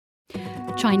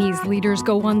Chinese leaders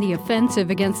go on the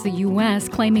offensive against the U.S.,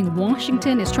 claiming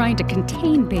Washington is trying to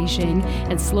contain Beijing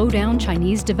and slow down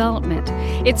Chinese development.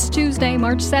 It's Tuesday,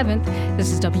 March 7th.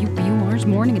 This is WBUR's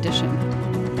Morning Edition.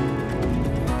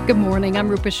 Good morning, I'm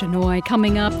Rupa Shenoy.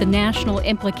 Coming up, the national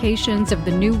implications of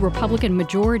the new Republican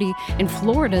majority in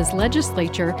Florida's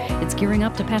legislature. It's gearing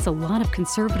up to pass a lot of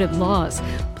conservative laws.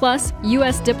 Plus,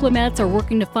 U.S. diplomats are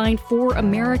working to find 4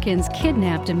 Americans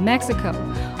kidnapped in Mexico.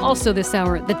 Also this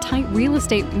hour, the tight real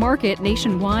estate market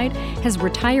nationwide has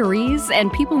retirees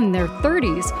and people in their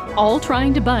 30s all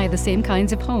trying to buy the same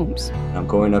kinds of homes. I'm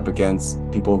going up against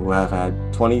people who have had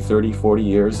 20, 30, 40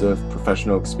 years of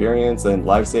professional experience and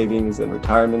life savings and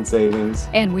retirement savings.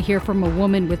 And we hear from a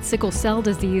woman with sickle cell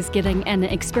disease getting an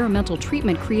experimental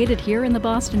treatment created here in the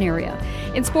Boston area.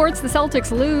 In sports, the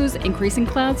Celtics lose, increasing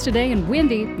clouds today and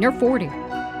windy near 40.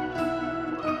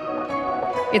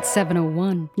 It's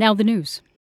 7:01. Now the news.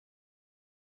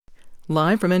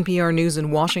 Live from NPR News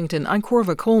in Washington, I'm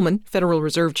Corva Coleman. Federal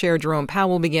Reserve Chair Jerome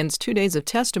Powell begins 2 days of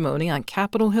testimony on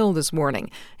Capitol Hill this morning.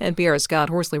 NPR's Scott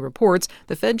Horsley reports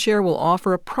the Fed chair will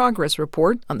offer a progress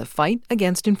report on the fight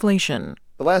against inflation.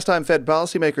 The last time Fed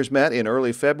policymakers met in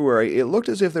early February, it looked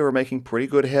as if they were making pretty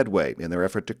good headway in their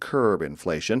effort to curb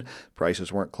inflation.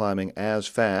 Prices weren't climbing as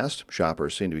fast,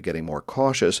 shoppers seem to be getting more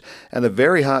cautious, and the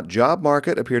very hot job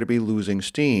market appeared to be losing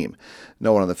steam.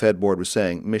 No one on the Fed board was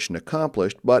saying mission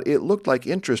accomplished, but it looked like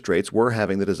interest rates were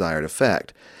having the desired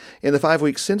effect. In the 5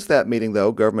 weeks since that meeting,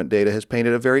 though, government data has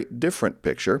painted a very different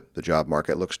picture. The job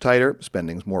market looks tighter,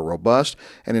 spending's more robust,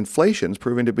 and inflation's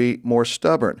proving to be more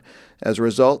stubborn. As a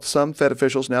result, some Fed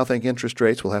officials now think interest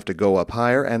rates will have to go up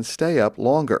higher and stay up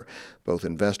longer. Both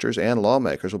investors and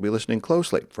lawmakers will be listening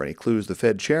closely for any clues the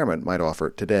Fed chairman might offer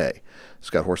today.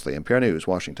 Scott Horsley, NPR News,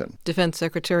 Washington. Defense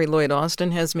Secretary Lloyd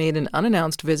Austin has made an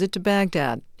unannounced visit to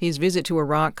Baghdad. His visit to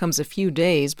Iraq comes a few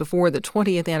days before the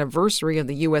 20th anniversary of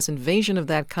the U.S. invasion of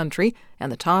that country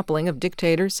and the toppling of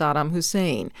dictator Saddam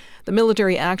Hussein. The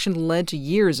military action led to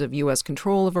years of U.S.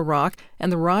 control of Iraq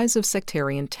and the rise of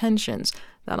sectarian tensions.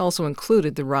 That also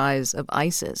included the rise of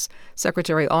ISIS.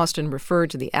 Secretary Austin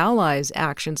referred to the Allies'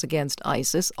 actions against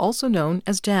ISIS, also known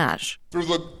as Daesh. Through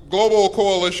the global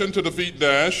coalition to defeat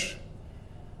Daesh,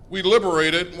 we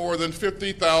liberated more than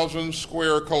 50,000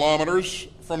 square kilometers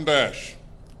from Daesh.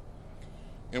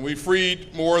 And we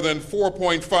freed more than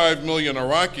 4.5 million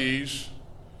Iraqis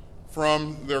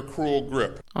from their cruel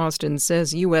grip. Austin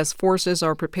says U.S. forces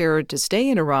are prepared to stay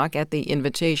in Iraq at the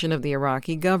invitation of the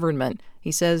Iraqi government.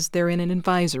 He says they're in an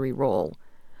advisory role.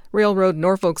 Railroad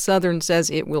Norfolk Southern says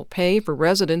it will pay for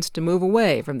residents to move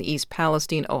away from the East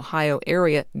Palestine, Ohio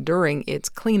area during its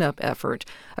cleanup effort.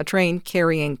 A train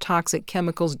carrying toxic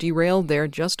chemicals derailed there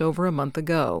just over a month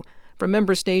ago. From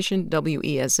member station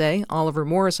WESA, Oliver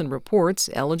Morrison reports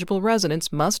eligible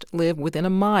residents must live within a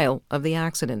mile of the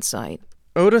accident site.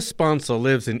 Oda Sponsel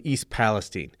lives in East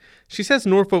Palestine. She says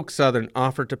Norfolk Southern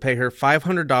offered to pay her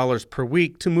 $500 per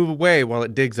week to move away while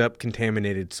it digs up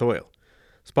contaminated soil.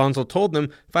 Sponsel told them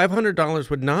 $500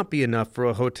 would not be enough for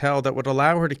a hotel that would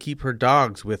allow her to keep her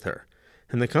dogs with her.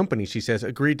 And the company, she says,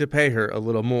 agreed to pay her a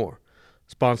little more.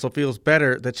 Sponsel feels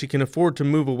better that she can afford to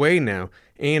move away now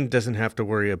and doesn't have to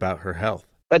worry about her health.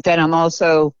 But then I'm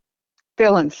also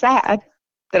feeling sad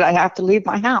that I have to leave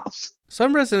my house.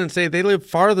 Some residents say they live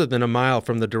farther than a mile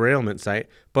from the derailment site,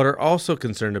 but are also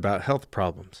concerned about health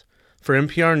problems. For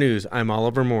NPR News, I'm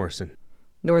Oliver Morrison.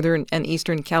 Northern and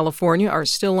eastern California are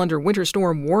still under winter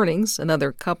storm warnings.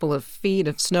 Another couple of feet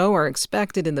of snow are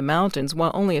expected in the mountains,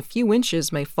 while only a few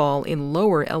inches may fall in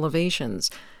lower elevations.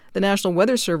 The National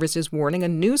Weather Service is warning a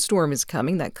new storm is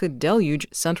coming that could deluge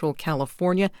central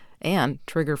California and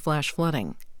trigger flash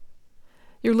flooding.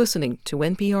 You're listening to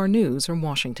NPR News from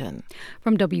Washington.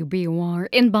 From WBUR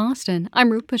in Boston, I'm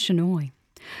Rupa Shenoy.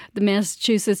 The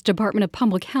Massachusetts Department of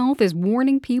Public Health is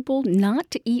warning people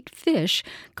not to eat fish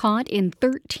caught in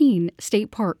 13 state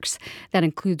parks. That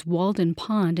includes Walden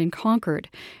Pond in Concord.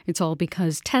 It's all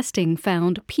because testing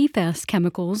found PFAS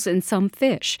chemicals in some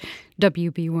fish.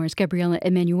 WBUR's Gabriela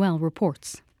Emanuel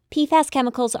reports. PFAS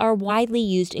chemicals are widely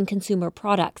used in consumer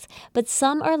products, but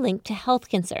some are linked to health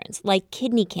concerns like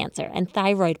kidney cancer and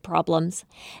thyroid problems.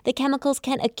 The chemicals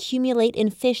can accumulate in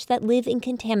fish that live in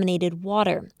contaminated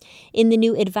water. In the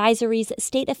new advisories,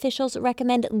 state officials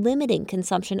recommend limiting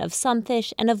consumption of some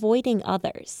fish and avoiding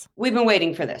others. We've been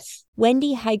waiting for this.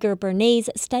 Wendy Heiger-Bernays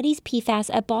studies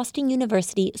PFAS at Boston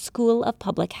University School of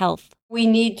Public Health. We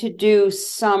need to do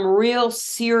some real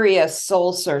serious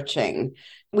soul searching.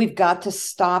 We've got to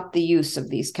stop the use of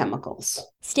these chemicals.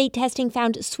 State testing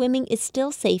found swimming is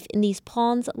still safe in these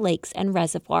ponds, lakes, and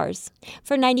reservoirs.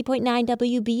 For 90.9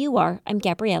 WBUR, I'm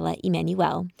Gabriela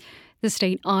Emanuel. The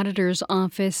state auditor's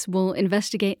office will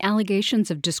investigate allegations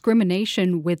of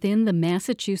discrimination within the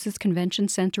Massachusetts Convention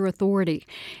Center Authority.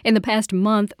 In the past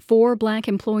month, 4 black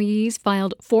employees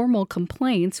filed formal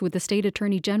complaints with the state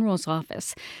attorney general's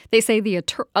office. They say the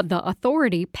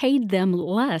authority paid them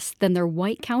less than their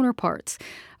white counterparts.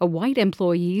 A white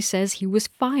employee says he was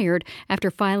fired after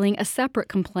filing a separate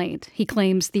complaint. He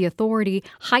claims the authority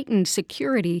heightened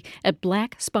security at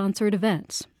black-sponsored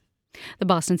events. The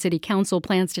Boston City Council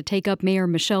plans to take up Mayor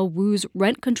Michelle Wu's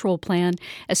rent control plan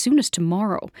as soon as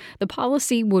tomorrow. The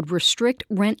policy would restrict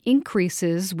rent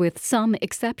increases with some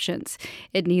exceptions.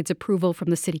 It needs approval from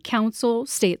the City Council,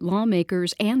 state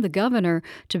lawmakers, and the governor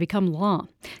to become law.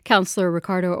 Councilor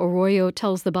Ricardo Arroyo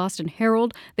tells the Boston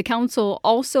Herald the council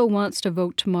also wants to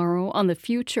vote tomorrow on the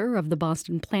future of the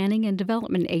Boston Planning and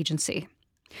Development Agency.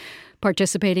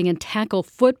 Participating in tackle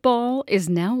football is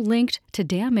now linked to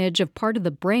damage of part of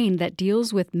the brain that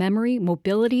deals with memory,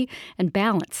 mobility, and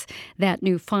balance. That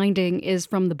new finding is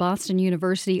from the Boston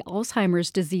University Alzheimer's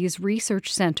Disease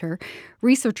Research Center.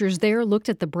 Researchers there looked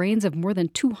at the brains of more than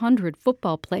 200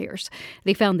 football players.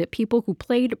 They found that people who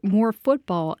played more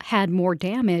football had more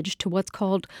damage to what's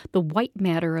called the white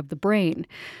matter of the brain.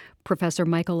 Professor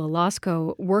Michael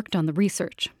Alasko worked on the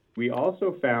research. We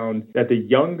also found that the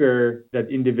younger that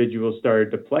individuals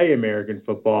started to play American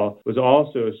football was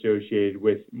also associated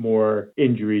with more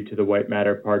injury to the white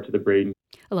matter parts of the brain.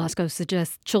 Alasko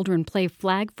suggests children play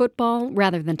flag football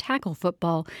rather than tackle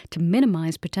football to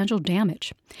minimize potential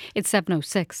damage. It's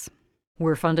 7:06.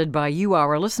 We're funded by you,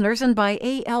 our listeners, and by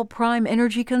A.L. Prime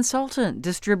Energy Consultant,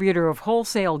 distributor of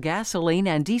wholesale gasoline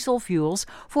and diesel fuels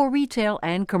for retail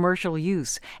and commercial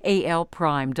use.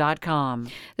 alprime.com.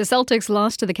 The Celtics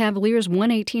lost to the Cavaliers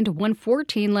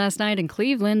 118-114 last night in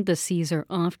Cleveland. The C's are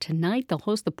off tonight. They'll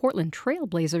host the Portland Trail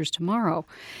Blazers tomorrow.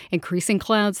 Increasing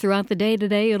clouds throughout the day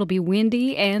today. It'll be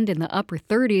windy and in the upper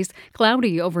 30s.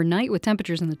 Cloudy overnight with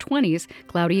temperatures in the 20s.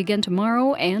 Cloudy again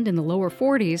tomorrow and in the lower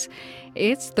 40s.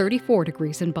 It's 34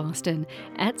 degrees in Boston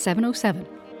at 7:07.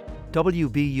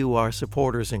 WBUR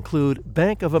supporters include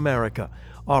Bank of America,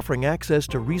 offering access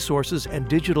to resources and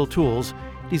digital tools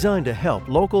designed to help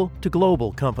local to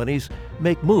global companies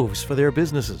make moves for their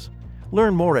businesses.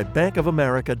 Learn more at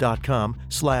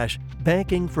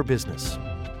bankofamerica.com/bankingforbusiness.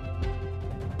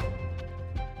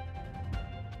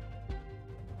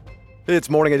 It's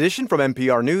Morning Edition from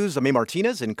NPR News. I'm A.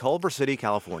 Martinez in Culver City,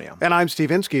 California. And I'm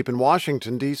Steve Inskeep in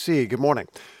Washington, D.C. Good morning.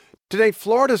 Today,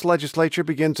 Florida's legislature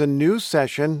begins a new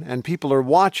session, and people are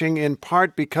watching in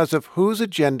part because of whose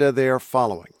agenda they are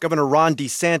following. Governor Ron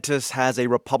DeSantis has a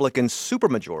Republican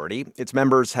supermajority. Its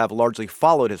members have largely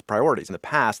followed his priorities in the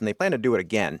past, and they plan to do it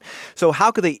again. So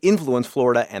how could they influence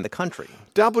Florida and the country?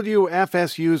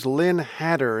 WFSU's Lynn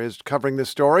Hatter is covering the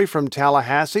story from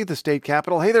Tallahassee, the state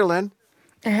capital. Hey there, Lynn.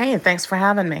 Hey, thanks for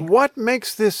having me. What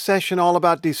makes this session all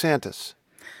about DeSantis?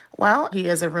 Well, he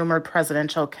is a rumored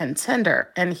presidential contender,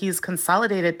 and he's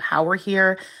consolidated power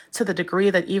here to the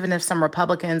degree that even if some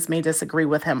Republicans may disagree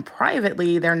with him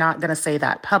privately, they're not going to say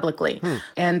that publicly.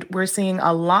 And we're seeing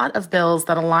a lot of bills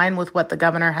that align with what the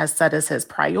governor has said is his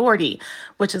priority,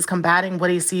 which is combating what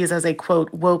he sees as a,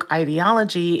 quote, woke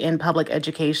ideology in public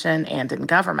education and in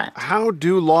government. How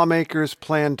do lawmakers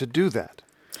plan to do that?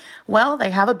 Well, they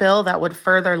have a bill that would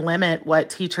further limit what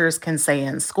teachers can say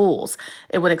in schools.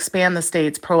 It would expand the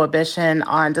state's prohibition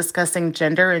on discussing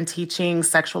gender and teaching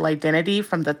sexual identity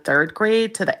from the 3rd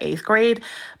grade to the 8th grade,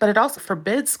 but it also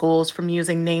forbids schools from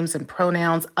using names and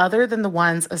pronouns other than the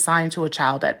ones assigned to a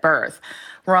child at birth.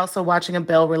 We're also watching a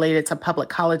bill related to public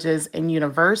colleges and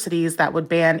universities that would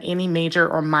ban any major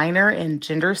or minor in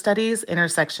gender studies,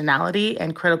 intersectionality,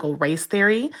 and critical race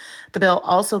theory. The bill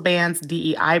also bans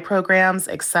DEI programs,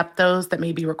 except those that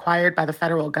may be required by the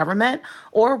federal government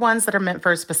or ones that are meant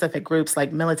for specific groups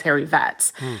like military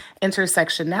vets.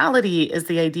 Intersectionality is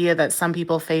the idea that some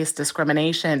people face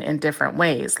discrimination in different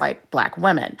ways, like Black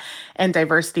women. And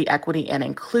diversity, equity, and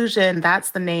inclusion, that's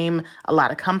the name a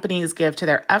lot of companies give to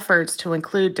their efforts to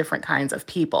include different kinds of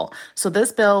people. So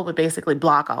this bill would basically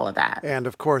block all of that. And,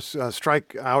 of course,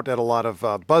 strike out at a lot of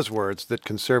buzzwords that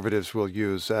conservatives will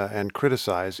use and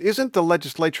criticize. Isn't the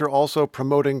legislature also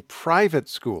promoting private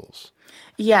schools?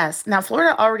 Yes. Now,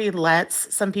 Florida already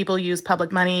lets some people use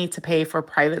public money to pay for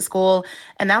private school.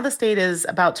 And now the state is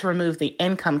about to remove the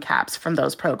income caps from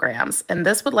those programs. And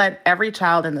this would let every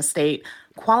child in the state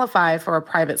qualify for a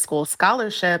private school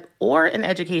scholarship or an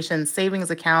education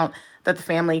savings account that the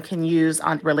family can use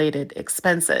on related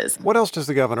expenses. What else does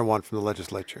the governor want from the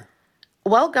legislature?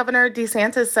 Well, Governor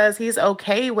DeSantis says he's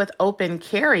okay with open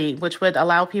carry, which would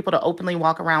allow people to openly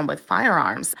walk around with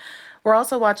firearms. We're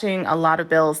also watching a lot of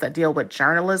bills that deal with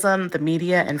journalism, the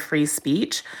media, and free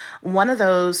speech. One of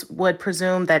those would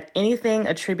presume that anything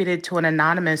attributed to an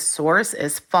anonymous source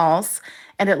is false,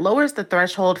 and it lowers the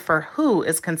threshold for who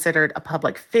is considered a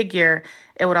public figure.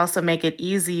 It would also make it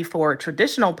easy for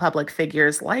traditional public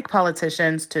figures like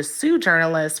politicians to sue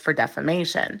journalists for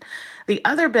defamation. The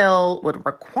other bill would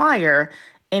require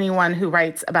anyone who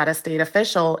writes about a state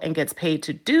official and gets paid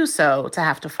to do so to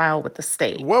have to file with the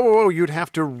state. Whoa. You'd have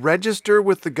to register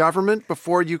with the government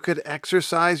before you could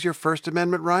exercise your First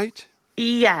Amendment right?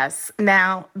 Yes.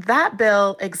 Now, that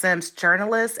bill exempts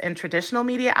journalists and traditional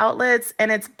media outlets,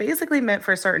 and it's basically meant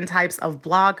for certain types of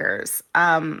bloggers.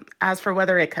 As for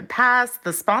whether it could pass,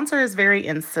 the sponsor is very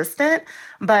insistent,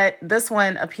 but this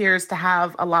one appears to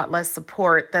have a lot less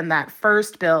support than that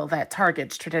first bill that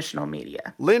targets traditional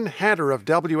media. Lynn Hatter of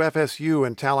WFSU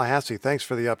in Tallahassee, thanks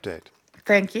for the update.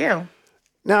 Thank you.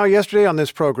 Now, yesterday on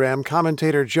this program,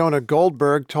 commentator Jonah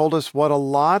Goldberg told us what a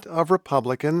lot of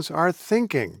Republicans are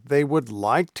thinking. They would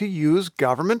like to use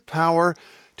government power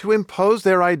to impose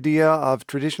their idea of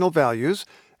traditional values,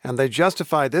 and they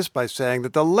justify this by saying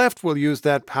that the left will use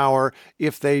that power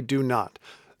if they do not.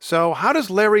 So how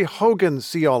does Larry Hogan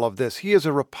see all of this? He is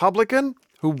a Republican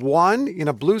who won in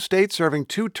a blue state, serving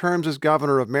 2 terms as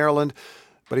governor of Maryland,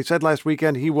 but he said last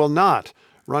weekend he will not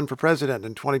run for president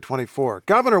in 2024.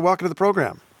 Governor, welcome to the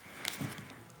program.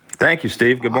 Thank you,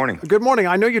 Steve. Good morning. Good morning.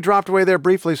 I know you dropped away there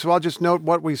briefly, so I'll just note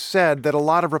what we said, that a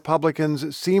lot of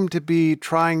Republicans seem to be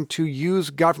trying to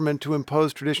use government to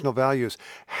impose traditional values.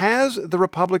 Has the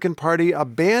Republican Party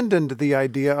abandoned the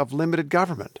idea of limited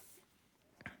government?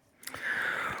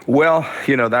 Well, I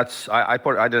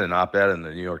did an op-ed in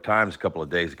the New York Times a couple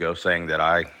of days ago saying that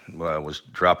I was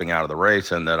dropping out of the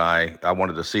race and that I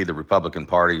wanted to see the Republican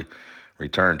Party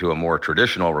return to a more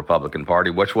traditional Republican Party,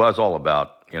 which was all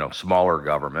about, smaller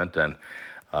government. And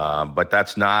but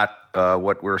that's not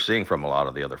what we're seeing from a lot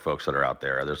of the other folks that are out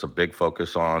there. There's a big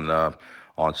focus on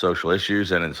social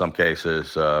issues, and in some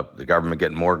cases, the government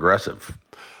getting more aggressive.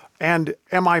 And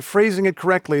am I phrasing it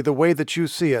correctly, the way that you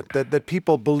see it, that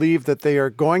people believe that they are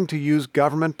going to use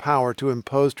government power to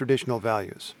impose traditional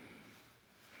values?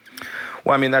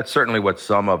 Well, I mean, that's certainly what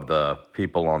some of the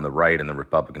people on the right in the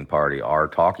Republican Party are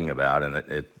talking about, and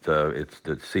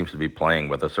it seems to be playing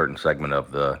with a certain segment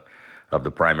of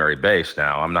the primary base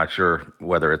now. I'm not sure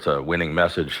whether it's a winning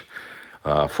message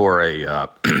for a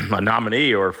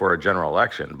nominee or for a general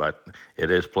election, but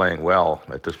it is playing well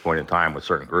at this point in time with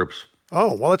certain groups.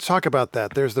 Oh, well, let's talk about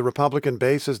that. There's the Republican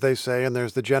base, as they say, and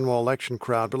there's the general election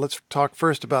crowd. But let's talk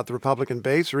first about the Republican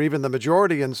base, or even the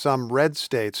majority in some red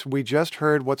states. We just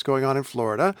heard what's going on in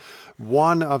Florida.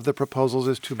 One of the proposals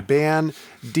is to ban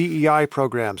DEI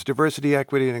programs, diversity,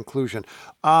 equity, and inclusion.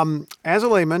 As a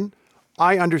layman,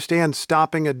 I understand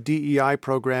stopping a DEI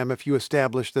program if you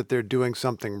establish that they're doing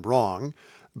something wrong.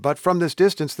 But from this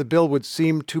distance, the bill would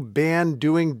seem to ban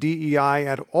doing DEI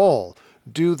at all.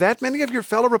 Do that many of your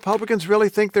fellow Republicans really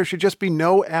think there should just be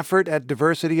no effort at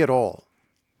diversity at all?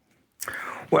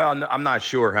 Well, I'm not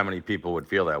sure how many people would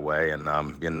feel that way, and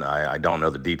I don't know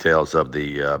the details of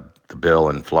the bill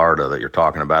in Florida that you're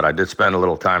talking about. I did spend a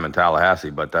little time in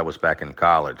Tallahassee, but that was back in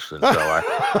college, and so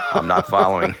I'm not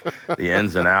following the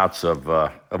ins and outs of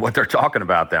what they're talking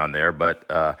about down there. But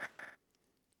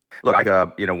look,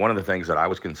 one of the things that I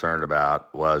was concerned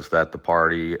about was that the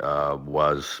party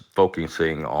was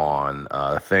focusing on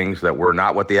things that were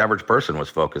not what the average person was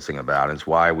focusing about. It's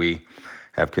why we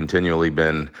have continually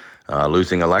been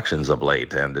losing elections of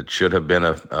late, and it should have been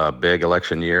a big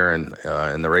election year. And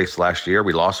in the race last year,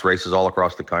 we lost races all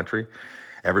across the country.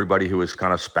 Everybody who was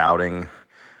kind of spouting,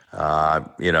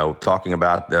 talking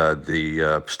about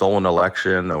the stolen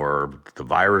election or the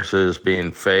viruses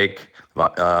being fake,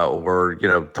 or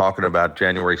talking about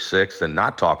January 6th and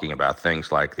not talking about things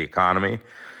like the economy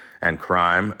and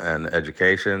crime and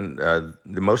education.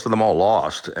 Most of them all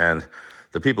lost, and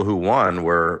the people who won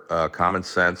were common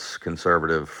sense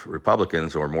conservative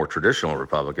Republicans or more traditional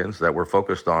Republicans that were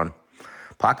focused on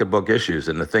pocketbook issues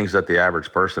and the things that the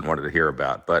average person wanted to hear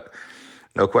about. But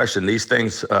no question, these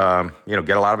things get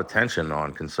a lot of attention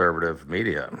on conservative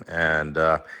media, and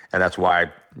that's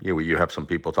why you have some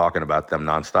people talking about them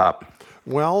nonstop.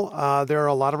 Well, there are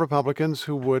a lot of Republicans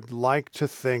who would like to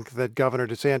think that Governor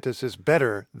DeSantis is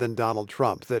better than Donald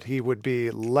Trump, that he would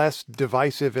be less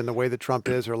divisive in the way that Trump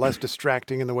is or less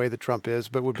distracting in the way that Trump is,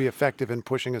 but would be effective in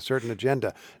pushing a certain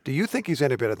agenda. Do you think he's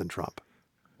any better than Trump?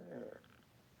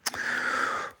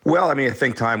 Well, I mean, I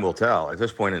think time will tell. At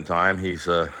this point in time, he's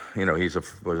a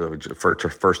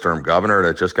first-term governor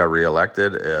that just got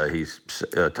reelected. He's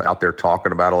out there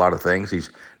talking about a lot of things.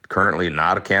 He's currently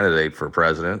not a candidate for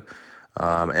president.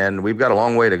 And we've got a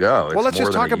long way to go. Well, let's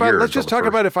just talk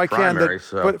about, if I can,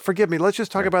 but forgive me, let's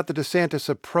just talk about the DeSantis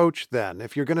approach then.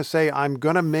 If you're going to say, I'm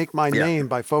going to make my name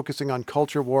by focusing on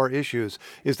culture war issues,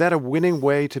 is that a winning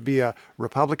way to be a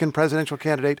Republican presidential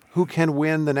candidate who can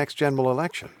win the next general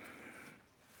election?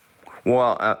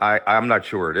 Well, I'm not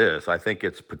sure it is. I think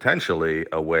it's potentially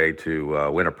a way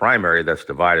to win a primary that's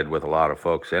divided with a lot of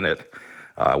folks in it,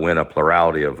 win a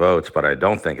plurality of votes, but I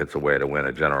don't think it's a way to win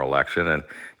a general election. And,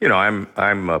 you know,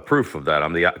 I'm proof of that.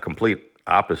 I'm the complete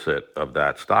opposite of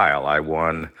that style. I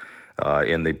won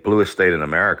in the bluest state in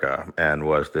America and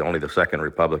was only the second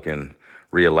Republican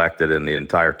reelected in the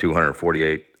entire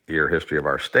 248-year history of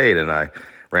our state. And I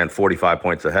ran 45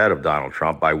 points ahead of Donald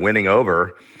Trump by winning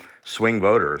over swing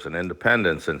voters and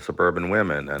independents and suburban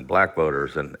women and black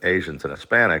voters and Asians and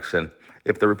Hispanics. And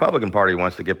if the Republican Party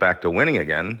wants to get back to winning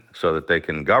again so that they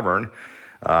can govern,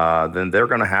 then they're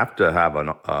going to have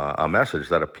a message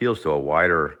that appeals to a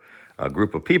wider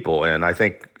group of people. And I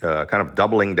think kind of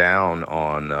doubling down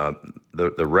on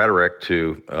the rhetoric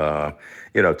to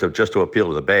appeal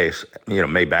to the base,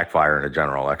 may backfire in a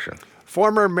general election.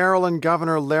 Former Maryland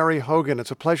Governor Larry Hogan, it's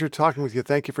a pleasure talking with you.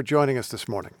 Thank you for joining us this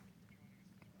morning.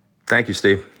 Thank you,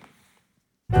 Steve.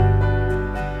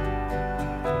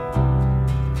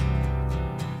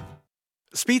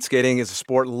 Speed skating is a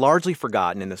sport largely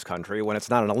forgotten in this country when it's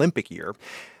not an Olympic year.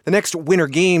 The next Winter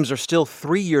Games are still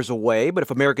 3 years away, but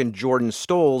if American Jordan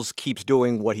Stolz keeps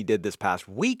doing what he did this past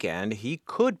weekend, he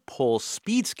could pull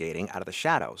speed skating out of the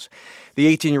shadows.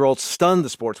 The 18-year-old stunned the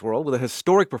sports world with a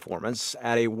historic performance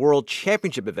at a World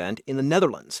Championship event in the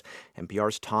Netherlands.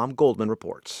 NPR's Tom Goldman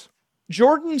reports.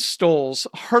 Jordan Stolz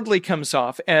hardly comes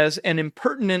off as an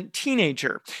impertinent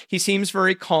teenager. He seems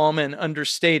very calm and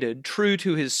understated, true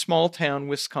to his small-town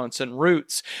Wisconsin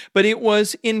roots. But it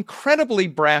was incredibly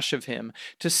brash of him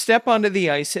to step onto the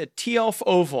ice at Tialf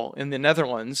Oval in the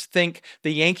Netherlands, think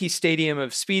the Yankee Stadium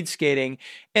of speed skating,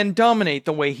 and dominate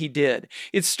the way he did.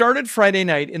 It started Friday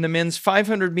night in the men's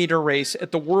 500-meter race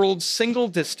at the World Single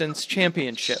Distance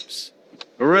Championships.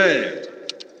 Hooray!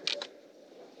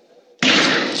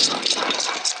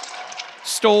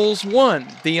 Stolz won,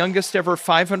 the youngest ever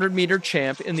 500-meter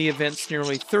champ in the event's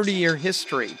nearly 30-year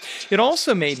history. It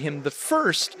also made him the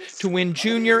first to win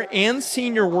junior and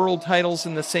senior world titles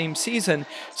in the same season,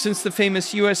 since the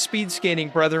famous U.S. speed skating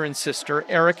brother and sister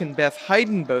Eric and Beth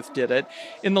Hayden both did it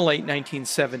in the late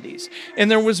 1970s.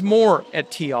 And there was more at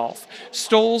Tialf.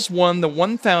 Stolz won the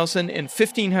 1,000 and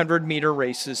 1,500-meter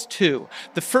races, too.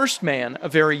 The first man, a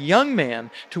very young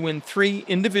man, to win 3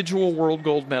 individual world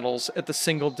gold medals at the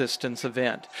single-distance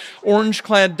event.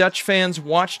 Orange-clad Dutch fans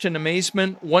watched in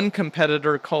amazement. One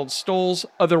competitor called Stolz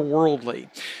otherworldly.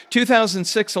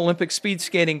 2006 Olympic speed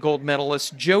skating gold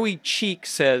medalist Joey Cheek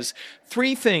says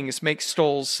 3 things make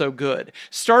Stolz so good,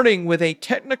 starting with a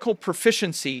technical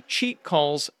proficiency Cheek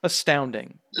calls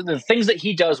astounding. The things that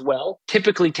he does well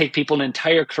typically take people an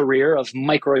entire career of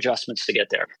micro adjustments to get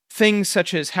there. Things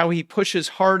such as how he pushes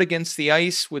hard against the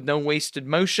ice with no wasted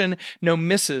motion, no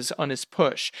misses on his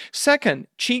push. Second,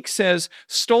 Cheek says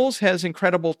Stolz has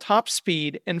incredible top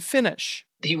speed and finish.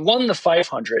 He won the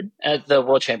 500 at the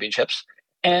World Championships,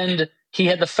 and he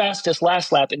had the fastest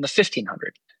last lap in the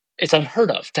 1,500. It's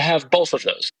unheard of to have both of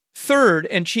those. Third,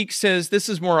 and Cheek says this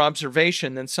is more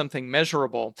observation than something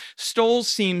measurable, Stolz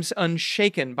seems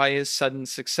unshaken by his sudden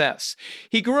success.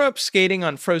 He grew up skating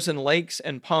on frozen lakes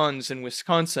and ponds in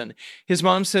Wisconsin. His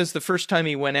mom says the first time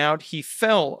he went out, he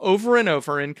fell over and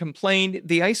over and complained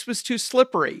the ice was too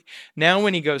slippery. Now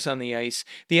when he goes on the ice,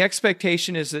 the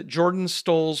expectation is that Jordan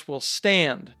Stolz will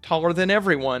stand, taller than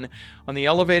everyone, on the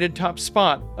elevated top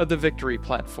spot of the victory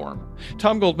platform.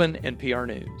 Tom Goldman, NPR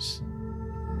News.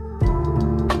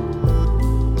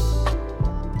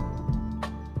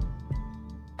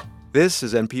 This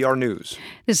is NPR News.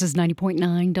 This is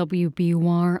 90.9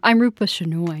 WBUR. I'm Rupa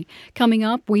Shenoy. Coming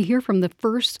up, we hear from the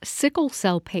first sickle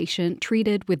cell patient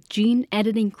treated with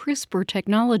gene-editing CRISPR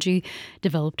technology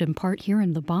developed in part here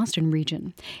in the Boston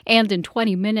region. And in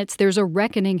 20 minutes, there's a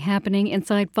reckoning happening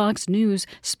inside Fox News,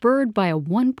 spurred by a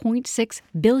 $1.6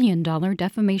 billion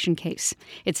defamation case.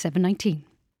 It's 7:19.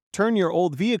 Turn your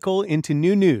old vehicle into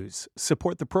new news.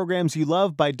 Support the programs you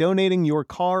love by donating your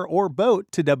car or boat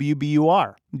to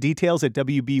WBUR. Details at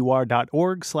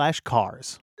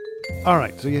wbur.org/cars. All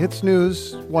right, so you hit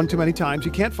snooze one too many times.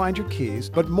 You can't find your keys,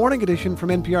 but Morning Edition from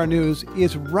NPR News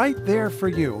is right there for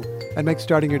you and makes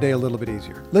starting your day a little bit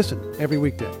easier. Listen every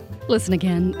weekday. Listen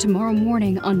again tomorrow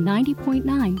morning on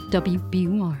 90.9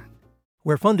 WBUR.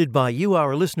 We're funded by you,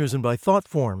 our listeners, and by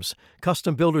ThoughtForms,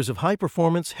 custom builders of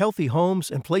high-performance, healthy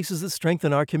homes and places that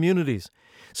strengthen our communities.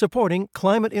 Supporting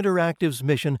Climate Interactive's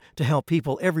mission to help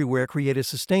people everywhere create a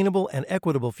sustainable and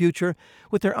equitable future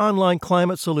with their online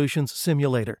climate solutions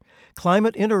simulator.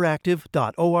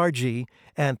 climateinteractive.org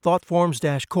and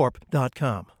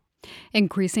thoughtforms-corp.com.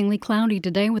 Increasingly cloudy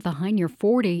today with a high near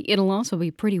 40. It'll also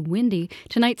be pretty windy.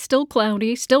 Tonight, still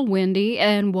cloudy, still windy,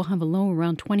 and we'll have a low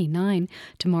around 29.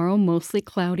 Tomorrow, mostly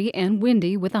cloudy and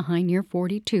windy with a high near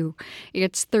 42.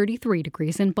 It's 33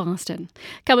 degrees in Boston.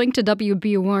 Coming to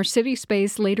WBUR City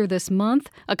Space later this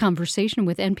month, a conversation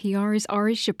with NPR's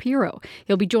Ari Shapiro.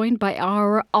 He'll be joined by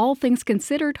our All Things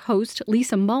Considered host,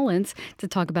 Lisa Mullins, to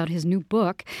talk about his new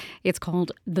book. It's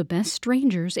called The Best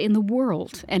Strangers in the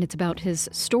World, and it's about his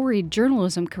storied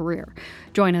journalism career.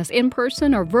 Join us in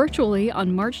person or virtually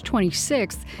on March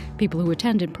 26th. People who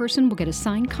attend in person will get a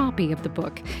signed copy of the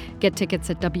book. Get tickets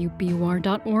at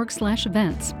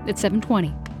wbur.org/events. It's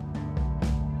 7:20.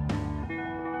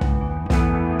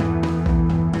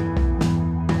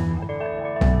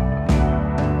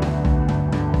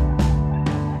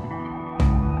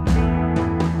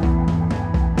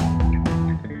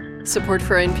 Support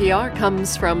for NPR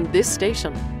comes from this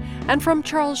station and from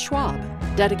Charles Schwab,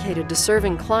 dedicated to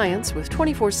serving clients with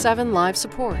 24/7 live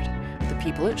support. The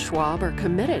people at Schwab are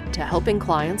committed to helping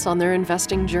clients on their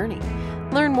investing journey.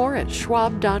 Learn more at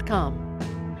schwab.com.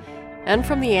 And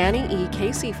from the Annie E.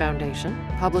 Casey Foundation,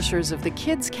 publishers of the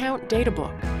Kids Count Data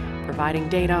Book, providing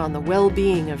data on the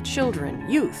well-being of children,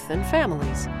 youth, and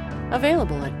families.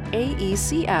 Available at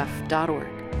aecf.org.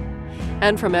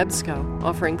 And from EBSCO,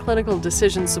 offering clinical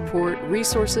decision support,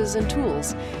 resources, and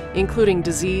tools, including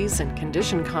disease and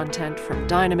condition content from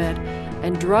Dynamed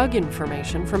and drug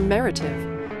information from Meritive.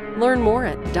 Learn more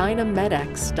at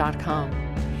dynamedex.com.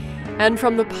 And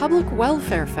from the Public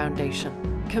Welfare Foundation,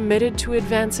 committed to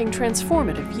advancing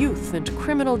transformative youth and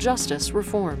criminal justice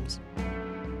reforms.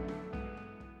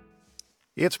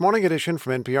 It's Morning Edition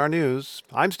from NPR News.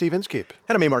 I'm Steve Inskeep.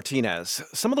 And I'm A. Martinez.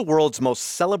 Some of the world's most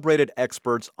celebrated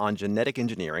experts on genetic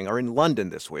engineering are in London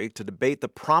this week to debate the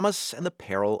promise and the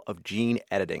peril of gene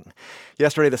editing.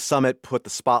 Yesterday, the summit put the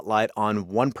spotlight on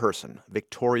one person,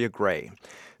 Victoria Gray.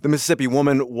 The Mississippi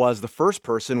woman was the first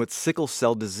person with sickle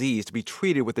cell disease to be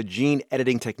treated with a gene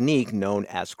editing technique known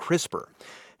as CRISPR.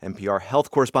 NPR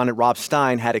health correspondent Rob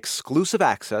Stein had exclusive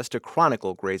access to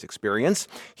chronicle Gray's experience.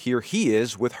 Here he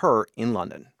is with her in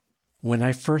London. When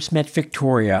I first met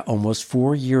Victoria almost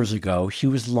 4 years ago, she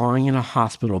was lying in a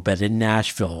hospital bed in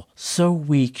Nashville, so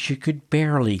weak she could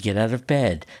barely get out of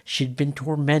bed. She'd been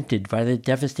tormented by the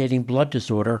devastating blood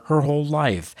disorder her whole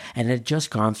life and had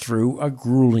just gone through a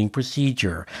grueling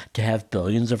procedure to have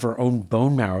billions of her own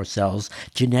bone marrow cells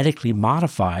genetically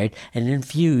modified and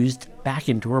infused back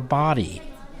into her body.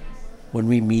 When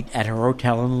we meet at her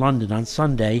hotel in London on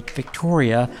Sunday,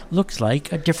 Victoria looks like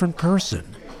a different person.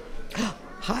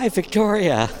 Hi,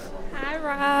 Victoria. Hi,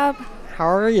 Rob. How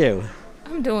are you?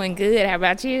 I'm doing good. How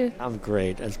about you? I'm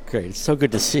great. That's great. It's so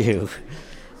good to see you.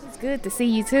 It's good to see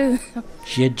you, too.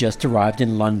 She had just arrived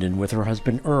in London with her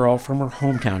husband Earl from her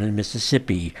hometown in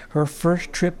Mississippi, her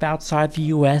first trip outside the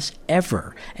U.S.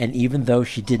 ever. And even though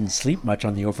she didn't sleep much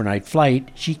on the overnight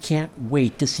flight, she can't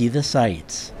wait to see the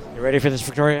sights. You ready for this,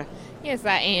 Victoria? Yes,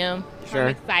 I am. Sure?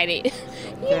 I'm excited.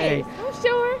 Okay. Yes, I'm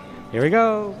sure. Here we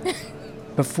go.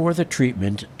 Before the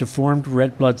treatment, deformed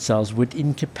red blood cells would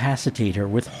incapacitate her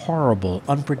with horrible,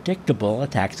 unpredictable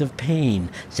attacks of pain,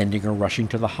 sending her rushing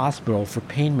to the hospital for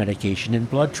pain medication and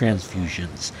blood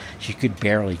transfusions. She could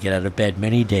barely get out of bed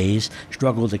many days,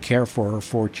 struggled to care for her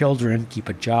 4 children, keep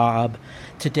a job.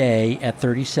 Today, at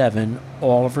 37,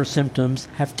 all of her symptoms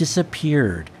have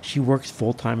disappeared. She works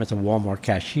full-time as a Walmart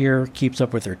cashier, keeps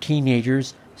up with her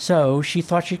teenagers, so she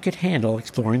thought she could handle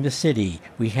exploring the city.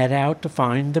 We head out to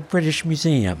find the British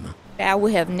Museum. I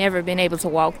would have never been able to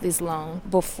walk this long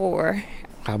before.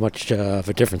 How much of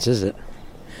a difference is it?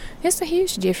 It's a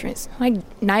huge difference, like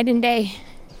night and day.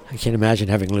 I can't imagine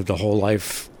having lived a whole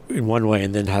life in one way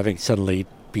and then having suddenly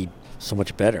be so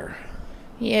much better.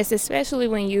 Yes, especially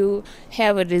when you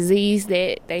have a disease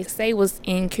that they say was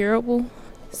incurable.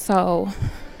 So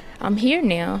I'm here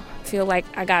now. I feel like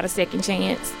I got a second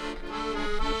chance.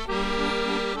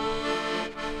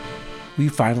 We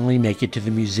finally make it to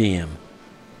the museum.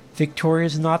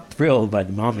 Victoria's not thrilled by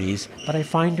the mummies, but I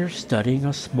find her studying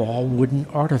a small wooden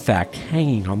artifact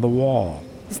hanging on the wall.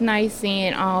 It's nice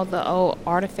seeing all the old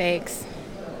artifacts,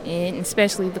 and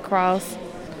especially the cross.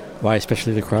 Why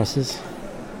especially the crosses?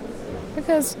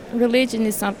 Because religion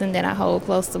is something that I hold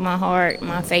close to my heart.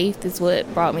 My faith is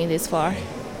what brought me this far.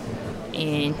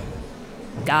 And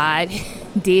God.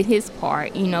 did his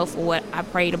part, for what I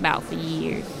prayed about for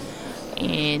years.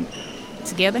 And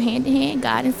together, hand in hand,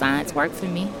 God and science worked for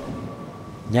me.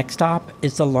 Next stop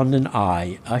is the London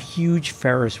Eye, a huge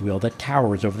Ferris wheel that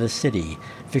towers over the city.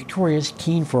 Victoria's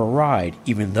keen for a ride,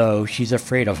 even though she's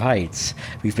afraid of heights.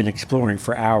 We've been exploring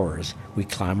for hours. We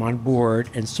climb on board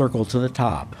and circle to the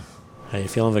top. How you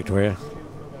feeling, Victoria?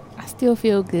 I still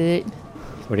feel good.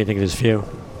 What do you think of this view?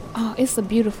 Oh, it's a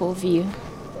beautiful view.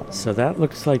 So that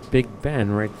looks like Big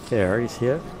Ben right there. You see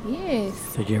it?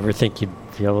 Yes. Did you ever think you'd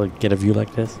be able to get a view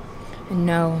like this?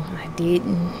 No, I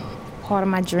didn't. Part of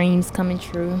my dreams coming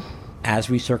true. As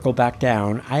we circle back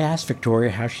down, I asked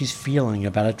Victoria how she's feeling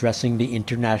about addressing the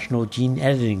International Gene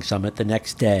Editing Summit the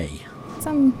next day. So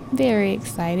I'm very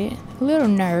excited. A little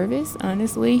nervous,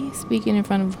 honestly, speaking in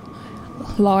front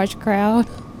of a large crowd.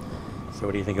 So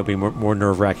what do you think will be more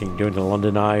nerve-wracking, doing the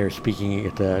London Eye or speaking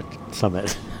at the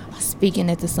summit? Speaking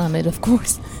at the summit, of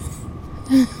course.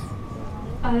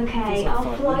 Okay,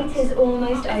 our flight is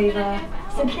almost over,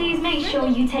 so please make sure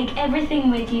you take everything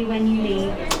with you when you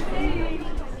leave.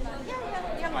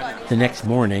 The next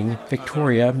morning,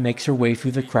 Victoria makes her way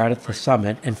through the crowd at the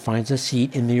summit and finds a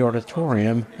seat in the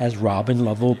auditorium as Robin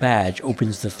Lovell Badge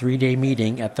opens the 3-day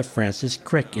meeting at the Francis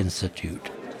Crick Institute.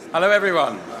 Hello,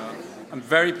 everyone. I'm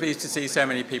very pleased to see so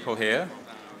many people here.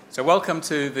 So welcome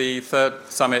to the 3rd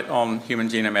Summit on Human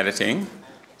Genome Editing.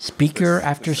 Speaker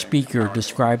after speaker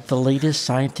described the latest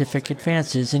scientific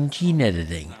advances in gene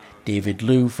editing. David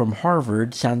Liu from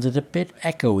Harvard sounded a bit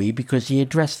echoey because he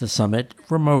addressed the summit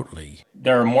remotely.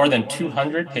 There are more than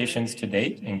 200 patients to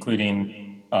date,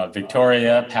 including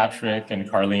Victoria, Patrick, and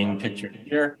Carlene pictured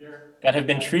here, that have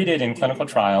been treated in clinical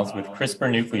trials with CRISPR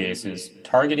nucleases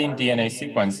targeting DNA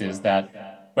sequences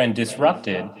that, when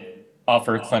disrupted,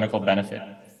 offer clinical benefit.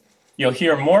 You'll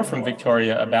hear more from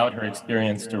Victoria about her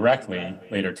experience directly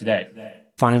later today.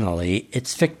 Finally,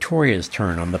 it's Victoria's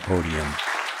turn on the podium.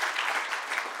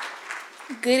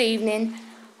 Good evening.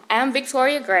 I'm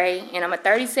Victoria Gray, and I'm a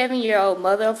 37-year-old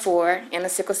mother of 4 and a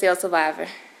sickle cell survivor.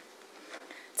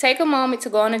 Take a moment to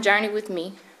go on a journey with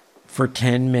me. For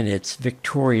 10 minutes,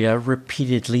 Victoria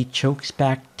repeatedly chokes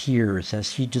back tears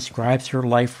as she describes her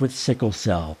life with sickle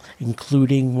cell,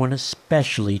 including one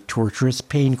especially torturous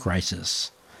pain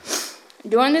crisis.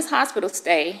 During this hospital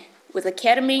stay, with a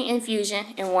ketamine infusion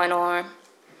in one arm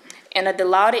and a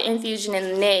Dilaudid infusion in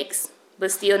the next,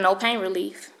 but still no pain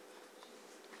relief,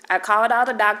 I called all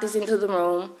the doctors into the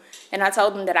room and I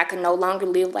told them that I could no longer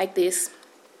live like this.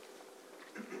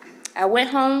 I went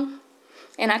home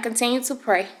and I continued to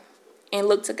pray and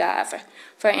look to God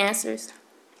for answers.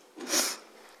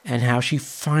 And how she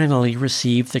finally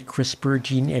received the CRISPR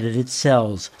gene-edited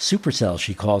cells, supercells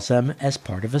she calls them, as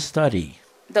part of a study.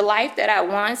 The life that I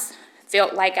once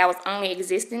felt like I was only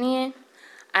existing in,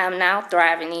 I am now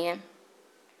thriving in.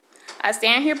 I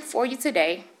stand here before you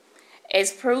today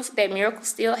as proof that miracles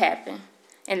still happen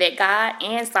and that God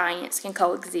and science can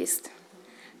coexist.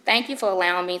 Thank you for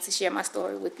allowing me to share my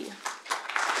story with you.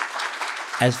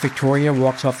 As Victoria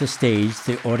walks off the stage,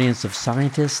 the audience of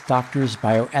scientists, doctors,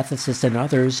 bioethicists, and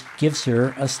others gives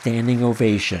her a standing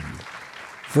ovation.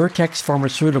 Vertex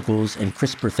Pharmaceuticals and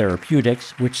CRISPR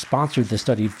Therapeutics, which sponsored the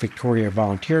study Victoria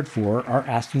volunteered for, are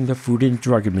asking the Food and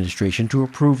Drug Administration to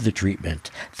approve the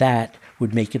treatment. That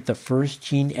would make it the first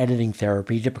gene editing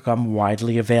therapy to become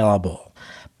widely available.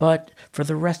 But for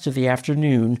the rest of the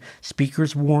afternoon,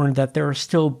 speakers warned that there are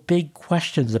still big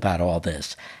questions about all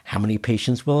this. How many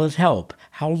patients will it help?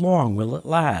 How long will it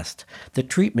last? The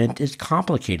treatment is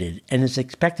complicated and is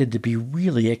expected to be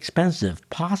really expensive,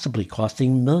 possibly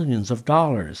costing millions of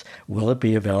dollars. Will it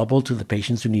be available to the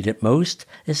patients who need it most,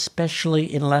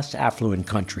 especially in less affluent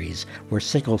countries where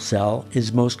sickle cell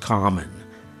is most common?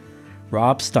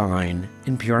 Rob Stein,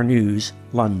 NPR News,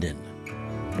 London.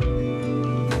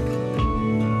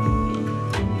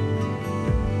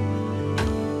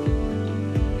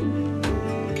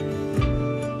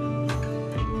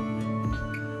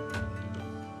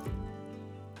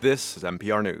 This is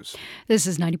NPR News. This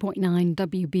is 90.9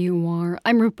 WBUR.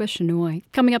 I'm Rupa Shenoy.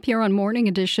 Coming up here on Morning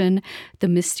Edition, the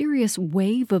mysterious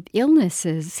wave of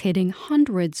illnesses hitting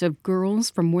hundreds of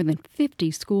girls from more than 50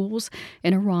 schools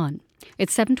in Iran.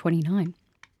 It's 7:29.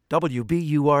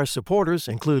 WBUR supporters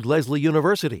include Leslie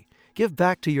University. Give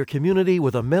back to your community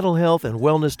with a mental health and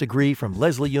wellness degree from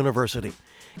Leslie University.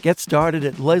 Get started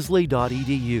at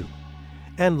leslie.edu.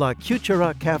 And La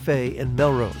Cuchara Cafe in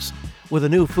Melrose. With a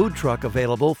new food truck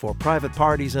available for private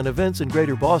parties and events in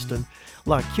Greater Boston,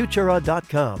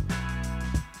 lacuchara.com.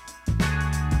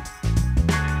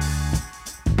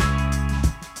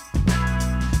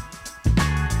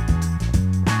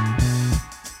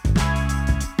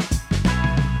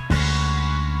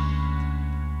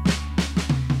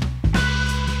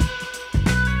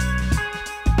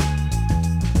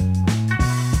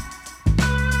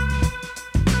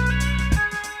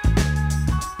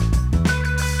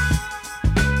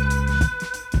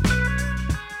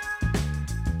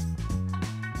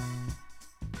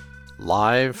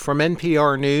 Live from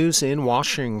NPR News in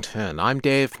Washington, I'm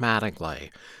Dave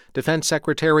Mattingly. Defense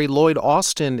Secretary Lloyd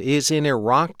Austin is in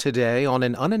Iraq today on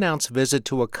an unannounced visit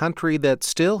to a country that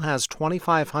still has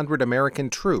 2,500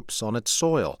 American troops on its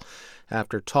soil.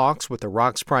 After talks with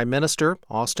Iraq's prime minister,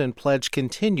 Austin pledged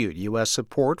continued U.S.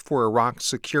 support for Iraq's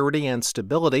security and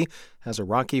stability as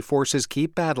Iraqi forces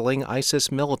keep battling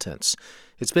ISIS militants.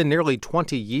 It's been nearly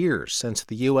 20 years since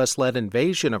the U.S.-led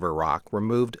invasion of Iraq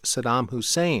removed Saddam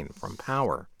Hussein from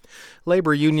power.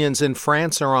 Labor unions in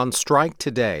France are on strike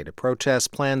today to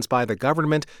protest plans by the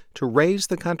government to raise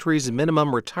the country's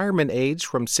minimum retirement age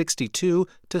from 62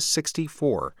 to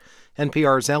 64.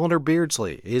 NPR's Eleanor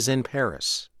Beardsley is in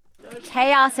Paris.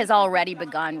 Chaos has already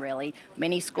begun, really.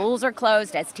 Many schools are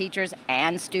closed as teachers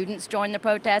and students join the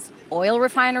protest. Oil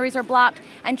refineries are blocked,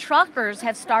 and truckers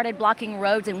have started blocking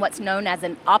roads in what's known as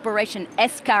an Operation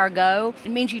Escargot.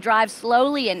 It means you drive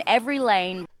slowly in every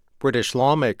lane. British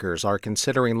lawmakers are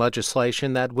considering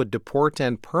legislation that would deport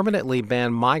and permanently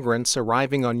ban migrants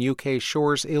arriving on UK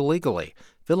shores illegally.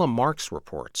 Willem Marks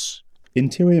reports.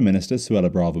 Interior Minister Suella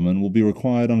Braverman will be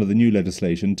required under the new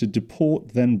legislation to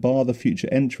deport, then bar the future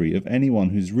entry of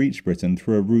anyone who's reached Britain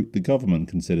through a route the government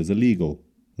considers illegal.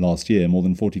 Last year, more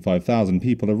than 45,000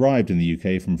 people arrived in the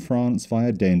UK from France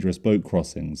via dangerous boat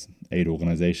crossings. Aid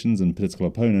organisations and political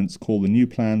opponents call the new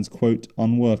plans, quote,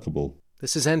 unworkable.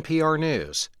 This is NPR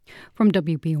News. From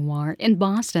WBUR in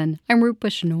Boston, I'm Rupa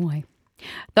Shenoy.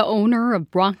 The owner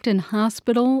of Brockton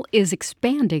Hospital is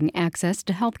expanding access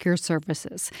to healthcare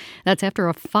services. That's after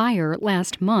a fire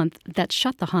last month that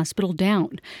shut the hospital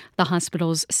down. The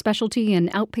hospital's specialty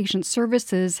and outpatient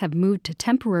services have moved to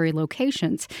temporary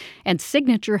locations, and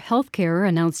Signature Healthcare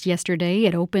announced yesterday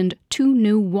it opened 2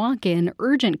 new walk-in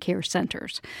urgent care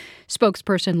centers.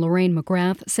 Spokesperson Lorraine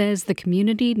McGrath says the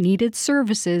community needed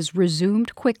services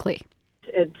resumed quickly.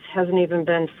 It hasn't even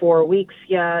been 4 weeks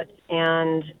yet,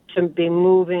 and to be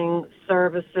moving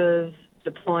services,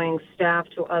 deploying staff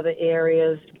to other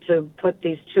areas, to put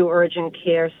these 2 urgent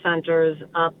care centers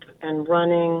up and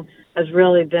running has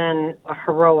really been a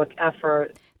heroic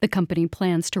effort. The company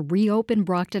plans to reopen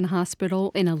Brockton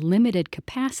Hospital in a limited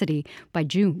capacity by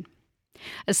June.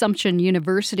 Assumption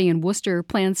University in Worcester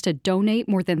plans to donate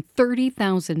more than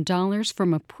 $30,000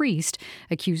 from a priest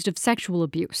accused of sexual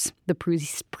abuse. The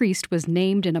priest was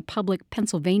named in a public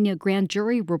Pennsylvania grand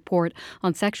jury report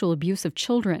on sexual abuse of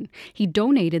children. He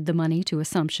donated the money to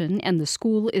Assumption, and the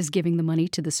school is giving the money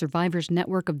to the Survivors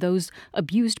Network of those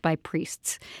abused by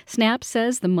priests. SNAP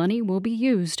says the money will be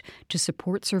used to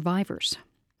support survivors.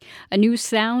 A new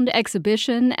sound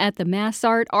exhibition at the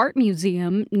MassArt Art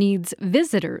Museum needs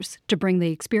visitors to bring the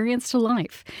experience to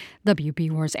life.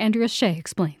 WBUR's Andrea Shea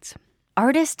explains.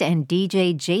 Artist and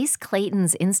DJ Jace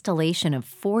Clayton's installation of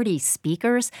 40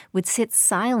 speakers would sit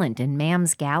silent in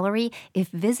Ma'am's gallery if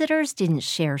visitors didn't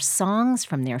share songs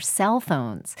from their cell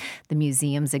phones. The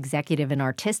museum's executive and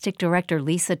artistic director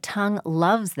Lisa Tung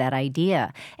loves that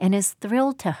idea and is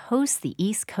thrilled to host the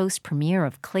East Coast premiere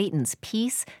of Clayton's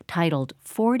piece titled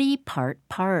 40 Part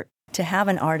Part. To have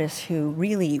an artist who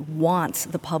really wants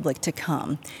the public to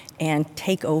come and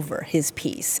take over his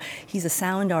piece. He's a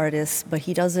sound artist, but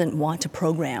he doesn't want to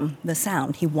program the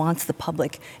sound. He wants the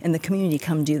public and the community to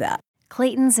come do that.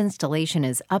 Clayton's installation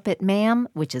is up at MAM,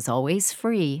 which is always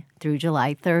free, through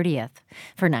July 30th.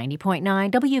 For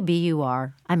 90.9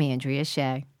 WBUR, I'm Andrea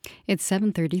Shea. It's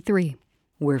 7:33.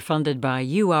 We're funded by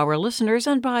you, our listeners,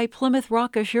 and by Plymouth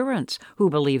Rock Assurance, who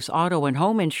believes auto and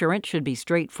home insurance should be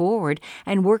straightforward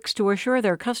and works to assure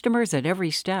their customers at every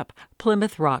step.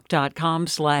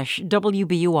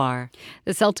 PlymouthRock.com/WBUR.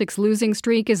 The Celtics' losing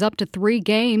streak is up to 3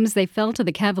 games. They fell to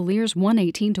the Cavaliers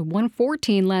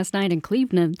 118-114 last night in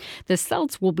Cleveland. The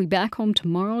Celts will be back home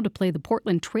tomorrow to play the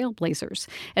Portland Trail Blazers.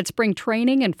 At spring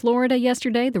training in Florida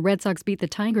yesterday, the Red Sox beat the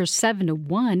Tigers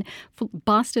 7-1.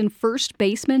 Boston first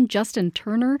baseman Justin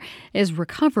Turner is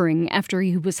recovering after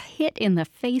he was hit in the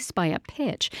face by a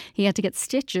pitch. He had to get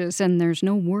stitches, and there's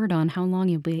no word on how long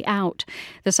he'll be out.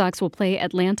 The Sox will play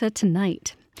Atlanta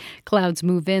tonight. Clouds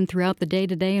move in throughout the day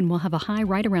today, and we'll have a high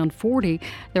right around 40.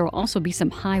 There will also be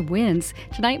some high winds.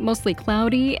 Tonight, mostly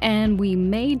cloudy, and we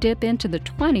may dip into the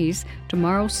 20s.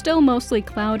 Tomorrow, still mostly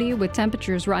cloudy, with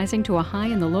temperatures rising to a high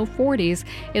in the low 40s.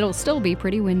 It'll still be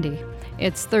pretty windy.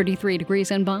 It's 33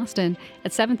 degrees in Boston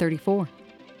at 7:34.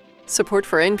 Support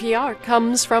for NPR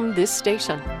comes from this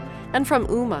station and from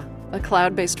Ooma, a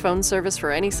cloud-based phone service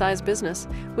for any size business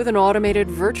with an automated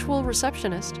virtual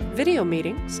receptionist, video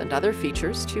meetings, and other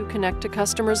features to connect to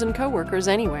customers and coworkers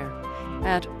anywhere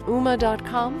at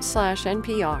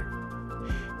ooma.com/NPR.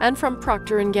 And from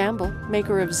Procter & Gamble,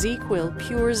 maker of ZzzQuil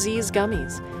Pure Z's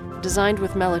gummies, designed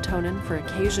with melatonin for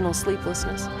occasional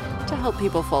sleeplessness to help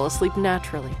people fall asleep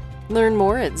naturally. Learn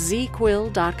more at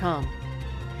zquill.com.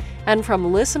 And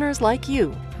from listeners like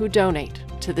you who donate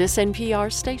to this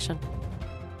NPR station.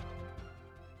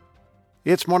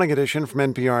 It's Morning Edition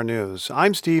from NPR News.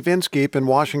 I'm Steve Inskeep in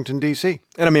Washington, D.C.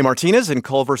 And I'm A. Martinez in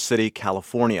Culver City,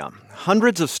 California.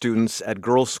 Hundreds of students at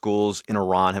girls' schools in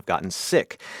Iran have gotten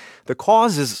sick. The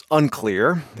cause is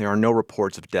unclear. There are no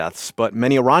reports of deaths, but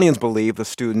many Iranians believe the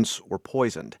students were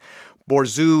poisoned.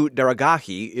 Borzu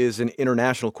Daragahi is an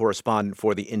international correspondent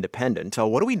for The Independent.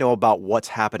 What do we know about what's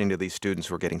happening to these students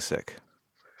who are getting sick?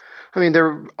 I mean,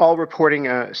 they're all reporting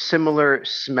a similar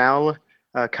smell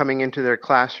coming into their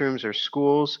classrooms or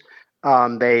schools.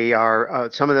 They are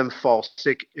some of them fall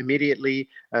sick immediately.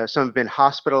 Some have been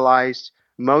hospitalized.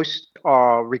 Most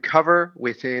recover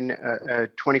within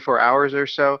 24 hours or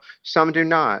so. Some do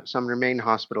not. Some remain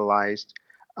hospitalized.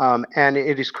 And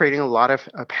it is creating a lot of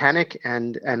panic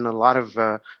and a lot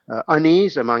of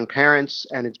unease among parents.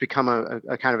 And it's become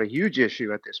a kind of a huge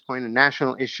issue at this point, a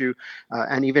national issue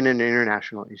and even an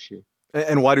international issue.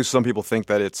 And why do some people think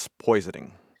that it's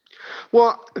poisoning?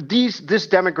 Well, this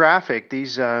demographic,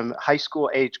 these high school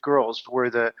age girls were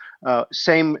the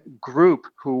same group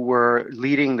who were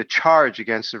leading the charge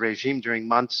against the regime during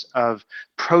months of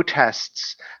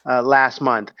protests last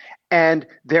month. And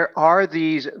there are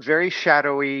these very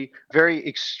shadowy, very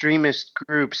extremist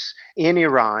groups in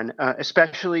Iran,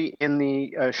 especially in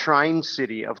the shrine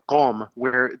city of Qom,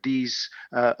 where these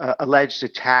alleged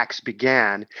attacks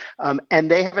began. And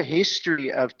they have a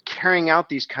history of carrying out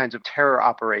these kinds of terror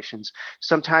operations,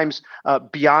 sometimes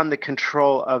beyond the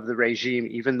control of the regime,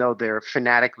 even though they're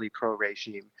fanatically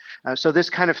pro-regime. So this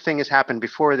kind of thing has happened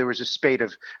before. There was a spate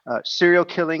of serial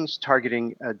killings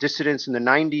targeting dissidents in the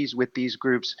 90s with these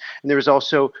groups. And there was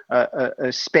also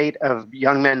a spate of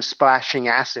young men splashing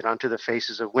acid onto the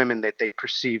faces of women that they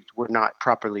perceived were not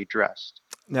properly dressed.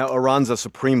 Now, Iran's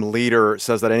supreme leader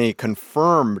says that any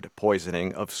confirmed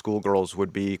poisoning of schoolgirls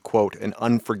would be, quote, an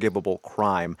unforgivable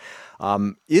crime.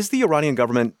 Is the Iranian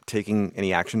government taking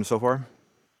any action so far?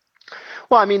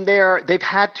 Well, I mean, they've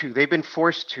had to. They've been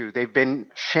forced to. They've been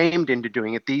shamed into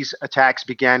doing it. These attacks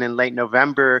began in late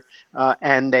November,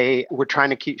 and they were trying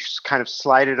to kind of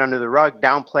slide it under the rug,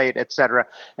 downplay it, et cetera.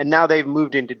 And now they've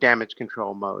moved into damage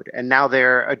control mode, and now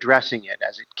they're addressing it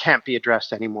as it can't be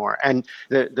addressed anymore. And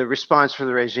the response from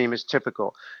the regime is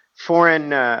typical. Foreign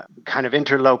kind of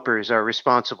interlopers are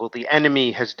responsible. The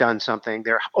enemy has done something.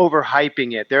 They're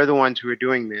overhyping it. They're the ones who are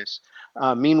doing this.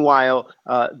 Meanwhile,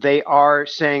 they are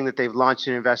saying that they've launched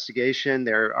an investigation.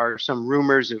 There are some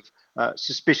rumors of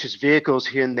suspicious vehicles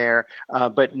here and there,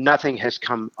 but nothing has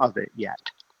come of it yet.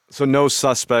 So no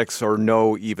suspects or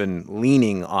no even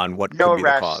leaning on what could be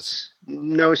the cause?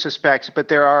 No suspects, but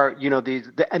there are,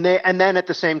 and then at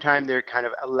the same time, they're kind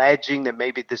of alleging that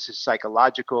maybe this is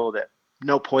psychological, that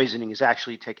no poisoning has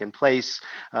actually taken place.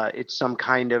 It's some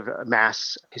kind of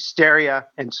mass hysteria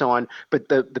and so on. But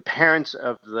the parents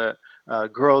of the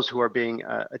girls who are being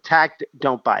attacked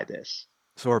don't buy this.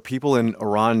 So are people in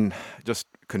Iran just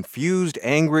confused,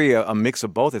 angry, a mix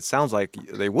of both? It sounds like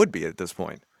they would be at this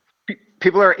point.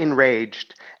 People are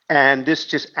enraged, and this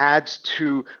just adds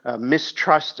to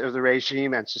mistrust of the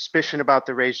regime and suspicion about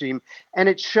the regime. And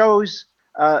it shows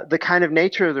the kind of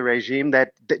nature of the regime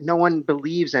that no one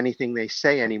believes anything they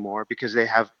say anymore because they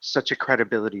have such a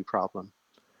credibility problem.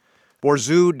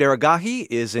 Borzu Daragahi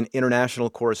is an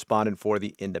international correspondent for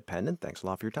The Independent. Thanks a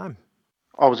lot for your time.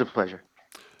 Always a pleasure.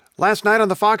 Last night on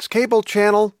the Fox cable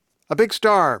channel, a big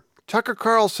star, Tucker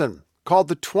Carlson, called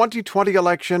the 2020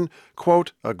 election,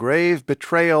 quote, a grave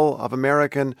betrayal of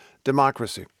American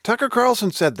democracy. Tucker Carlson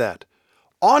said that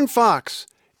on Fox,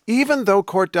 even though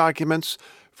court documents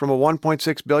from a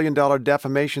 $1.6 billion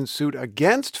defamation suit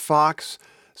against Fox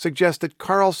suggest that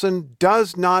Carlson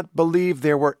does not believe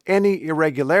there were any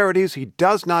irregularities. He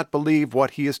does not believe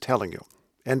what he is telling you.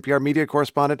 NPR media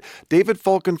correspondent David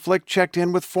Folkenflik checked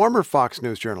in with former Fox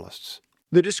News journalists.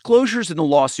 The disclosures in the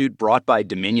lawsuit brought by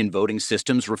Dominion Voting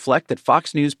Systems reflect that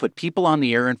Fox News put people on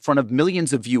the air in front of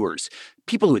millions of viewers,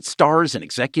 people who its stars and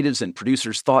executives and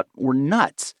producers thought were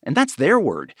nuts, and that's their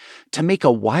word, to make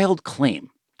a wild claim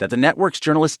that the network's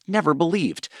journalists never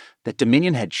believed, that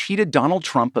Dominion had cheated Donald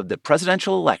Trump of the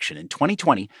presidential election in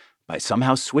 2020 by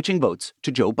somehow switching votes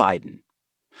to Joe Biden.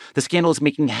 The scandal is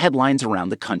making headlines around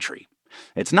the country.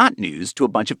 It's not news to a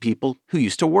bunch of people who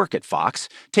used to work at Fox.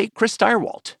 Take Chris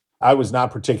Steyerwalt. I was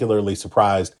not particularly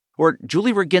surprised. Or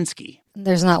Julie Roginski.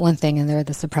 There's not one thing in there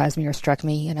that surprised me or struck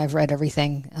me, and I've read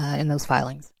everything in those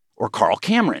filings. Or Carl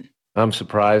Cameron. I'm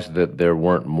surprised that there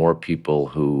weren't more people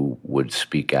who would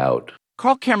speak out.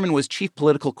 Carl Cameron was chief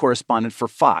political correspondent for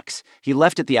Fox. He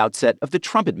left at the outset of the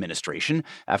Trump administration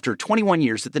after 21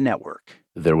 years at the network.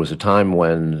 There was a time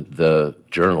when the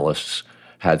journalists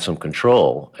had some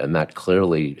control, and that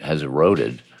clearly has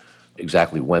eroded.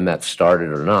 Exactly when that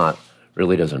started or not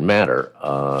really doesn't matter.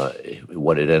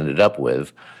 What it ended up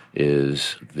with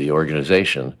is the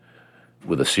organization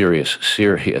with a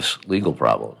serious legal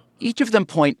problem. Each of them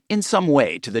point in some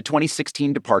way to the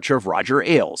 2016 departure of Roger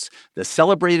Ailes, the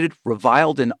celebrated,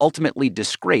 reviled, and ultimately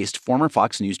disgraced former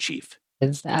Fox News chief.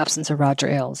 It's the absence of Roger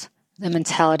Ailes. The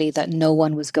mentality that no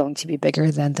one was going to be bigger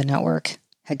than the network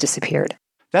had disappeared.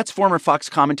 That's former Fox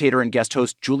commentator and guest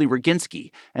host Julie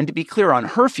Roginski. And to be clear on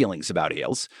her feelings about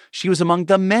Ailes, she was among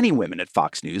the many women at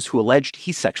Fox News who alleged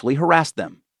he sexually harassed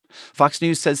them. Fox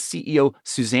News says CEO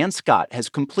Suzanne Scott has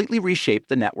completely reshaped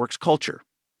the network's culture.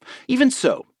 Even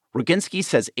so, Roginski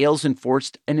says Ailes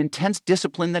enforced an intense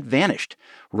discipline that vanished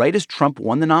right as Trump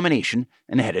won the nomination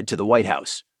and headed to the White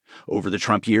House. Over the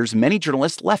Trump years, many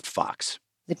journalists left Fox.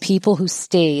 The people who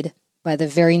stayed, by the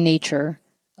very nature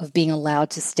of being allowed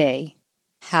to stay,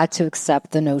 had to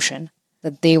accept the notion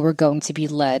that they were going to be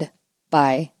led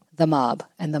by the mob,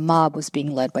 and the mob was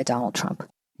being led by Donald Trump.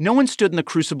 No one stood in the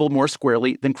crucible more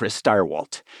squarely than Chris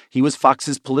Stirewalt. He was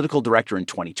Fox's political director in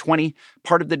 2020,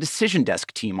 part of the decision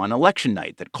desk team on election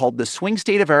night that called the swing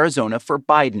state of Arizona for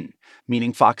Biden,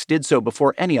 meaning Fox did so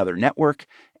before any other network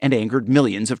and angered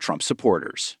millions of Trump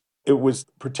supporters. It was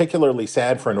particularly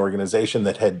sad for an organization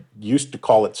that had used to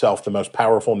call itself the most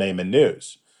powerful name in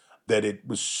news, that it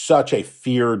was such a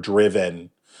fear-driven,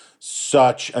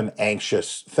 such an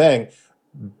anxious thing,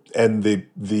 and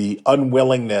the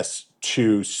unwillingness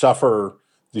to suffer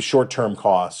the short-term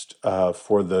cost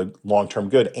for the long-term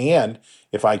good, and,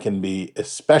 if I can be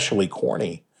especially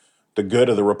corny, the good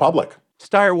of the republic.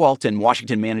 Stirewalt and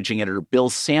Washington managing editor Bill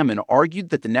Salmon argued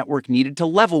that the network needed to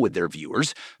level with their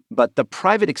viewers, but the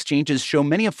private exchanges show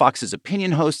many of Fox's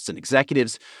opinion hosts and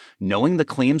executives, knowing the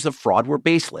claims of fraud were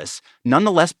baseless,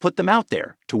 nonetheless put them out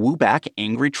there to woo back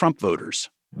angry Trump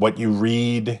voters. What you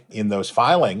read in those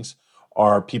filings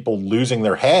are people losing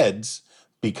their heads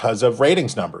because of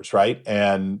ratings numbers, right?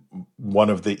 And one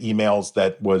of the emails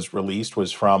that was released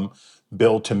was from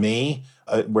Bill to me,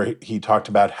 where he talked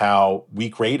about how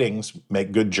weak ratings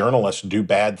make good journalists do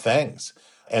bad things.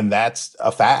 And that's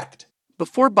a fact.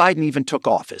 Before Biden even took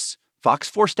office, Fox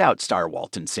forced out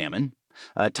Stirewalt and Salmon.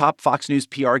 A top Fox News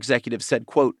PR executive said,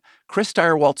 quote, Chris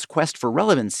Stirewalt's quest for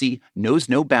relevancy knows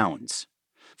no bounds.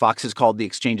 Fox has called the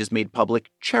exchanges made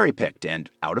public cherry-picked and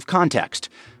out of context.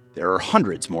 There are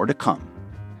hundreds more to come.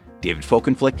 David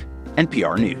Folkenflik,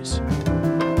 NPR News.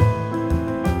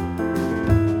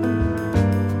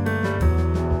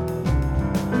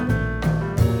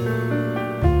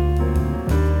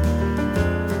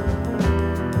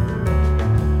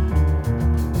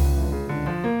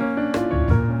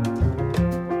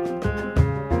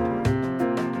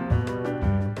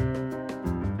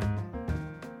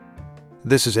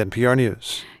 This is NPR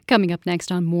News. Coming up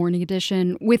next on Morning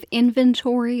Edition, with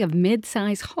inventory of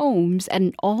mid-size homes at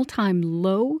an all-time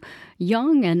low,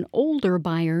 young and older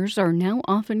buyers are now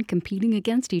often competing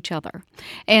against each other.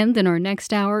 And in our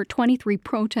next hour, 23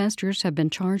 protesters have been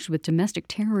charged with domestic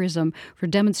terrorism for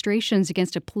demonstrations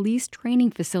against a police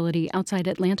training facility outside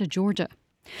Atlanta, Georgia.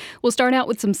 We'll start out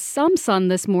with some sun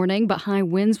this morning, but high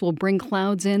winds will bring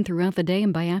clouds in throughout the day,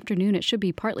 and by afternoon it should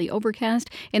be partly overcast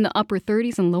in the upper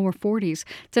 30s and lower 40s.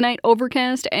 Tonight,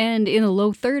 overcast and in the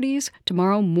low 30s.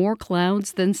 Tomorrow, more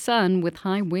clouds than sun with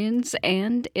high winds,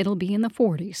 and it'll be in the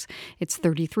 40s. It's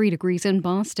 33 degrees in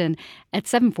Boston at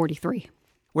 7:43.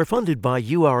 We're funded by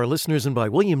you, our listeners, and by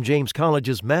William James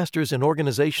College's Masters in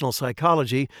Organizational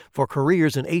Psychology for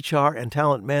careers in HR and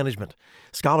talent management.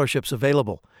 Scholarships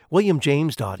available.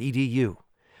 WilliamJames.edu.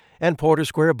 And Porter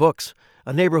Square Books,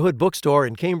 a neighborhood bookstore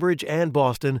in Cambridge and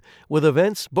Boston with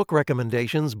events, book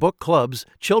recommendations, book clubs,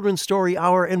 children's story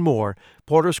hour, and more.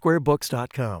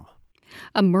 PorterSquareBooks.com.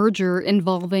 A merger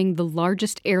involving the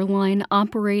largest airline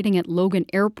operating at Logan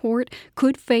Airport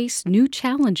could face new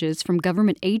challenges from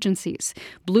government agencies.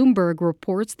 Bloomberg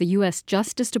reports the U.S.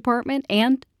 Justice Department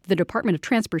and the Department of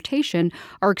Transportation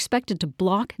are expected to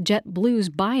block JetBlue's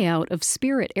buyout of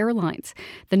Spirit Airlines.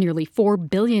 The nearly $4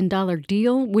 billion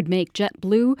deal would make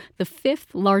JetBlue the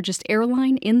fifth largest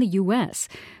airline in the U.S.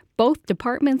 Both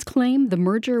departments claim the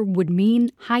merger would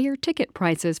mean higher ticket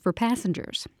prices for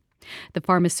passengers. The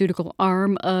pharmaceutical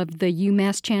arm of the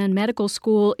UMass Chan Medical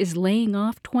School is laying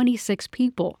off 26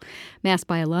 people. Mass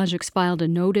Biologics filed a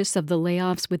notice of the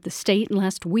layoffs with the state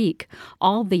last week.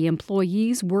 All the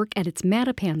employees work at its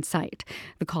Mattapan site.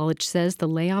 The college says the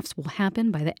layoffs will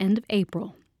happen by the end of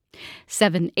April.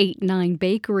 789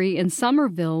 Bakery in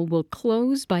Somerville will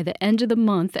close by the end of the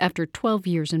month after 12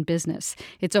 years in business.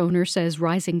 Its owner says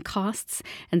rising costs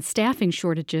and staffing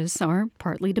shortages are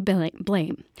partly to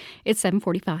blame. It's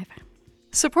 7:45.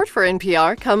 Support for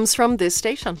NPR comes from this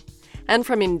station and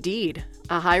from Indeed,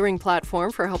 a hiring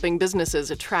platform for helping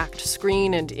businesses attract,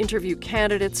 screen, and interview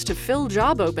candidates to fill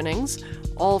job openings,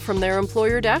 all from their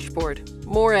employer dashboard.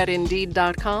 More at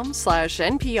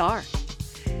Indeed.com/NPR.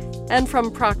 And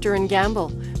from Procter &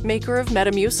 Gamble, maker of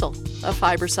Metamucil, a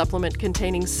fiber supplement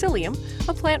containing psyllium,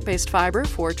 a plant-based fiber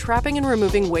for trapping and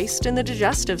removing waste in the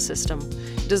digestive system,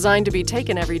 designed to be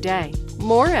taken every day.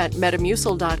 More at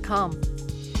Metamucil.com.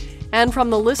 And from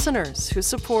the listeners who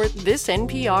support this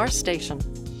NPR station.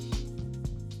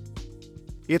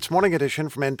 It's Morning Edition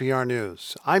from NPR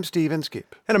News. I'm Steve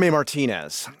Inskeep. And I'm A.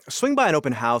 Martinez. Swing by an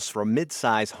open house for a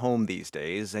mid-size home these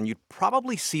days, and you'd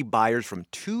probably see buyers from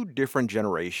two different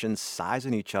generations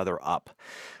sizing each other up.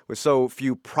 With so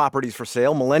few properties for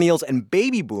sale, millennials and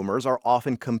baby boomers are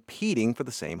often competing for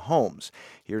the same homes.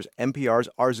 Here's NPR's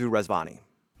Arzu Rezvani.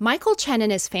 Michael Chen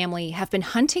and his family have been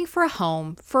hunting for a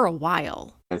home for a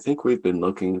while. I think we've been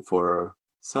looking for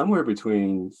somewhere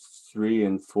between 3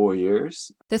 and 4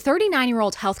 years. The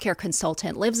 39-year-old healthcare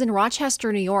consultant lives in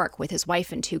Rochester, New York with his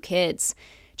wife and 2 kids.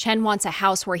 Chen wants a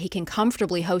house where he can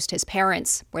comfortably host his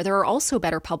parents, where there are also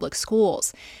better public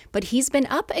schools. But he's been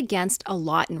up against a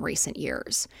lot in recent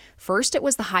years. First, it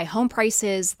was the high home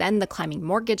prices, then the climbing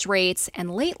mortgage rates,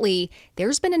 and lately,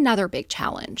 there's been another big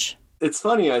challenge. It's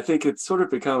funny, I think it's sort of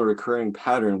become a recurring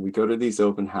pattern. We go to these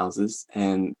open houses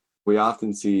and we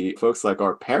often see folks like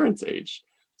our parents' age.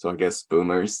 So I guess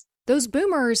boomers. Those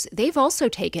boomers, they've also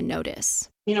taken notice.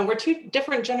 You know, we're two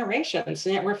different generations,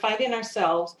 and yet we're finding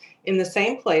ourselves in the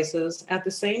same places at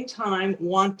the same time,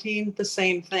 wanting the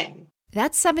same thing.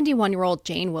 That's 71-year-old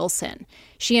Jane Wilson.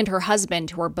 She and her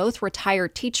husband, who are both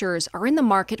retired teachers, are in the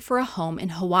market for a home in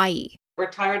Hawaii.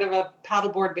 We're tired of a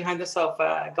paddleboard behind the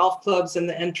sofa, golf clubs in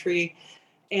the entry,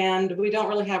 and we don't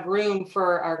really have room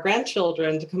for our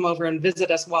grandchildren to come over and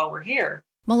visit us while we're here.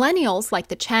 Millennials, like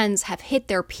the Chens, have hit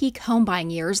their peak home buying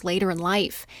years later in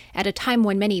life, at a time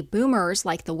when many boomers,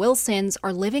 like the Wilsons,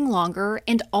 are living longer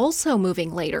and also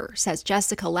moving later, says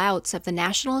Jessica Lautz of the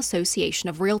National Association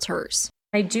of Realtors.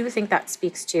 I do think that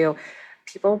speaks to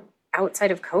people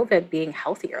outside of COVID being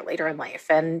healthier later in life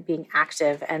and being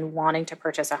active and wanting to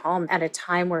purchase a home at a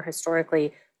time where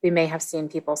historically we may have seen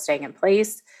people staying in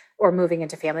place or moving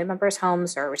into family members'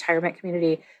 homes or a retirement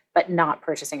community, but not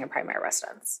purchasing a primary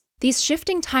residence. These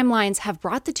shifting timelines have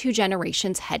brought the two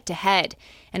generations head to head.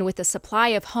 And with the supply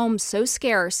of homes so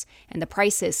scarce and the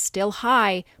prices still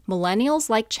high, millennials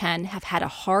like Chen have had a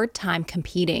hard time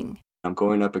competing. I'm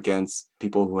going up against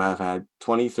people who have had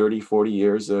 20, 30, 40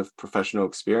 years of professional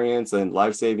experience and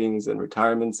life savings and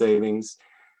retirement savings.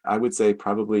 I would say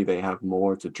probably they have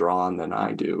more to draw on than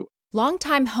I do.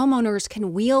 Longtime homeowners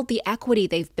can wield the equity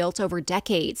they've built over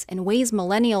decades in ways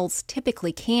millennials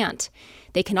typically can't.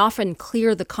 They can often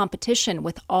clear the competition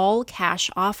with all cash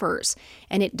offers.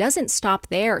 And it doesn't stop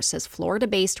there, says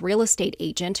Florida-based real estate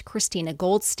agent Christina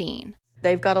Goldstein.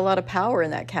 They've got a lot of power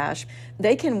in that cash.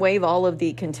 They can waive all of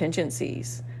the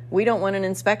contingencies. We don't want an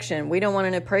inspection. We don't want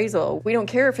an appraisal. We don't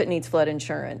care if it needs flood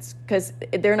insurance because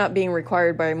they're not being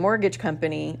required by a mortgage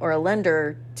company or a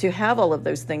lender to have all of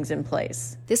those things in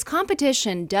place. This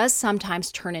competition does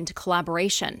sometimes turn into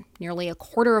collaboration. Nearly a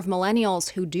quarter of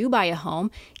millennials who do buy a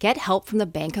home get help from the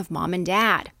bank of mom and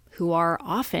dad, who are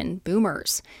often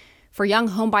boomers. For young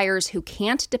homebuyers who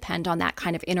can't depend on that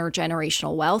kind of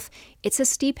intergenerational wealth, it's a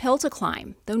steep hill to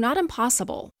climb, though not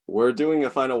impossible. We're doing a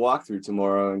final walkthrough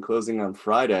tomorrow and closing on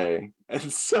Friday.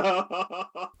 And so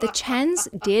the Chens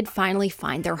did finally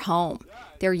find their home.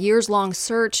 Their years-long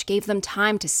search gave them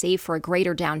time to save for a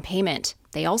greater down payment.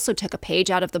 They also took a page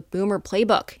out of the boomer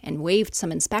playbook and waived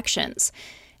some inspections.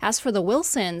 As for the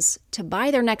Wilsons, to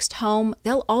buy their next home,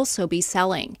 they'll also be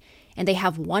selling. And they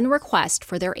have one request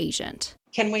for their agent.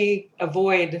 Can we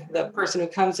avoid the person who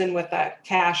comes in with that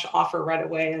cash offer right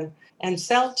away and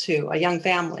sell to a young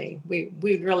family? We'd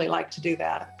really like to do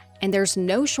that. And there's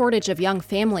no shortage of young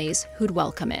families who'd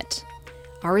welcome it.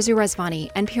 Arzu Rezvani,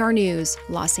 NPR News,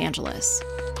 Los Angeles.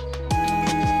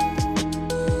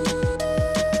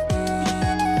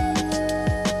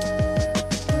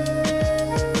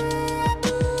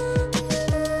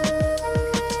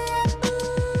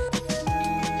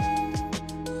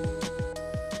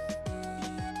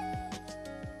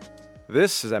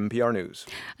 This is NPR News.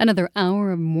 Another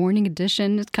hour of Morning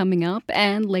Edition is coming up,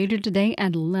 and later today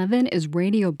at 11 is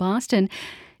Radio Boston.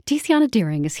 Tiziana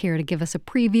Deering is here to give us a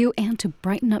preview and to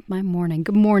brighten up my morning.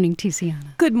 Good morning,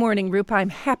 Tiziana. Good morning, Rupa. I'm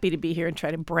happy to be here and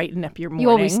try to brighten up your morning. You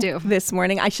always do. This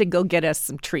morning, I should go get us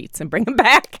some treats and bring them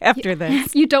back after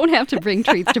this. You don't have to bring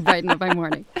treats to brighten up my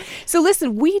morning. So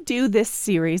listen, we do this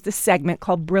segment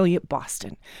called Brilliant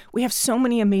Boston. We have so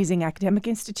many amazing academic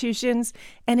institutions,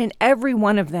 and in every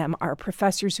one of them are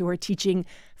professors who are teaching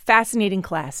fascinating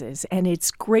classes. And it's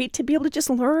great to be able to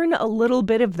just learn a little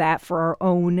bit of that for our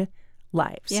own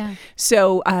lives. Yeah.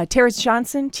 So Terrence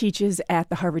Johnson teaches at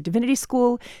the Harvard Divinity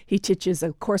School. He teaches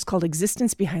a course called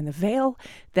Existence Behind the Veil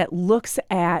that looks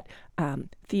at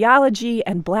theology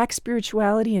and Black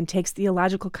spirituality and takes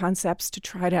theological concepts to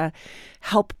try to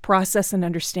help process and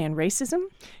understand racism.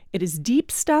 It is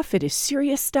deep stuff. It is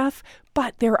serious stuff.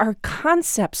 But there are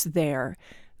concepts there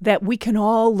that we can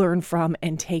all learn from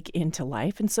and take into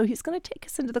life. And so he's going to take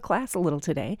us into the class a little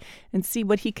today and see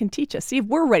what he can teach us, see if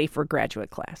we're ready for a graduate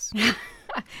class.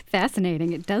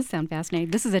 Fascinating. It does sound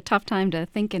fascinating. This is a tough time to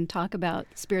think and talk about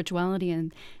spirituality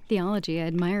and theology. I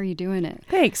admire you doing it.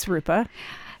 Thanks, Rupa.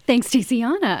 Thanks,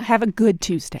 Tiziana. Have a good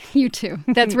Tuesday. You too.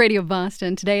 That's Radio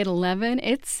Boston. Today at 11,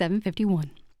 it's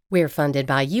 7:51. We're funded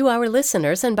by you, our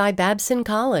listeners, and by Babson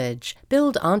College.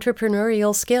 Build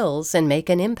entrepreneurial skills and make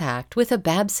an impact with a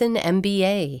Babson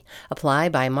MBA. Apply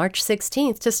by March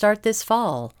 16th to start this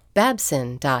fall.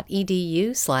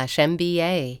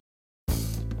 babson.edu/MBA.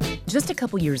 Just a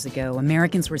couple years ago,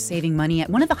 Americans were saving money at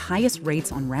one of the highest rates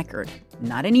on record.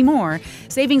 Not anymore.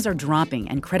 Savings are dropping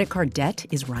and credit card debt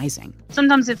is rising.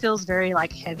 Sometimes it feels very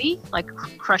heavy,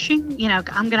 crushing. I'm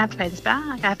going to have to pay this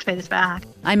back. I have to pay this back.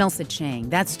 I'm Elsa Chang.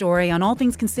 That story on All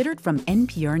Things Considered from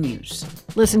NPR News.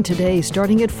 Listen today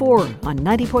starting at 4 on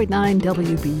 90.9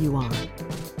 WBUR.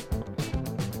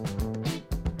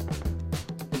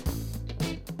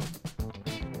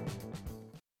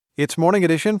 It's Morning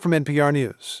Edition from NPR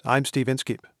News. I'm Steve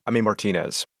Inskeep. I'm A.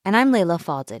 Martinez. And I'm Layla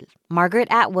Fadel. Margaret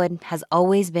Atwood has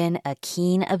always been a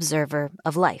keen observer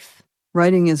of life.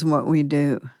 Writing is what we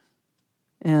do,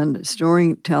 and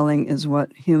storytelling is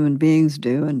what human beings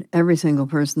do, and every single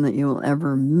person that you will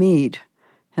ever meet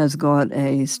has got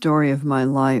a story of my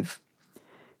life,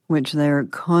 which they're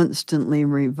constantly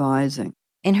revising.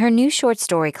 In her new short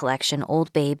story collection,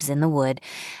 Old Babes in the Wood,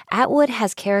 Atwood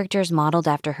has characters modeled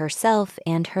after herself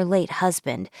and her late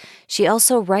husband. She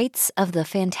also writes of the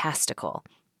fantastical.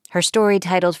 Her story,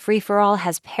 titled Free for All,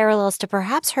 has parallels to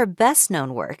perhaps her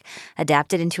best-known work,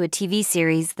 adapted into a TV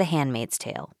series, The Handmaid's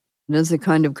Tale. It is a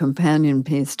kind of companion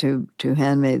piece to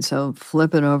Handmaid, so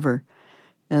flip it over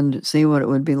and see what it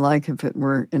would be like if it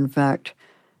were, in fact,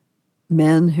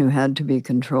 men who had to be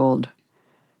controlled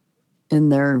in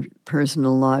their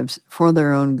personal lives, for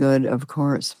their own good, of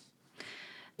course.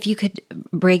 If you could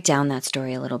break down that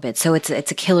story a little bit. So it's a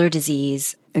killer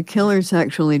disease. A killer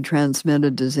sexually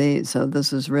transmitted disease. So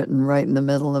this is written right in the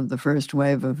middle of the first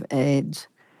wave of AIDS.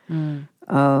 And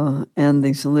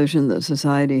the solution that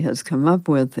society has come up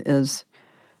with is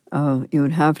you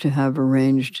would have to have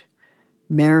arranged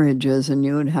marriages, and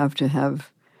you would have to have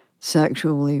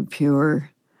sexually pure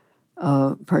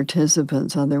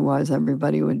participants, otherwise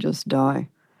everybody would just die.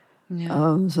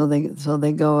 Yeah. So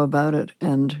they go about it,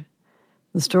 and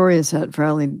the story is set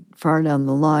fairly far down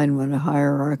the line when a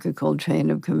hierarchical chain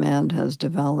of command has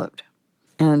developed,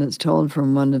 and it's told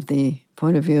from the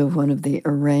point of view of one of the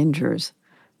arrangers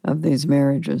of these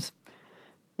marriages,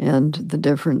 and the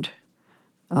different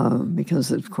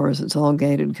because of course it's all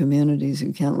gated communities.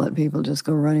 You can't let people just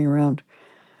go running around.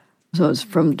 So it's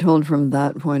told from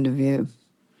that point of view.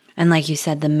 And like you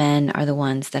said, the men are the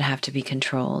ones that have to be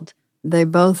controlled. They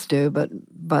both do, but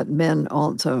men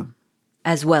also.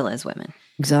 As well as women.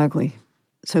 Exactly.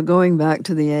 So going back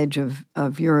to the age of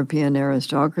European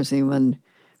aristocracy, when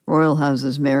royal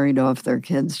houses married off their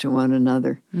kids to one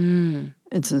another,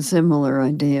 it's a similar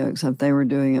idea, except they were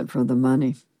doing it for the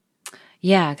money.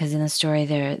 Yeah, because in the story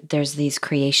there's these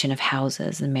creation of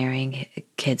houses and marrying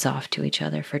kids off to each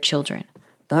other for children.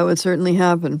 That would certainly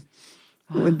happen.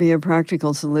 It would be a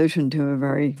practical solution to a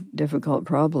very difficult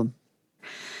problem.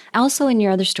 Also, in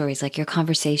your other stories, like your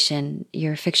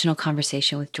fictional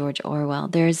conversation with George Orwell,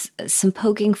 there's some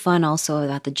poking fun also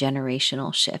about the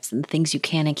generational shifts and the things you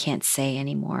can and can't say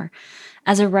anymore.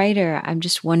 As a writer, I'm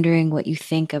just wondering what you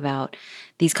think about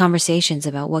these conversations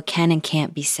about what can and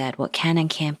can't be said, what can and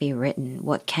can't be written,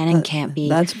 what can and can't be...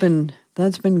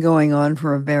 That's been going on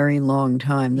for a very long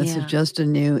time. This is just a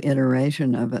new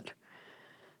iteration of it.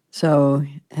 So,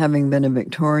 having been a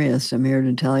Victorianist, I'm here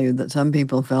to tell you that some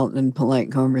people felt in polite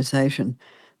conversation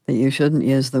that you shouldn't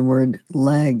use the word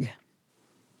leg.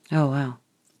 Oh, wow.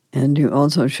 And you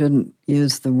also shouldn't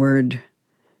use the word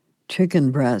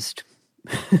chicken breast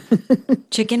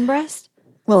Chicken breast?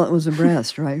 Well, it was a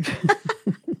breast, right?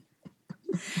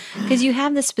 Because you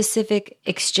have this specific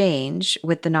exchange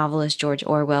with the novelist George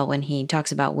Orwell when he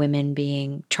talks about women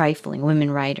being trifling, women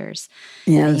writers.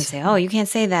 Yes. And you say, oh, you can't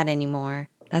say that anymore.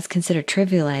 That's considered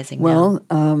trivializing now.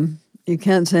 Well, you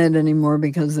can't say it anymore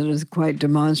because it is quite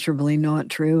demonstrably not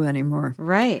true anymore.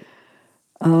 Right.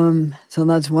 So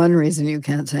that's one reason you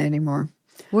can't say anymore.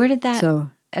 Where did that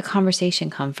a conversation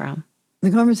come from?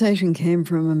 The conversation came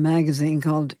from a magazine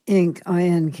called Inque,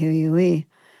 I-N-Q-U-E,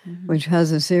 which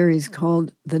has a series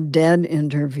called The Dead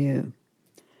Interview.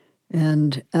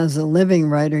 And as a living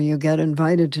writer, you get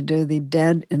invited to do the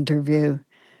dead interview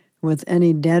with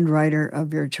any dead writer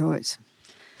of your choice.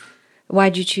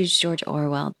 Why'd you choose George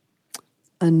Orwell?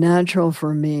 A natural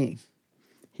for me.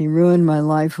 He ruined my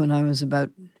life when I was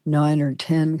about 9 or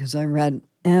 10 because I read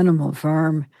Animal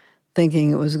Farm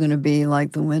thinking it was going to be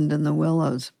like The Wind in the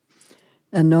Willows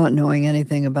and not knowing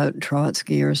anything about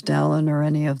Trotsky or Stalin or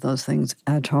any of those things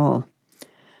at all.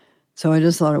 So I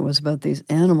just thought it was about these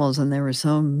animals, and they were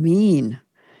so mean.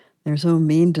 They were so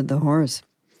mean to the horse.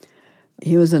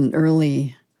 He was an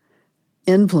early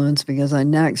influence because I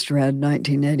next read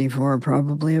 1984,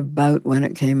 probably about when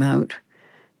it came out,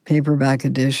 paperback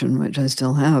edition, which I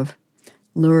still have,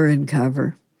 lurid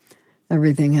cover.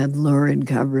 Everything had lurid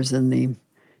covers in the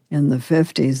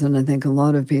 50s, and I think a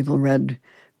lot of people read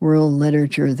world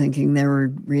literature thinking they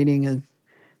were reading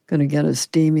going to get a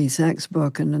steamy sex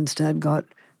book, and instead got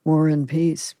War and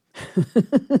Peace.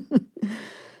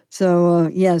 So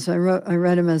yes, I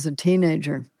read him as a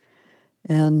teenager,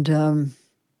 and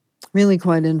really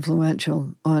quite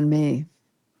influential on me.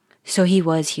 So he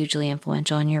was hugely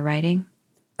influential in your writing?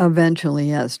 Eventually,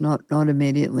 yes. Not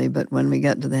immediately, but when we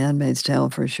get to The Handmaid's Tale,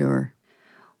 for sure.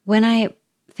 When I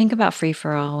think about Free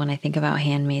for All, when I think about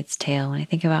Handmaid's Tale, when I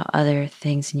think about other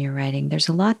things in your writing, there's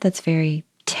a lot that's very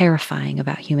terrifying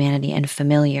about humanity and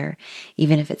familiar,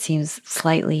 even if it seems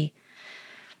slightly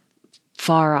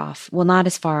far off. Well, not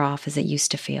as far off as it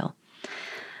used to feel.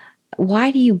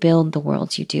 Why do you build the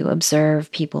worlds you do,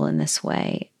 observe people in this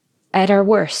way, at our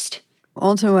worst?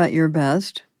 Also at your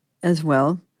best as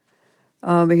well,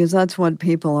 because that's what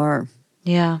people are.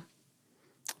 Yeah.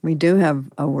 We do have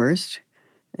a worst.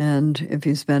 And if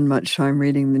you spend much time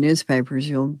reading the newspapers,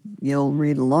 you'll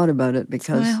read a lot about it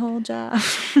because that's my whole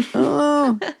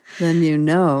job. Then you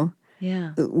know.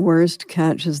 Yeah. The worst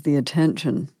catches the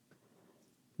attention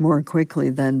more quickly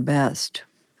than best.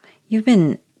 You've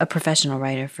been a professional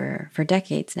writer for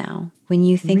decades now. When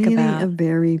you think really about a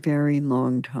very, very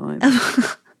long time.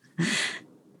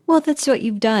 Well, that's what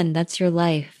you've done. That's your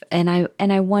life. And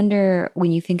I wonder,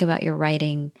 when you think about your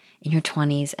writing in your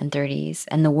 20s and 30s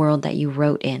and the world that you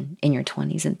wrote in your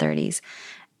 20s and 30s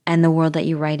and the world that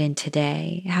you write in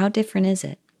today, how different is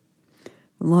it?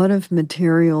 A lot of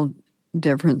material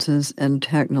differences and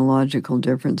technological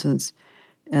differences,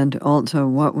 and also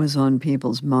what was on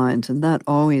people's minds. And that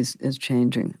always is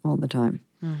changing all the time.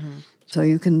 Mm-hmm. So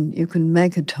you can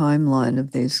make a timeline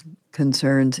of these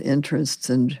concerns, interests,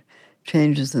 and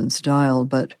changes in style,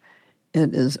 but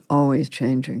it is always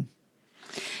changing.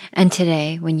 And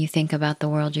today, when you think about the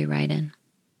world you write in?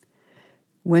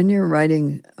 When you're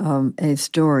writing a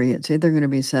story, it's either going to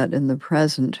be set in the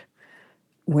present,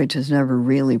 which is never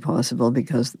really possible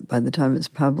because by the time it's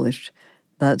published,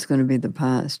 that's going to be the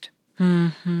past.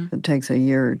 Mm-hmm. It takes a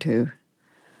year or two.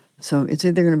 So it's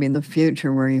either going to be in the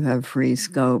future where you have free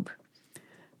scope.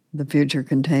 The future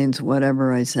contains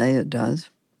whatever I say it does.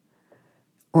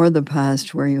 Or the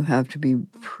past where you have to be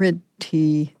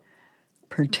pretty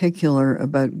particular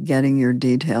about getting your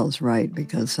details right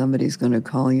because somebody's going to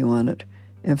call you on it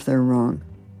if they're wrong.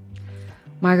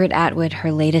 Margaret Atwood,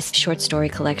 her latest short story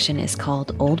collection is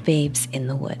called Old Babes in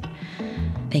the Wood.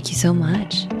 Thank you so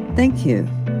much. Thank you.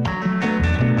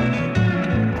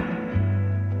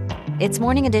 It's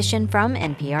Morning Edition from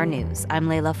NPR News. I'm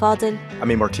Leila Fadel.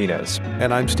 I'm A. Martinez.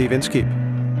 And I'm Steve Inskeep.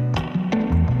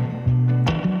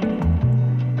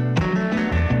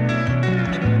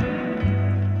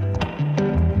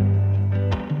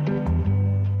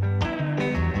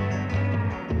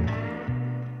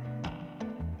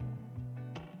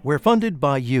 We're funded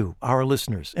by you, our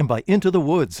listeners, and by Into the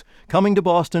Woods, coming to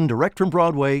Boston direct from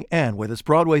Broadway and with its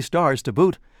Broadway stars to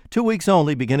boot, 2 weeks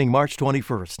only beginning March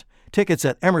 21st. Tickets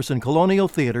at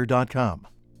emersoncolonialtheater.com.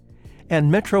 And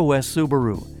Metro West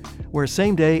Subaru, where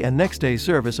same-day and next-day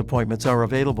service appointments are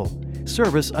available.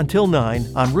 Service until 9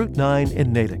 on Route 9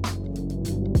 in Natick.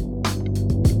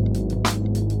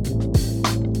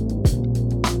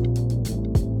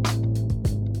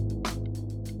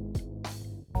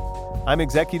 I'm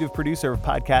executive producer of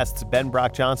podcasts Ben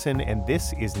Brock Johnson, and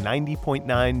this is 90.9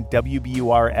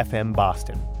 WBUR FM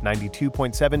Boston,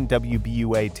 92.7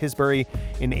 WBUA Tisbury,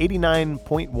 and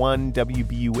 89.1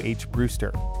 WBUH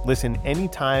Brewster. Listen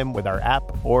anytime with our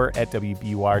app or at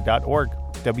WBUR.org.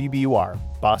 WBUR,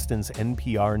 Boston's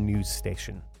NPR news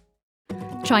station.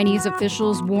 Chinese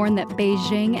officials warn that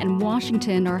Beijing and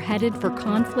Washington are headed for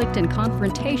conflict and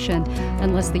confrontation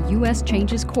unless the U.S.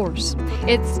 changes course.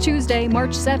 It's Tuesday,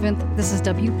 March 7th. This is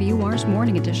WBUR's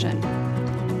Morning Edition.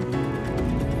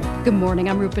 Good morning,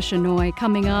 I'm Rupa Shenoy.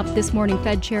 Coming up this morning,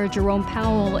 Fed Chair Jerome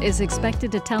Powell is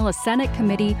expected to tell a Senate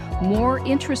committee more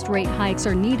interest rate hikes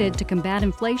are needed to combat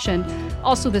inflation.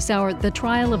 Also this hour, the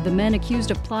trial of the men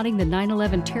accused of plotting the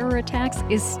 9/11 terror attacks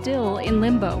is still in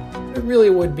limbo. It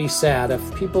really would be sad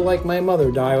if people like my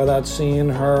mother die without seeing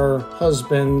her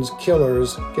husband's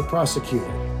killers get prosecuted.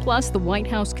 Plus, the White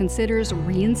House considers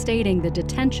reinstating the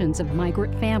detentions of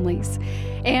migrant families.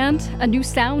 And a new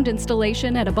sound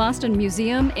installation at a Boston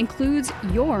museum includes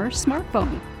your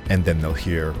smartphone. And then they'll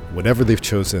hear whatever they've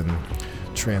chosen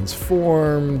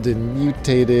transformed and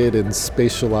mutated and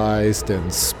spatialized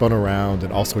and spun around,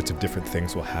 and all sorts of different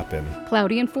things will happen.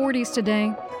 Cloudy and 40s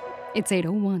today. It's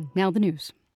 8:01. Now the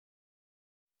news.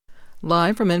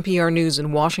 Live from NPR News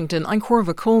in Washington, I'm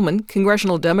Corva Coleman.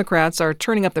 Congressional Democrats are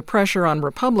turning up the pressure on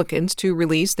Republicans to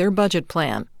release their budget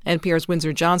plan. NPR's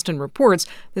Windsor Johnston reports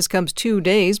this comes 2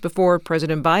 days before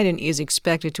President Biden is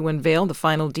expected to unveil the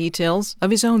final details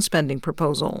of his own spending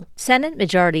proposal. Senate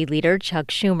Majority Leader Chuck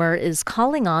Schumer is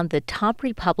calling on the top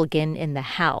Republican in the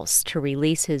House to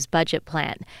release his budget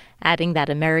plan, adding that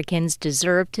Americans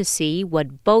deserve to see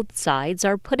what both sides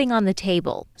are putting on the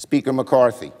table. Speaker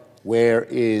McCarthy, where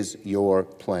is your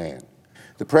plan?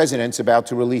 The president's about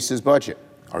to release his budget.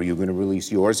 Are you going to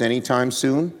release yours anytime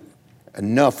soon?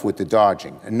 Enough with the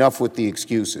dodging. Enough with the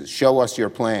excuses. Show us your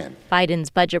plan.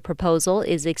 Biden's budget proposal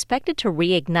is expected to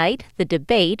reignite the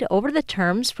debate over the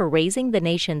terms for raising the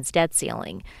nation's debt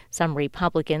ceiling. Some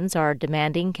Republicans are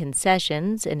demanding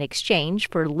concessions in exchange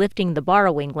for lifting the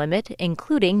borrowing limit,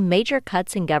 including major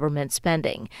cuts in government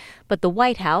spending. But the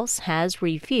White House has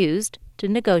refused to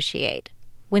negotiate.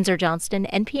 Windsor Johnston,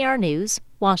 NPR News,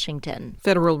 Washington.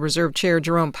 Federal Reserve Chair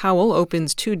Jerome Powell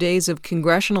opens 2 days of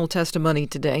congressional testimony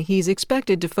today. He's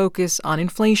expected to focus on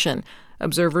inflation.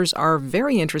 Observers are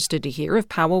very interested to hear if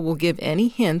Powell will give any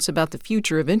hints about the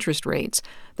future of interest rates.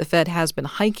 The Fed has been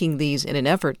hiking these in an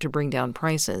effort to bring down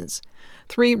prices.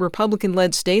 3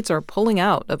 Republican-led states are pulling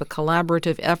out of a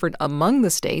collaborative effort among the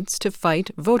states to fight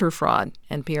voter fraud.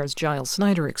 NPR's Giles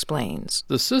Snyder explains.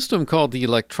 The system called the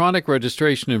Electronic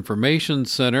Registration Information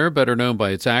Center, better known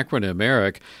by its acronym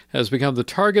ERIC, has become the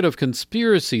target of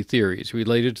conspiracy theories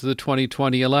related to the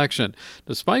 2020 election,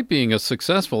 despite being a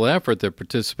successful effort that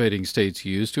participating states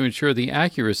use to ensure the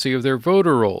accuracy of their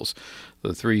voter rolls.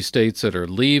 The 3 states that are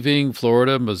leaving,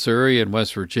 Florida, Missouri, and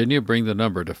West Virginia, bring the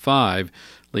number to 5,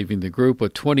 leaving the group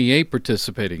with 28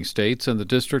 participating states and the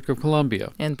District of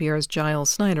Columbia. NPR's Giles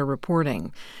Snyder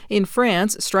reporting. In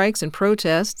France, strikes and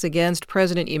protests against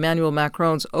President Emmanuel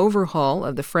Macron's overhaul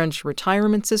of the French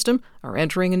retirement system are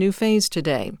entering a new phase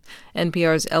today.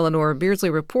 NPR's Eleanor Beardsley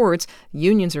reports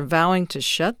unions are vowing to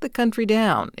shut the country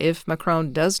down if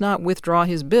Macron does not withdraw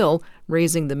his bill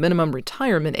raising the minimum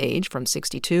retirement age from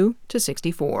 62 to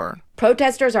 64.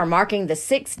 Protesters are marking the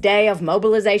 6th day of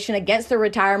mobilization against the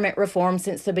retirement reform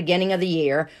since the beginning of the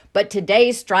year, but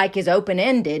today's strike is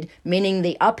open-ended, meaning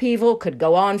the upheaval could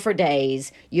go on for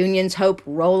days. Unions hope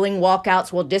rolling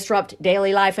walkouts will disrupt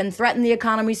daily life and threaten the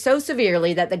economy so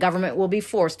severely that the government will be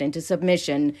forced into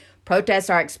submission. Protests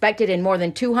are expected in more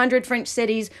than 200 French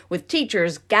cities, with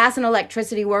teachers, gas and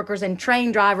electricity workers, and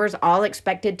train drivers all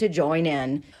expected to join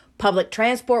in. Public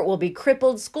transport will be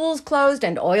crippled, schools closed,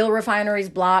 and oil refineries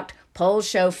blocked. Polls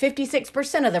show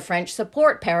 56% of the French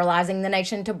support paralyzing the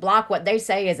nation to block what they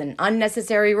say is an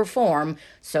unnecessary reform.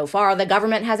 So far, the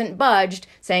government hasn't budged,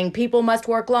 saying people must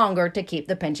work longer to keep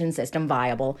the pension system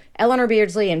viable. Eleanor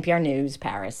Beardsley, NPR News,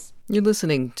 Paris. You're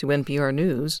listening to NPR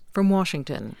News from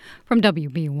Washington. From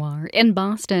WBUR in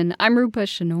Boston, I'm Rupa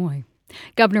Shenoy.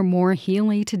 Governor Maura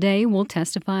Healey today will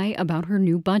testify about her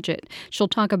new budget. She'll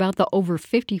talk about the over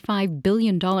 $55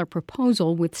 billion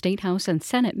proposal with State House and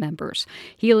Senate members.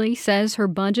 Healey says her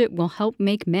budget will help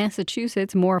make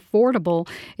Massachusetts more affordable.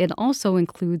 It also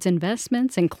includes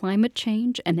investments in climate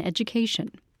change and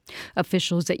education.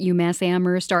 Officials at UMass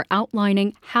Amherst are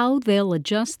outlining how they'll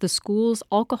adjust the school's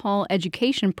alcohol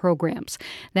education programs.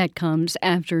 That comes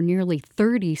after nearly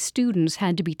 30 students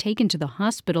had to be taken to the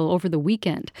hospital over the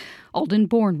weekend. Alden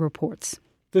Bourne reports.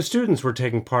 The students were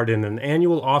taking part in an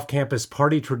annual off-campus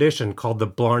party tradition called the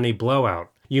Blarney Blowout.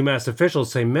 UMass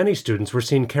officials say many students were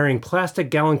seen carrying plastic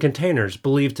gallon containers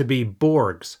believed to be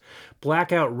Borgs.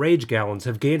 Blackout rage gallons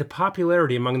have gained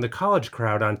popularity among the college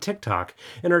crowd on TikTok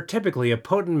and are typically a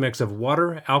potent mix of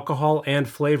water, alcohol, and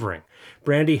flavoring.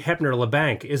 Brandy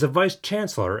Hepner-LeBanc is a vice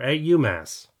chancellor at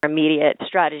UMass. Our immediate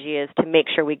strategy is to make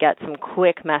sure we get some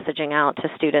quick messaging out to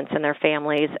students and their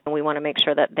families, and we want to make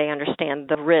sure that they understand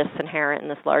the risks inherent in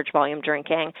this large volume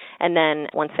drinking. And then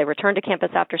once they return to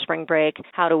campus after spring break,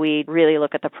 how do we really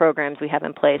look at the programs we have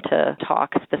in place to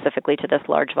talk specifically to this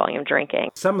large volume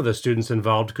drinking? Some of the students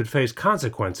involved could face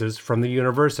consequences from the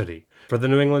university. For the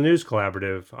New England News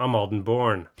Collaborative, I'm Alden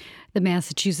Bourne. The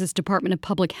Massachusetts Department of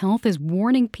Public Health is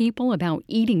warning people about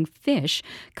eating fish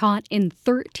caught in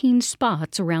 13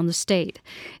 spots around the state.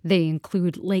 They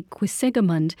include Lake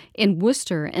Quisigamond in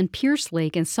Worcester and Pierce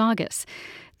Lake in Saugus.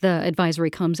 The advisory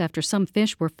comes after some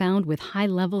fish were found with high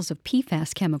levels of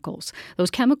PFAS chemicals.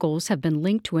 Those chemicals have been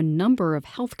linked to a number of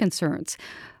health concerns.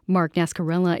 Mark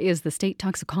Nascarella is the state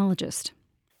toxicologist.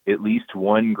 At least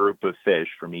one group of fish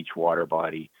from each water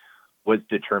body was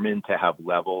determined to have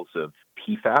levels of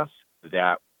PFAS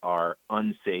that are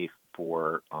unsafe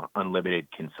for unlimited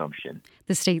consumption.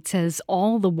 The state says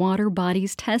all the water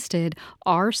bodies tested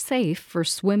are safe for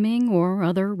swimming or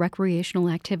other recreational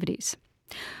activities.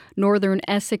 Northern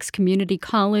Essex Community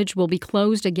College will be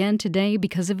closed again today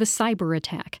because of a cyber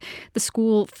attack. The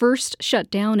school first shut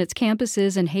down its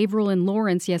campuses in Haverhill and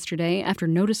Lawrence yesterday after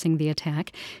noticing the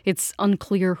attack. It's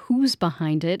unclear who's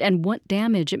behind it and what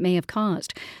damage it may have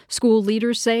caused. School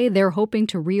leaders say they're hoping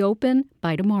to reopen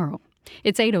by tomorrow.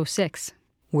 It's 8:06.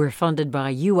 We're funded by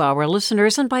you, our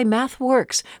listeners, and by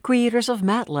MathWorks, creators of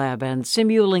MATLAB and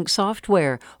Simulink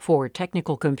software for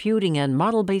technical computing and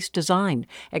model-based design,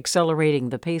 accelerating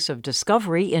the pace of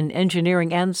discovery in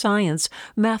engineering and science.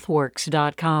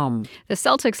 MathWorks.com. The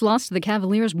Celtics lost to the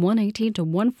Cavaliers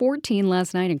 118-114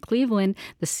 last night in Cleveland.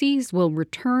 The C's will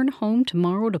return home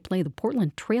tomorrow to play the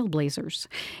Portland Trail Blazers.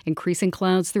 Increasing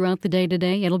clouds throughout the day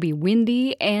today. It'll be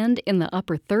windy and in the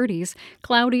upper 30s.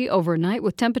 Cloudy overnight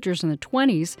with temperatures in the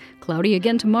 20s. Cloudy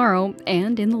again tomorrow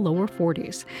and in the lower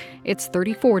 40s. It's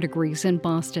 34 degrees in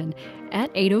Boston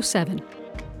at 8:07.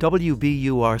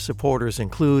 WBUR supporters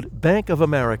include Bank of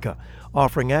America,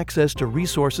 offering access to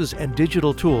resources and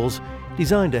digital tools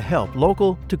designed to help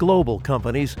local to global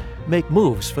companies make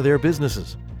moves for their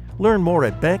businesses. Learn more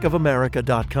at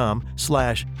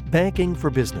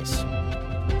bankofamerica.com/bankingforbusiness.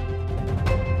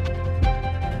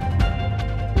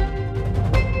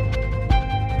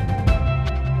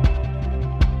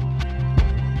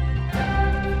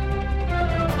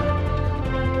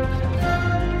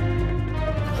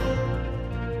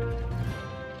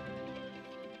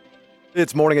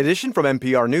 It's Morning Edition from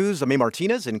NPR News. I'm A.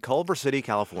 Martinez in Culver City,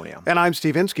 California. And I'm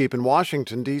Steve Inskeep in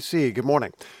Washington, D.C. Good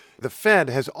morning. The Fed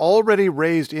has already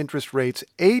raised interest rates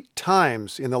 8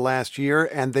 times in the last year,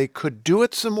 and they could do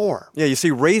it some more. Yeah, you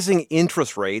see, raising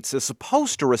interest rates is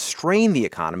supposed to restrain the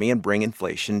economy and bring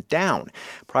inflation down.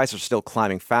 Prices are still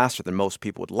climbing faster than most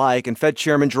people would like, and Fed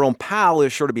Chairman Jerome Powell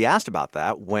is sure to be asked about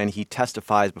that when he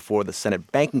testifies before the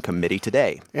Senate Banking Committee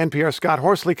today. NPR's Scott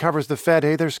Horsley covers the Fed.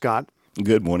 Hey there, Scott.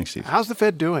 Good morning, Steve. How's the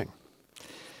Fed doing?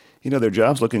 You know, their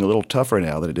job's looking a little tougher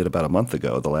now than it did about a month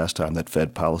ago, the last time that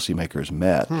Fed policymakers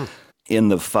met. In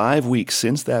the 5 weeks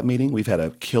since that meeting, we've had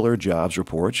a killer jobs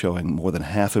report showing more than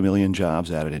 500,000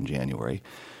 jobs added in January.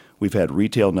 We've had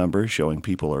retail numbers showing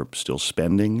people are still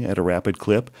spending at a rapid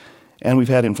clip. And we've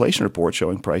had inflation reports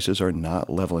showing prices are not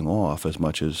leveling off as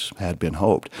much as had been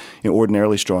hoped. You know,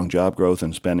 ordinarily, strong job growth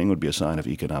and spending would be a sign of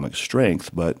economic strength,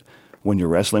 but when you're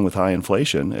wrestling with high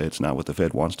inflation, it's not what the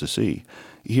Fed wants to see.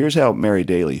 Here's how Mary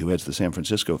Daly, who heads the San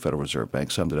Francisco Federal Reserve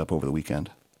Bank, summed it up over the weekend.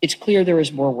 It's clear there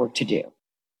is more work to do.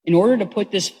 In order to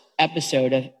put this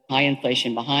episode of high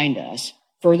inflation behind us,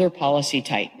 further policy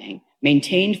tightening,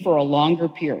 maintained for a longer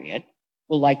period,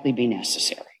 will likely be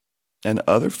necessary. And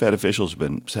other Fed officials have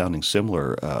been sounding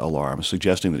similar alarms,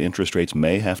 suggesting that interest rates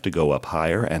may have to go up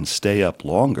higher and stay up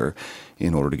longer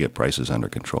in order to get prices under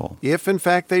control. If, in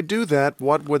fact, they do that,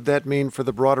 what would that mean for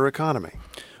the broader economy?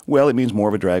 Well, it means more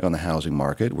of a drag on the housing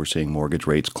market. We're seeing mortgage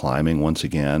rates climbing once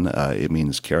again. It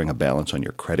means carrying a balance on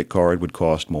your credit card would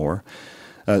cost more.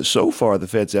 So far, the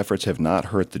Fed's efforts have not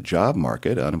hurt the job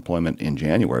market. Unemployment in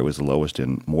January was the lowest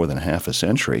in more than half a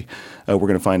century. We're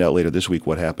going to find out later this week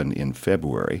what happened in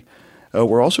February.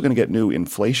 We're also going to get new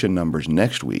inflation numbers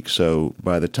next week. So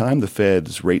by the time the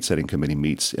Fed's rate-setting committee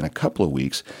meets in a couple of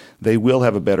weeks, they will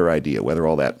have a better idea whether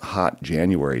all that hot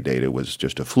January data was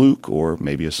just a fluke or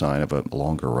maybe a sign of a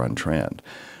longer-run trend.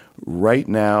 Right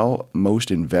now,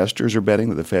 most investors are betting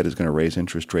that the Fed is going to raise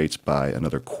interest rates by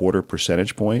another 0.25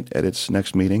 percentage point at its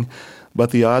next meeting.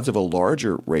 But the odds of a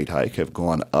larger rate hike have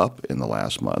gone up in the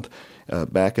last month.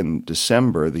 Back in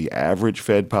December, the average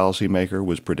Fed policymaker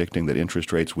was predicting that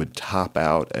interest rates would top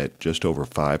out at just over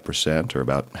 5%, or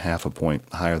about half a point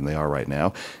higher than they are right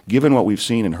now. Given what we've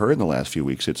seen and heard in the last few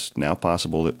weeks, it's now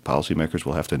possible that policymakers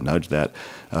will have to nudge that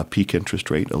peak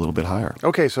interest rate a little bit higher.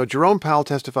 Okay, so Jerome Powell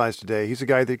testifies today. He's a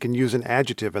guy that can use an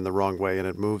adjective in the wrong way and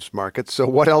it moves markets. So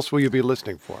what else will you be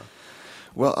listening for?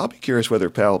 Well, I'll be curious whether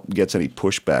Powell gets any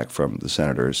pushback from the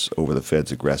senators over the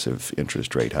Fed's aggressive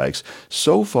interest rate hikes.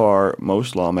 So far,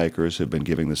 most lawmakers have been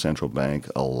giving the central bank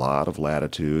a lot of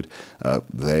latitude.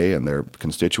 They and their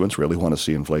constituents really want to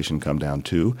see inflation come down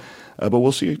too. But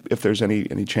we'll see if there's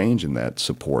any change in that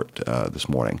support this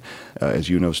morning. As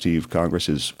you know, Steve, Congress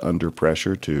is under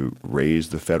pressure to raise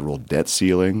the federal debt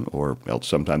ceiling, or else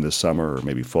sometime this summer or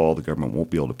maybe fall, the government won't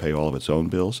be able to pay all of its own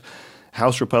bills.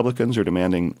 House Republicans are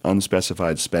demanding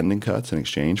unspecified spending cuts in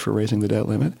exchange for raising the debt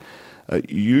limit.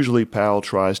 Usually Powell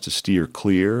tries to steer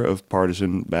clear of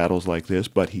partisan battles like this,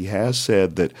 but he has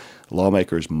said that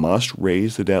lawmakers must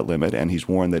raise the debt limit, and he's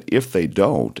warned that if they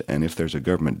don't, and if there's a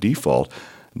government default,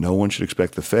 no one should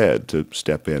expect the Fed to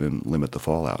step in and limit the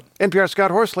fallout. NPR's Scott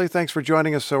Horsley, thanks for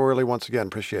joining us so early once again.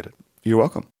 Appreciate it. You're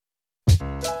welcome.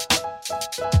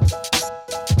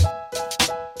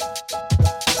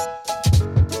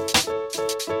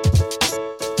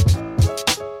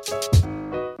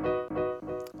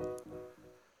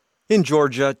 In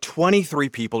Georgia, 23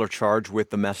 people are charged with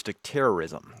domestic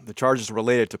terrorism. The charges are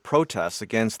related to protests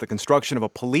against the construction of a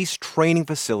police training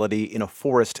facility in a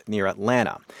forest near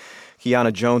Atlanta.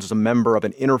 Kiana Jones is a member of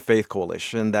an interfaith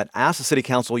coalition that asked the city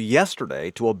council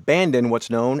yesterday to abandon what's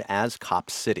known as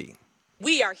Cop City.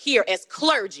 We are here as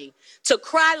clergy to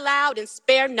cry loud and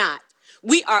spare not.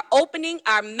 We are opening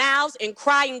our mouths and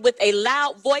crying with a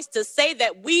loud voice to say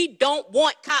that we don't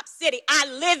want Cop City. I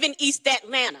live in East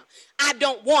Atlanta. I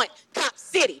don't want Cop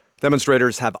City.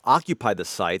 Demonstrators have occupied the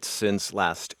site since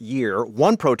last year.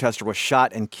 One protester was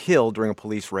shot and killed during a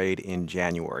police raid in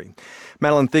January.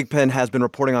 Madeline Thigpen has been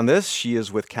reporting on this. She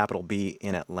is with Capital B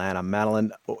in Atlanta.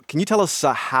 Madeline, can you tell us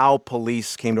how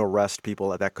police came to arrest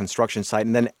people at that construction site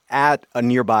and then at a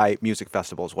nearby music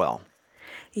festival as well?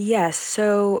 Yes,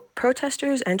 so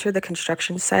protesters entered the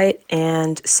construction site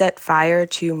and set fire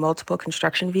to multiple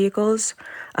construction vehicles.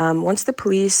 Once the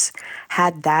police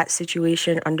had that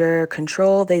situation under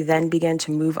control, they then began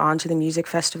to move on to the music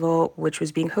festival, which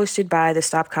was being hosted by the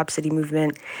Stop Cop City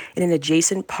movement in an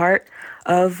adjacent part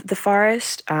of the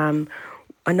forest.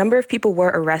 A number of people were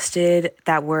arrested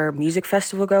that were music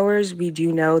festival goers. We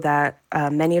do know that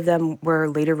many of them were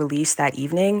later released that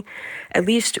evening. At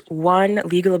least one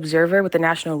legal observer with the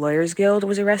National Lawyers Guild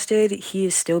was arrested. He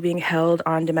is still being held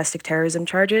on domestic terrorism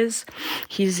charges.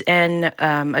 He's an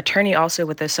attorney also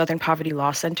with the Southern Poverty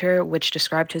Law Center, which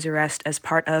described his arrest as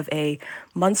part of a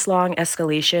months-long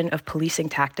escalation of policing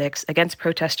tactics against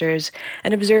protesters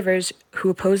and observers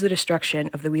who oppose the destruction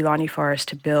of the Weelaunee Forest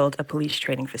to build a police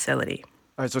training facility.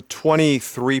 All right, so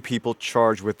 23 people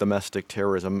charged with domestic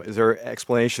terrorism. Is there an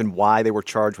explanation why they were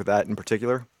charged with that in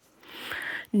particular?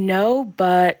 No,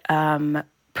 but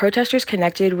protesters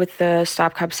connected with the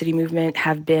Stop Cop City movement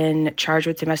have been charged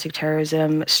with domestic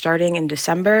terrorism starting in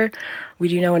December. We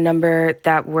do know a number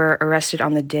that were arrested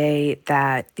on the day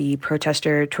that the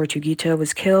protester Tortuguito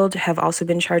was killed have also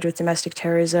been charged with domestic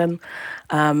terrorism.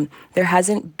 There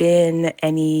hasn't been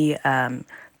any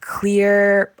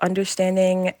clear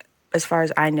understanding, as far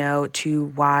as I know, to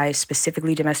why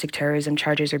specifically domestic terrorism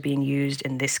charges are being used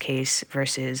in this case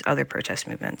versus other protest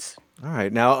movements. All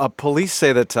right. Now, police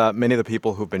say that many of the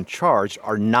people who've been charged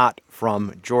are not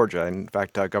from Georgia. In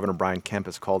fact, Governor Brian Kemp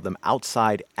has called them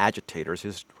outside agitators,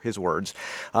 his words.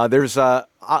 There's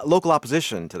local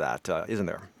opposition to that, isn't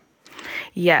there?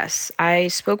 Yes. I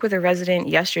spoke with a resident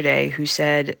yesterday who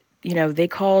said, they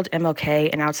called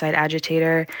MLK an outside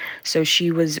agitator, so she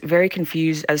was very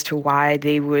confused as to why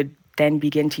they would then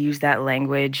begin to use that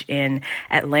language in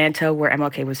Atlanta, where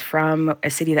MLK was from, a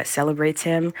city that celebrates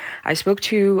him. I spoke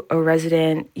to a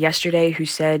resident yesterday who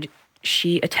said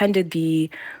she attended the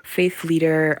faith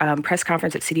leader press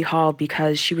conference at City Hall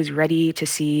because she was ready to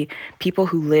see people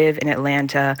who live in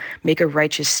Atlanta make a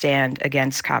righteous stand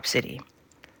against Cop City.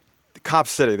 Cop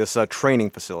City, this training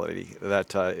facility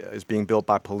that is being built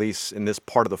by police in this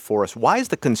part of the forest. Why is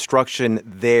the construction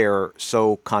there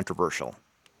so controversial?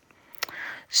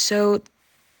 So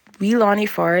Weelaunee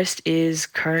Forest is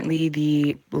currently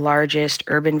the largest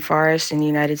urban forest in the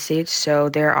United States, so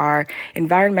there are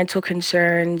environmental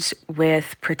concerns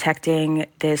with protecting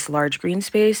this large green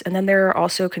space, and then there are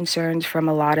also concerns from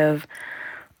a lot of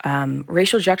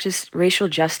racial justice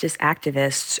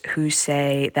activists who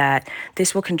say that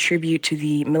this will contribute to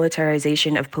the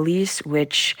militarization of police,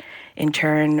 which in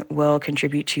turn will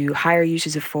contribute to higher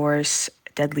uses of force,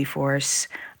 deadly force,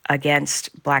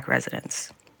 against Black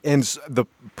residents. And the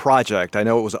project, I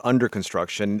know it was under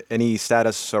construction. Any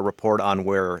status report on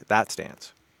where that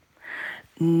stands?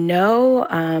 No.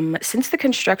 Since the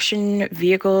construction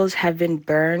vehicles have been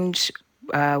burned,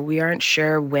 we aren't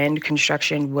sure when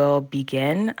construction will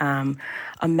begin.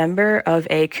 A member of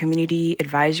a community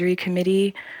advisory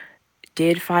committee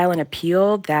did file an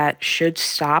appeal that should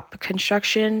stop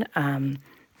construction.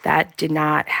 That did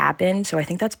not happen. So I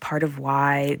think that's part of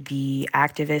why the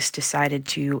activists decided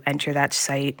to enter that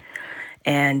site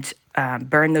and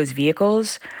burn those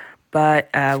vehicles. But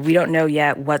we don't know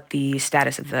yet what the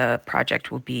status of the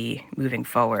project will be moving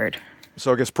forward.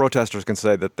 So I guess protesters can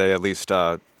say that they at least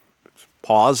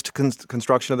paused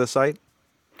construction of the site?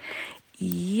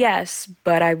 Yes,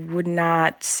 but I would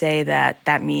not say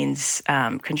that means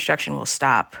construction will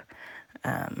stop.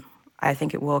 I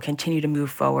think it will continue to move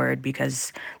forward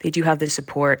because they do have the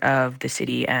support of the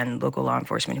city and local law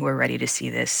enforcement who are ready to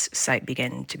see this site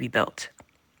begin to be built.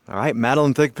 All right.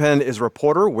 Madeline Thigpen is a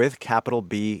reporter with Capital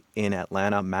B in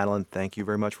Atlanta. Madeline, thank you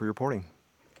very much for your reporting.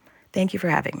 Thank you for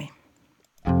having me.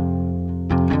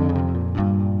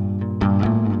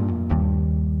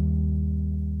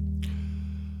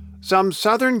 Some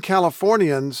Southern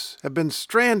Californians have been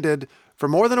stranded for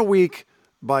more than a week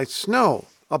by snow.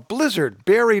 A blizzard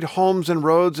buried homes and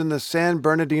roads in the San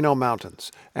Bernardino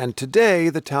Mountains. And today,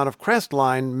 the town of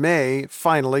Crestline may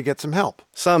finally get some help.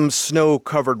 Some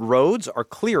snow-covered roads are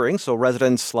clearing so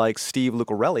residents like Steve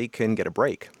Lucarelli can get a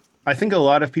break. I think a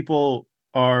lot of people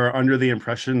are under the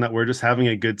impression that we're just having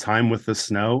a good time with the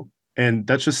snow. And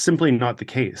that's just simply not the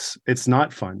case. It's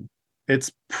not fun. It's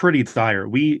pretty dire.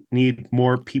 We need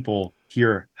more people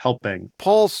here helping.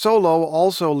 Paul Solo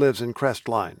also lives in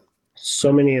Crestline.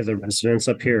 So many of the residents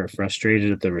up here are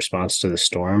frustrated at the response to the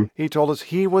storm. He told us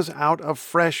he was out of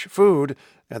fresh food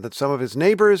and that some of his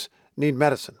neighbors need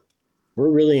medicine. We're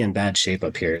really in bad shape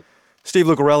up here. Steve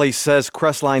Lucarelli says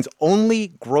Crestline's only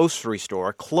grocery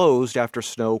store closed after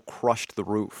snow crushed the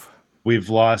roof. We've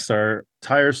lost our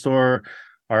tire store,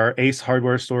 our Ace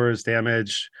hardware store is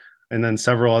damaged, and then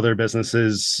several other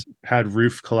businesses had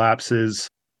roof collapses.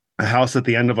 A house at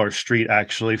the end of our street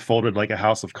actually folded like a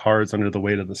house of cards under the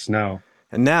weight of the snow.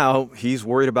 And now he's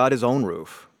worried about his own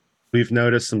roof. We've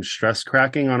noticed some stress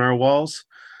cracking on our walls.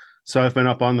 So I've been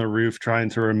up on the roof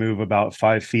trying to remove about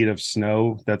 5 feet of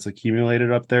snow that's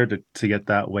accumulated up there to get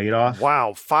that weight off.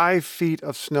 Wow, 5 feet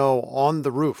of snow on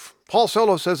the roof. Paul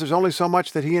Solo says there's only so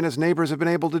much that he and his neighbors have been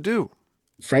able to do.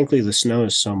 Frankly, the snow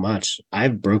is so much.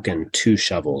 I've broken 2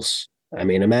 shovels. I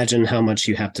mean, imagine how much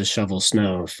you have to shovel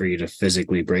snow for you to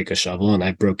physically break a shovel, and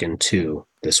I've broken 2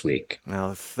 this week.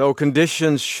 Now, though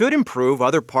conditions should improve,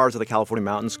 other parts of the California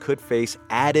mountains could face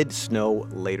added snow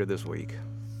later this week.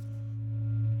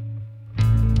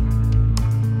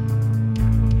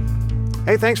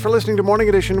 Hey, thanks for listening to Morning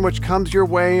Edition, which comes your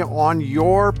way on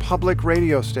your public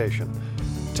radio station.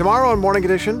 Tomorrow on Morning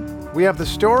Edition, we have the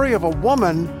story of a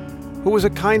woman who was a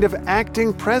kind of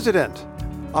acting president.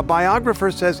 A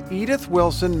biographer says Edith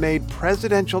Wilson made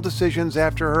presidential decisions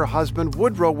after her husband,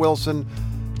 Woodrow Wilson,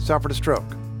 suffered a stroke.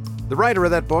 The writer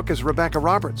of that book is Rebecca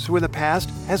Roberts, who in the past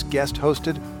has guest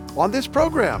hosted on this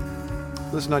program.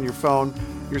 Listen on your phone,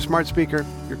 your smart speaker,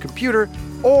 your computer,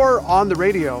 or on the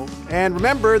radio. And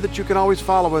remember that you can always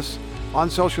follow us on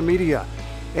social media.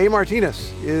 A. Martinez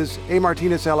is A.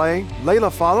 Martinez LA, Layla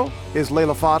Fadel is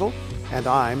Layla Fadel, and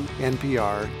I'm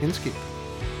NPR Inskeep.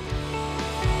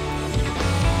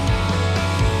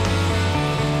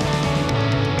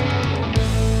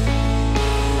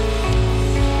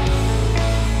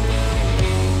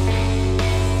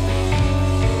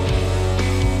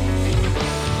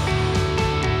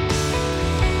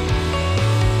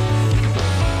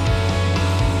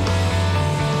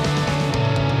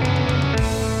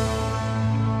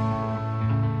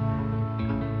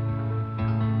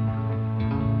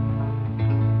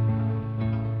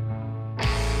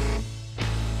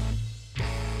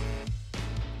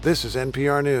 This is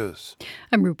NPR News.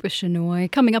 I'm Rupa Shenoy.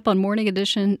 Coming up on Morning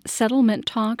Edition, settlement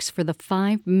talks for the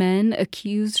 5 men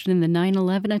accused in the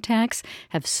 9/11 attacks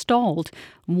have stalled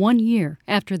 1 year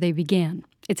after they began.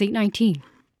 It's 8:19.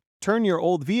 Turn your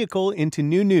old vehicle into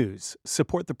new news.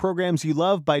 Support the programs you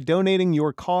love by donating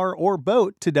your car or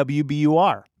boat to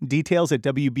WBUR. Details at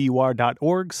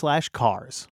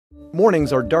wbur.org/cars.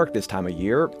 Mornings are dark this time of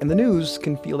year, and the news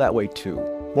can feel that way too.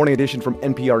 Morning Edition from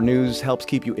NPR News helps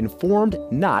keep you informed,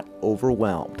 not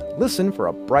overwhelmed. Listen for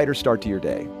a brighter start to your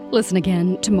day. Listen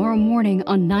again tomorrow morning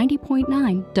on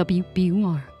 90.9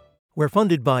 WBUR. We're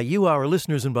funded by you, our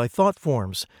listeners, and by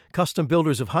ThoughtForms, custom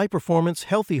builders of high-performance,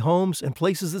 healthy homes and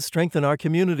places that strengthen our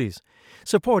communities.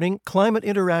 Supporting Climate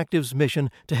Interactive's mission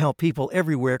to help people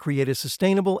everywhere create a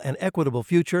sustainable and equitable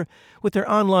future with their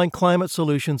online climate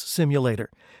solutions simulator.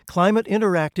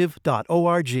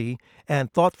 climateinteractive.org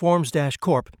and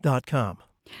thoughtforms-corp.com.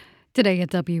 Today at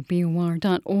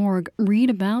WBUR.org, read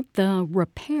about the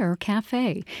Repair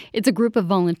Cafe. It's a group of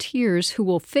volunteers who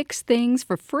will fix things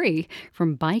for free,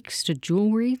 from bikes to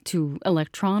jewelry to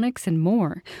electronics and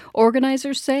more.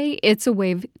 Organizers say it's a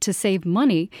way to save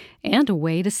money and a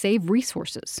way to save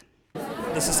resources.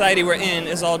 The society we're in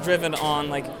is all driven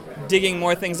on digging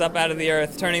more things up out of the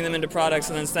earth, turning them into products,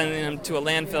 and then sending them to a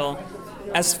landfill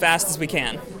as fast as we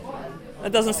can.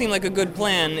 That doesn't seem like a good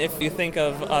plan if you think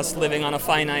of us living on a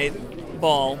finite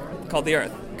ball called the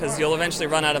Earth, because you'll eventually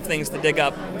run out of things to dig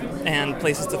up and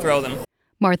places to throw them.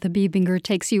 Martha Biebinger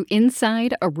takes you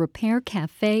inside a repair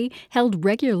cafe held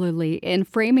regularly in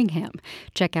Framingham.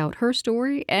 Check out her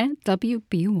story at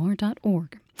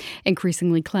WBUR.org.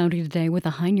 Increasingly cloudy today with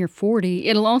a high near 40.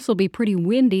 It'll also be pretty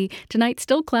windy. Tonight,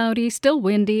 still cloudy, still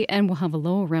windy, and we'll have a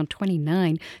low around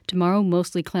 29. Tomorrow,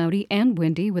 mostly cloudy and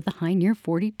windy with a high near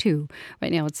 42.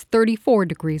 Right now, it's 34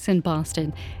 degrees in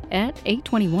Boston at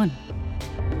 8:21.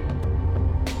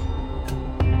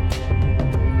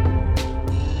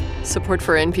 Support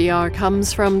for NPR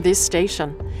comes from this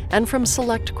station and from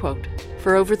SelectQuote.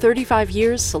 For over 35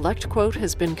 years, SelectQuote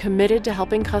has been committed to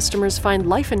helping customers find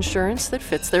life insurance that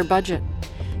fits their budget.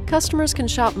 Customers can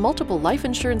shop multiple life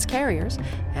insurance carriers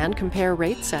and compare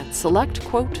rates at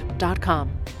selectquote.com.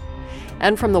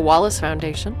 And from the Wallace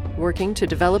Foundation, working to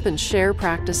develop and share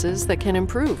practices that can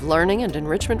improve learning and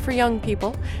enrichment for young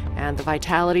people and the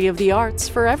vitality of the arts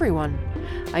for everyone.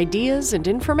 Ideas and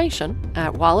information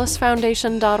at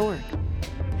wallacefoundation.org.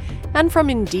 And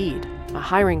from Indeed, a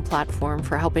hiring platform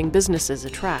for helping businesses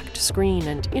attract, screen,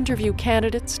 and interview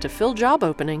candidates to fill job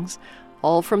openings,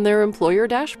 all from their employer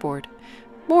dashboard.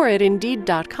 More at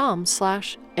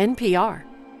Indeed.com/NPR.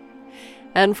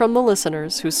 And from the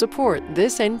listeners who support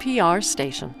this NPR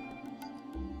station.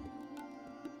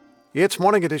 It's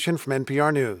Morning Edition from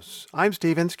NPR News. I'm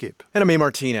Steve Inskeep. And I'm A.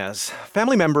 Martinez.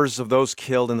 Family members of those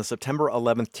killed in the September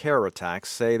 11th terror attacks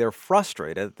say they're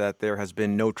frustrated that there has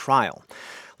been no trial.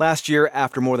 Last year,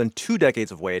 after more than 2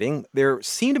 decades of waiting, there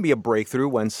seemed to be a breakthrough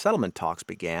when settlement talks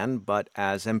began. But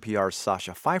as NPR's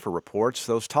Sasha Pfeiffer reports,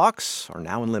 those talks are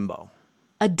now in limbo.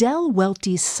 Adele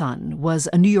Welty's son was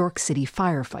a New York City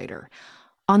firefighter.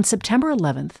 On September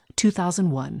 11th,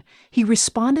 2001, he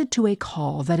responded to a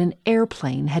call that an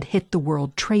airplane had hit the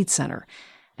World Trade Center,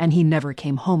 and he never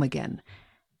came home again.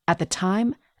 At the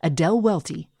time, Adele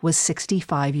Welty was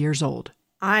 65 years old.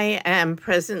 I am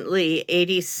presently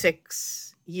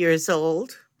 86 years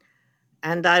old,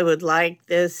 and I would like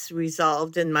this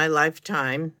resolved in my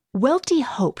lifetime. Welty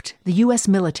hoped the U.S.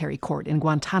 military court in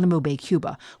Guantanamo Bay,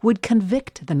 Cuba, would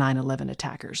convict the 9/11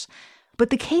 attackers.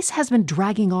 But the case has been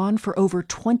dragging on for over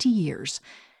 20 years,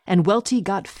 and Welty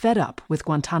got fed up with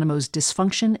Guantanamo's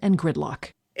dysfunction and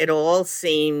gridlock. It all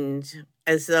seemed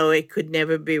as though it could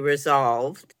never be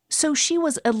resolved. So she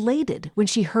was elated when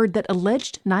she heard that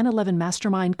alleged 9/11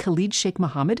 mastermind Khalid Sheikh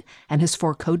Mohammed and his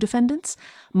 4 co-defendants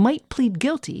might plead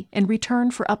guilty in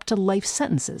return for up to life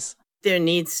sentences. There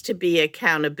needs to be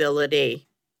accountability,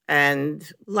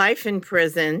 and life in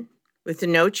prison with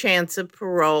no chance of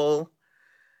parole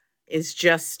is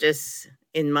justice,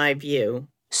 in my view.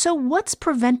 So what's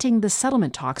preventing the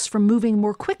settlement talks from moving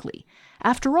more quickly?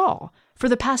 After all, for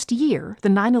the past year, the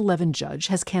 9/11 judge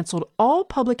has canceled all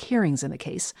public hearings in the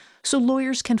case so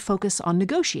lawyers can focus on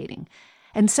negotiating.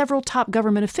 And several top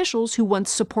government officials who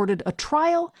once supported a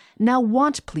trial now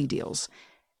want plea deals.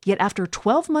 Yet after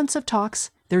 12 months of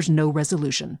talks, there's no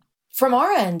resolution. From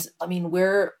our end,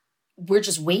 we're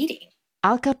just waiting.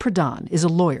 Alka Pradhan is a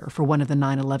lawyer for one of the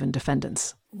 9/11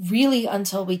 defendants. Really,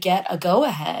 until we get a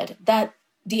go-ahead that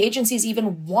the agencies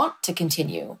even want to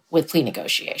continue with plea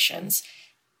negotiations.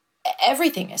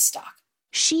 Everything is stuck.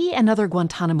 She and other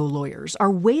Guantanamo lawyers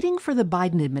are waiting for the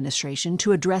Biden administration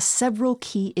to address several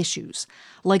key issues,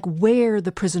 like where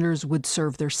the prisoners would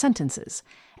serve their sentences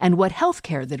and what health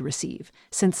care they'd receive,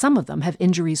 since some of them have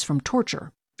injuries from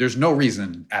torture. There's no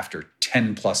reason after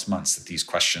 10 plus months that these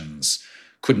questions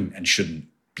couldn't and shouldn't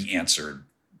be answered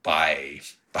by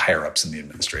the higher-ups in the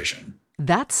administration.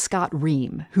 That's Scott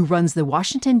Ream, who runs the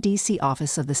Washington, D.C.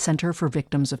 office of the Center for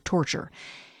Victims of Torture.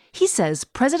 He says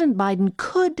President Biden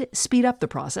could speed up the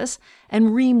process,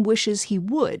 and Ream wishes he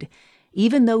would,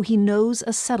 even though he knows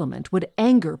a settlement would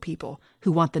anger people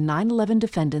who want the 9/11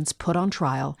 defendants put on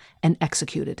trial and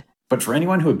executed. But for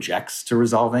anyone who objects to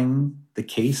resolving the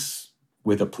case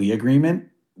with a plea agreement,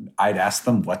 I'd ask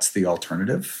them, what's the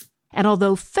alternative? And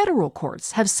although federal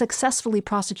courts have successfully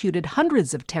prosecuted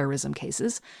hundreds of terrorism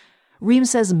cases, Ream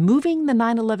says moving the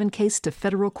 9/11 case to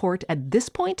federal court at this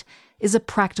point is a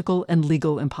practical and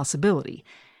legal impossibility.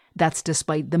 That's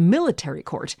despite the military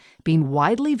court being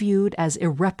widely viewed as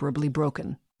irreparably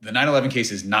broken. The 9/11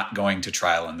 case is not going to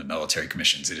trial in the military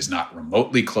commissions. It is not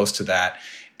remotely close to that,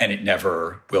 and it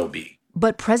never will be.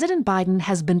 But President Biden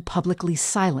has been publicly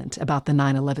silent about the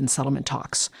 9/11 settlement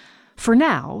talks. For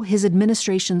now, his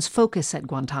administration's focus at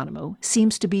Guantanamo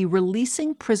seems to be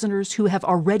releasing prisoners who have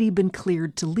already been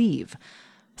cleared to leave.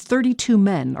 32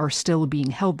 men are still being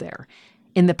held there.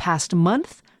 In the past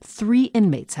month, 3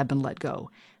 inmates have been let go.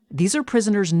 These are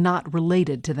prisoners not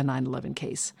related to the 9/11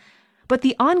 case. But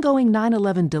the ongoing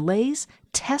 9/11 delays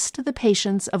test the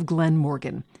patience of Glenn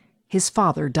Morgan. His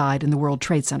father died in the World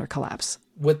Trade Center collapse.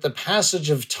 With the passage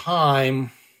of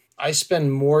time, I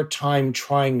spend more time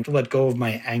trying to let go of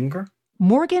my anger.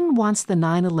 Morgan wants the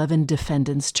 9/11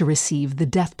 defendants to receive the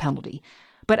death penalty.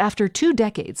 But after 2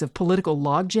 decades of political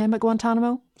logjam at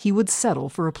Guantanamo, he would settle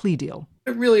for a plea deal.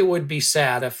 It really would be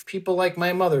sad if people like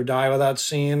my mother die without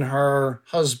seeing her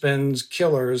husband's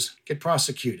killers get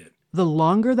prosecuted. The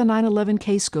longer the 9/11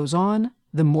 case goes on,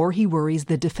 the more he worries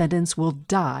the defendants will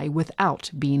die without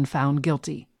being found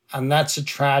guilty. And that's a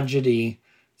tragedy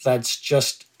that's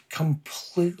just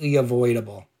completely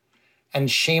avoidable. And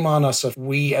shame on us if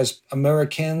we as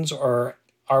Americans or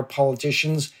our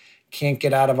politicians can't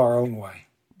get out of our own way.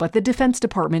 But the Defense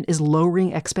Department is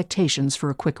lowering expectations for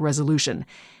a quick resolution.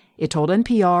 It told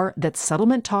NPR that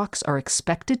settlement talks are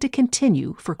expected to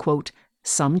continue for, quote,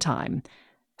 some time.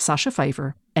 Sasha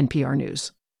Pfeiffer, NPR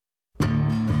News.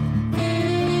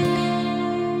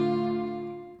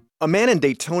 A man in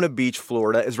Daytona Beach,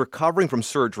 Florida, is recovering from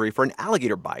surgery for an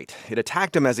alligator bite. It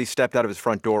attacked him as he stepped out of his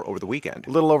front door over the weekend. A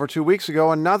little over 2 weeks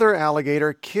ago, another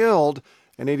alligator killed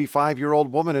an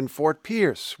 85-year-old woman in Fort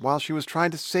Pierce while she was trying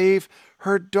to save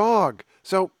her dog.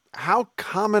 So how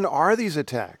common are these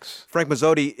attacks? Frank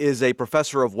Mazzotti is a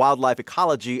professor of wildlife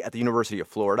ecology at the University of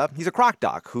Florida. He's a croc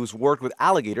doc who's worked with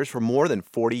alligators for more than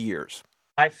 40 years.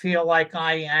 I feel like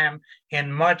I am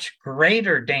in much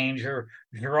greater danger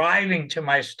driving to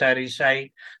my study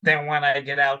site than when I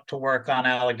get out to work on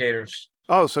alligators.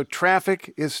 Oh, so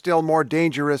traffic is still more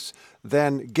dangerous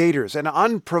than gators. An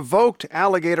unprovoked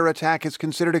alligator attack is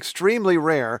considered extremely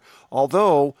rare,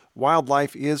 although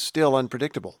wildlife is still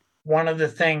unpredictable. One of the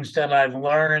things that I've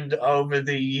learned over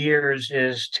the years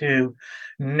is to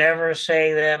never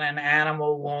say that an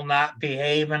animal will not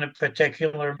behave in a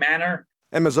particular manner.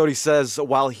 And Mazzotti says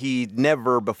while he'd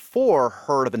never before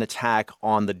heard of an attack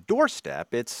on the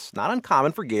doorstep, it's not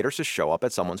uncommon for gators to show up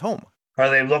at someone's home. Are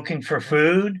they looking for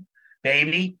food?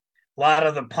 Maybe. A lot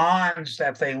of the ponds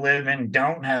that they live in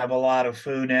don't have a lot of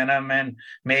food in them, and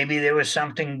maybe there was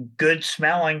something good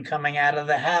smelling coming out of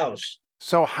the house.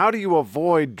 So how do you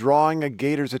avoid drawing a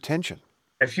gator's attention?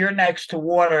 If you're next to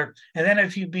water, and then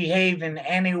if you behave in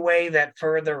any way that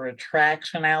further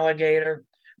attracts an alligator,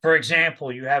 for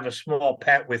example, you have a small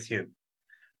pet with you,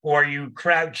 or you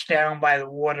crouch down by the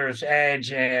water's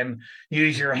edge and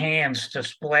use your hands to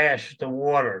splash the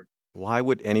water. Why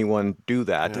would anyone do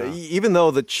that? Yeah. Even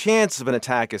though the chance of an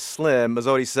attack is slim,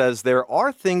 Mazzotti says there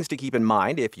are things to keep in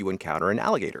mind if you encounter an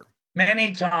alligator.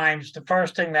 Many times, the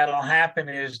first thing that'll happen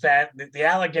is that the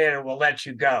alligator will let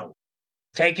you go.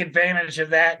 Take advantage of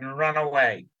that and run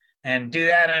away, and do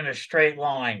that in a straight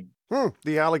line.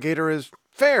 The alligator is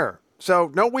fair.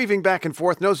 So no weaving back and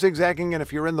forth, no zigzagging, and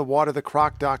if you're in the water, the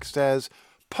croc doc says,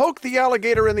 poke the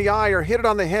alligator in the eye or hit it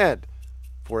on the head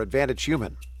for advantage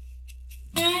human.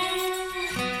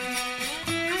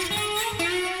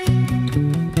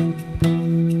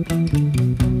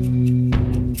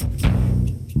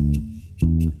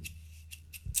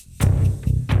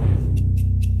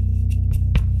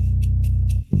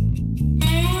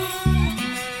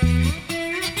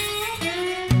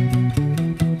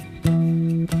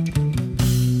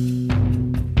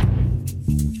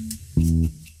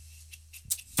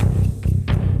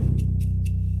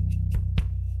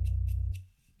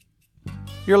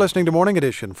 You're listening to Morning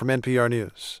Edition from NPR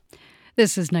News.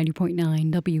 This is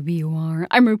 90.9 WBUR.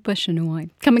 I'm Rupa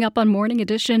Shenoy. Coming up on Morning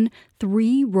Edition,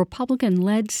 3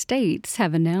 Republican-led states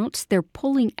have announced they're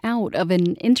pulling out of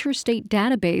an interstate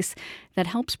database that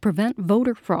helps prevent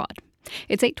voter fraud.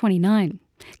 It's 8:29.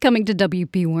 Coming to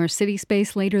WBUR City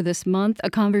Space later this month, a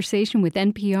conversation with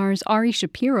NPR's Ari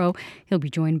Shapiro. He'll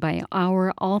be joined by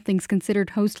our All Things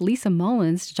Considered host Lisa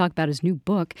Mullins to talk about his new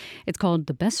book. It's called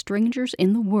The Best Strangers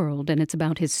in the World, and it's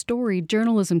about his storied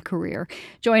journalism career.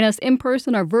 Join us in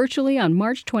person or virtually on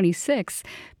March 26th.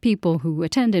 People who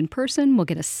attend in person will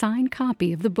get a signed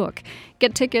copy of the book.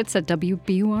 Get tickets at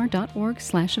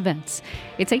wbur.org/events.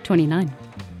 It's 8:29.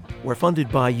 We're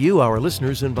funded by you, our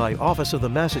listeners, and by Office of the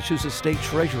Massachusetts State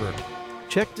Treasurer.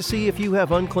 Check to see if you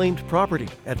have unclaimed property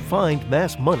at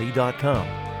findmassmoney.com.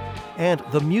 And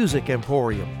The Music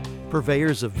Emporium,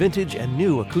 purveyors of vintage and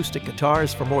new acoustic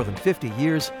guitars for more than 50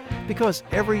 years, because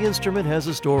every instrument has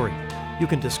a story. You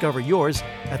can discover yours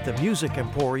at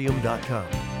themusicemporium.com.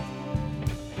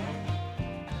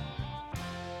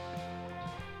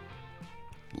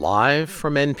 Live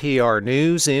from NPR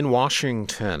News in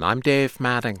Washington, I'm Dave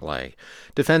Mattingly.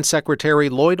 Defense Secretary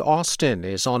Lloyd Austin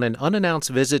is on an unannounced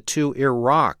visit to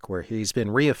Iraq, where he's been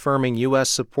reaffirming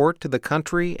U.S. support to the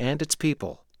country and its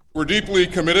people. We're deeply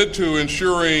committed to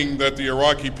ensuring that the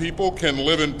Iraqi people can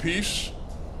live in peace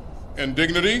and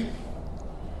dignity,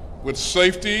 with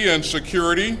safety and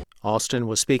security. Austin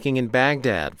was speaking in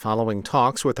Baghdad following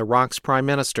talks with Iraq's prime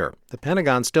minister. The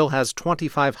Pentagon still has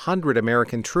 2,500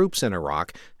 American troops in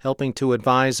Iraq, helping to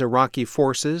advise Iraqi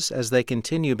forces as they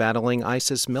continue battling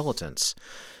ISIS militants.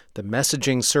 The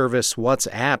messaging service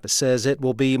WhatsApp says it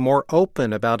will be more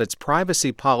open about its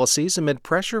privacy policies amid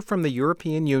pressure from the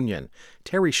European Union.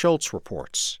 Terry Schultz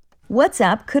reports.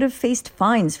 WhatsApp could have faced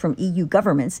fines from EU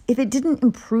governments if it didn't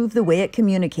improve the way it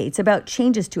communicates about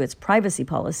changes to its privacy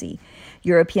policy.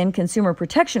 European consumer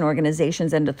protection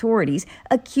organizations and authorities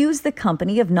accused the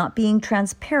company of not being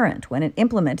transparent when it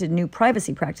implemented new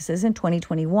privacy practices in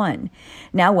 2021.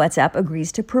 Now WhatsApp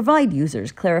agrees to provide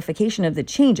users clarification of the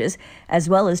changes, as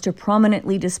well as to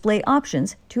prominently display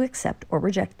options to accept or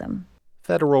reject them.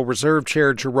 Federal Reserve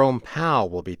Chair Jerome Powell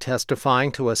will be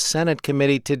testifying to a Senate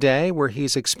committee today where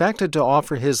he's expected to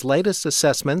offer his latest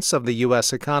assessments of the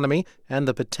U.S. economy and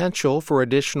the potential for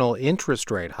additional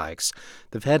interest rate hikes.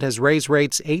 The Fed has raised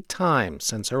rates 8 times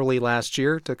since early last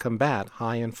year to combat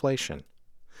high inflation.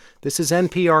 This is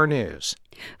NPR News.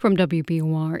 From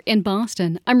WBUR in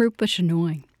Boston, I'm Rupa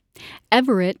Shenoy.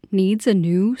 Everett needs a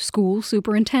new school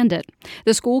superintendent.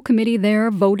 The school committee there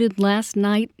voted last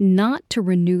night not to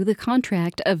renew the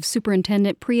contract of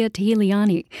Superintendent Priya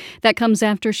Tahiliani. That comes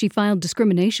after she filed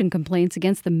discrimination complaints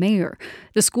against the mayor.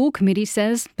 The school committee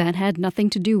says that had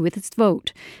nothing to do with its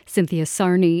vote. Cynthia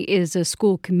Sarney is a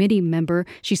school committee member.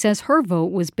 She says her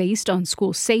vote was based on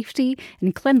school safety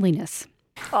and cleanliness.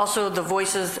 Also, the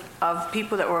voices of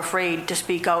people that were afraid to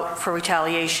speak out for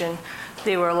retaliation.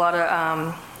 There were a lot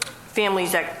of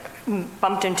families that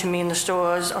bumped into me in the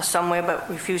stores or somewhere but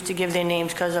refused to give their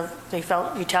names because they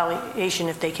felt retaliation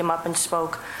if they came up and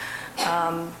spoke.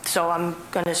 So I'm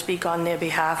going to speak on their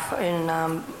behalf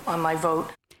on my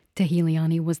vote.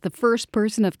 Tahiliani was the first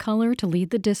person of color to lead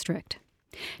the district.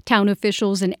 Town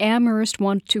officials in Amherst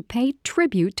want to pay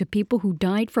tribute to people who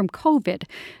died from COVID.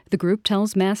 The group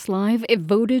tells Mass Live it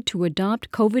voted to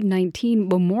adopt COVID-19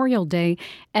 Memorial Day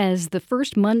as the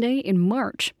first Monday in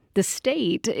March. The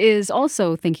state is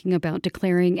also thinking about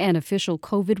declaring an official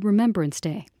COVID Remembrance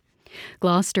Day.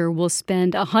 Gloucester will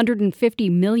spend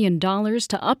 $150 million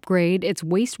to upgrade its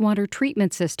wastewater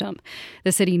treatment system.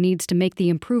 The city needs to make the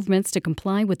improvements to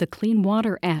comply with the Clean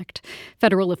Water Act.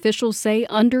 Federal officials say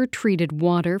undertreated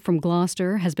water from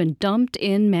Gloucester has been dumped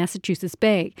in Massachusetts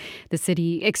Bay. The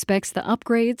city expects the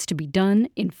upgrades to be done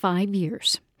in 5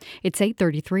 years. It's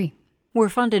 8:33. We're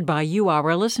funded by you,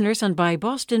 our listeners, and by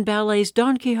Boston Ballet's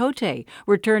Don Quixote,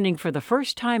 returning for the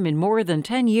first time in more than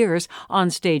 10 years on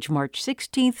stage March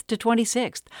 16th to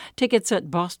 26th. Tickets at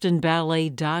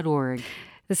bostonballet.org.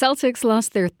 The Celtics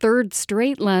lost their third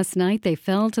straight last night. They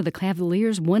fell to the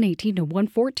Cavaliers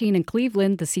 118-114 in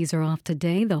Cleveland. The C's are off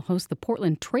today. They'll host the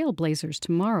Portland Trail Blazers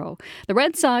tomorrow. The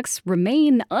Red Sox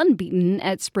remain unbeaten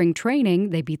at spring training.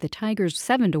 They beat the Tigers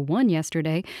 7-1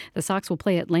 yesterday. The Sox will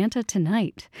play Atlanta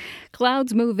tonight.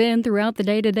 Clouds move in throughout the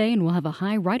day today, and we'll have a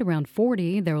high right around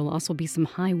 40. There will also be some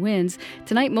high winds.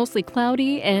 Tonight, mostly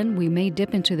cloudy, and we may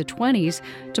dip into the 20s.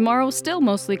 Tomorrow, still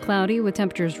mostly cloudy, with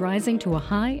temperatures rising to a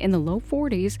high in the low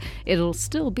 40s. It'll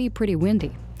still be pretty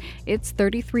windy. It's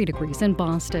 33 degrees in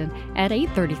Boston at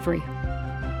 8:33.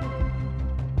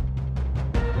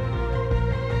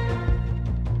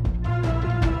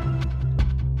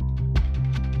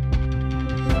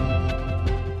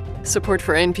 Support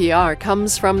for NPR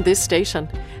comes from this station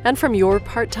and from your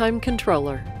part-time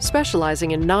controller,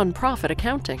 specializing in nonprofit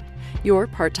accounting. Your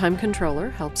part-time controller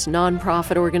helps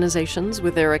nonprofit organizations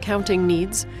with their accounting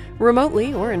needs,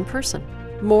 remotely or in person.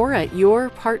 More at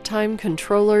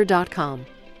yourparttimecontroller.com.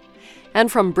 And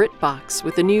from BritBox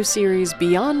with the new series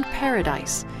Beyond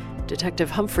Paradise. Detective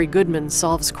Humphrey Goodman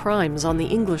solves crimes on the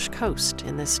English coast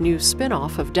in this new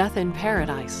spin-off of Death in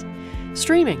Paradise.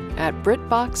 Streaming at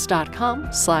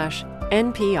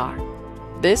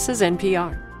BritBox.com/NPR. This is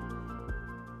NPR.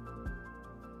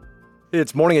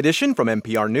 It's Morning Edition from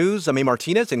NPR News. I'm A.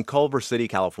 Martinez in Culver City,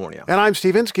 California. And I'm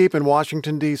Steve Inskeep in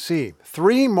Washington, D.C.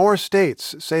 3 more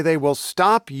states say they will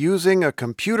stop using a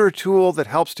computer tool that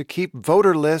helps to keep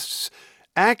voter lists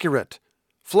accurate.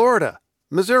 Florida,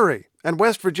 Missouri, and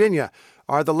West Virginia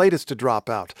are the latest to drop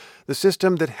out. The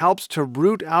system that helps to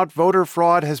root out voter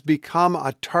fraud has become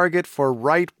a target for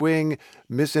right-wing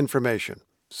misinformation.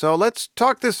 So let's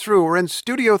talk this through. We're in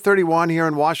Studio 31 here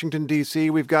in Washington, D.C.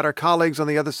 We've got our colleagues on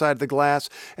the other side of the glass,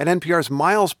 and NPR's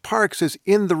Miles Parks is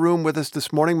in the room with us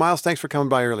this morning. Miles, thanks for coming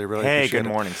by early. Really appreciate it. Hey, good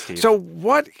morning, Steve. So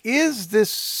what is this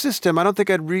system? I don't think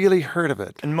I'd really heard of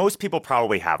it. And most people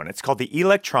probably haven't. It's called the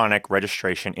Electronic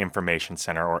Registration Information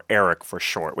Center, or ERIC for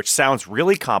short, which sounds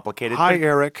really complicated. Hi,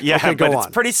 ERIC. Yeah, okay, but go it's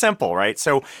on. pretty simple, right?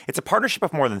 So it's a partnership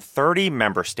of more than 30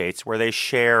 member states where they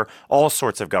share all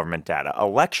sorts of government data,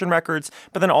 election records,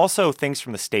 but then also things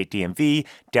from the state DMV,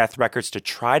 death records, to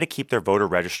try to keep their voter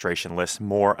registration lists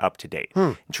more up to date.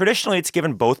 And traditionally, it's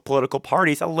given both political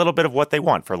parties a little bit of what they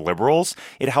want. For liberals,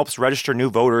 it helps register new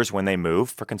voters when they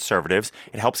move. For conservatives,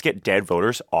 it helps get dead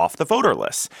voters off the voter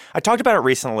lists. I talked about it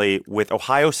recently with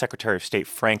Ohio Secretary of State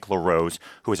Frank LaRose,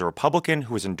 who is a Republican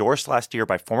who was endorsed last year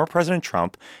by former President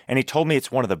Trump, and he told me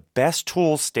it's one of the best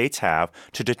tools states have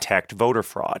to detect voter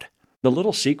fraud. The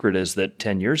little secret is that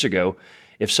 10 years ago,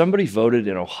 if somebody voted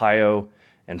in Ohio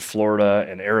and Florida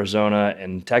and Arizona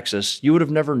and Texas, you would have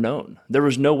never known. There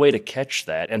was no way to catch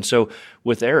that. And so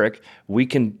with ERIC, we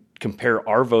can compare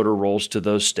our voter rolls to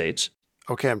those states.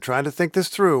 Okay, I'm trying to think this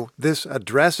through. This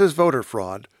addresses voter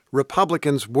fraud.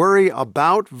 Republicans worry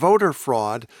about voter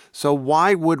fraud, so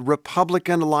why would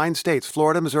Republican-aligned states,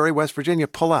 Florida, Missouri, West Virginia,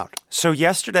 pull out? So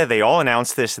yesterday they all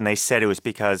announced this, and they said it was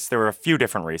because there were a few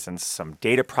different reasons. Some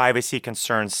data privacy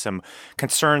concerns, some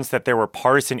concerns that there were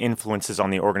partisan influences on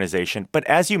the organization. But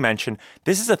as you mentioned,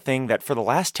 this is a thing that for the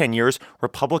last 10 years,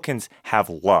 Republicans have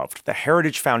loved. The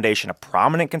Heritage Foundation, a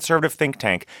prominent conservative think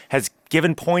tank, has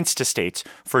given points to states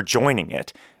for joining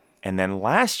it. And then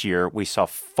last year, we saw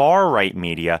far-right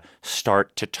media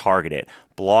start to target it.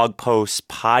 Blog posts,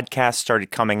 podcasts started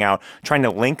coming out, trying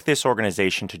to link this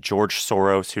organization to George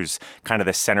Soros, who's kind of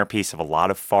the centerpiece of a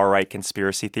lot of far-right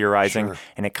conspiracy theorizing. Sure.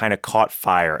 And it kind of caught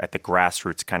fire at the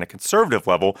grassroots kind of conservative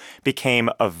level,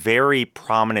 became a very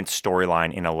prominent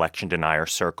storyline in election denier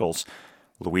circles.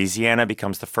 Louisiana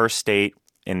becomes the first state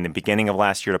in the beginning of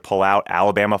last year to pull out.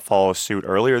 Alabama follows suit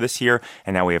earlier this year,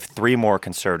 and now we have 3 more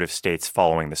conservative states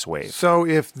following this wave. So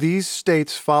if these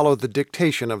states follow the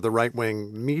dictation of the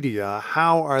right-wing media,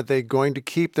 how are they going to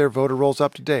keep their voter rolls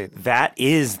up to date? That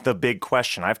is the big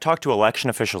question. I've talked to election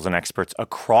officials and experts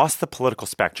across the political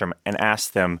spectrum and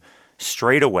asked them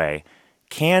straight away,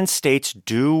 can states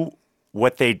do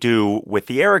what they do with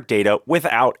the ERIC data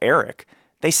without ERIC?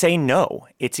 They say no.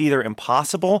 It's either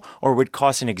impossible or would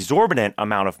cost an exorbitant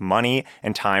amount of money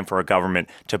and time for a government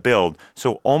to build.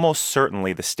 So almost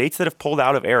certainly the states that have pulled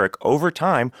out of ERIC over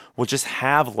time will just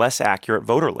have less accurate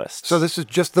voter lists. So this is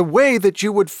just the way that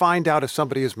you would find out if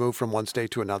somebody has moved from one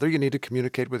state to another. You need to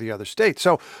communicate with the other state.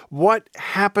 So what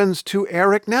happens to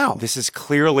ERIC now? This is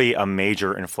clearly a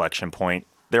major inflection point.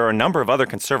 There are a number of other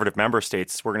conservative member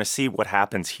states. We're going to see what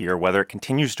happens here, whether it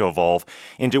continues to evolve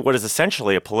into what is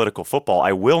essentially a political football.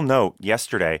 I will note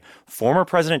yesterday, former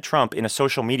President Trump in a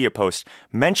social media post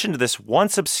mentioned this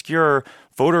once obscure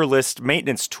voter list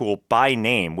maintenance tool by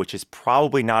name, which is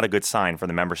probably not a good sign for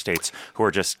the member states who are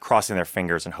just crossing their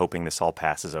fingers and hoping this all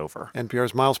passes over.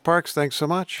 NPR's Miles Parks, thanks so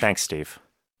much. Thanks, Steve.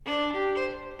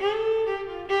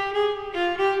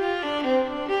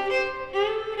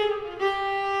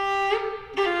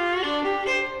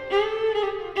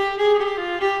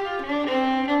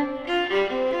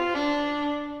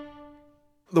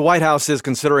 The White House is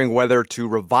considering whether to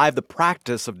revive the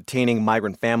practice of detaining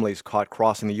migrant families caught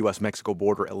crossing the U.S.-Mexico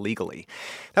border illegally.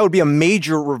 That would be a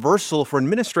major reversal for an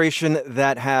administration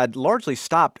that had largely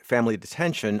stopped family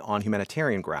detention on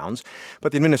humanitarian grounds.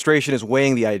 But the administration is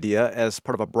weighing the idea as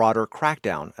part of a broader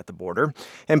crackdown at the border.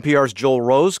 NPR's Joel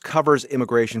Rose covers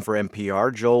immigration for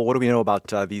NPR. Joel, what do we know about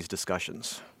these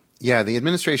discussions? Yeah, the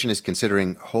administration is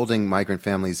considering holding migrant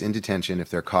families in detention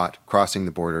if they're caught crossing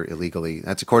the border illegally.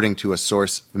 That's according to a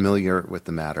source familiar with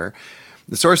the matter.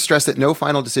 The source stressed that no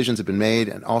final decisions have been made,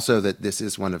 and also that this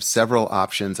is one of several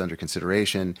options under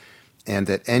consideration, and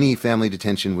that any family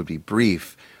detention would be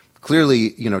brief.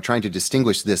 Clearly, trying to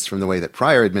distinguish this from the way that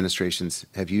prior administrations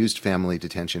have used family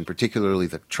detention, particularly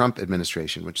the Trump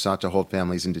administration, which sought to hold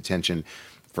families in detention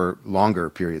for longer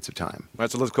periods of time. All right,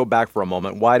 so let's go back for a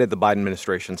moment. Why did the Biden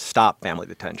administration stop family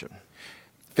detention?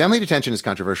 Family detention is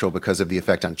controversial because of the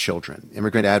effect on children.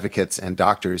 Immigrant advocates and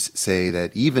doctors say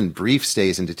that even brief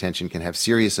stays in detention can have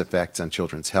serious effects on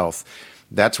children's health.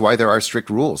 That's why there are strict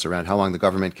rules around how long the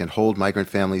government can hold migrant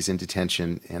families in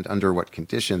detention and under what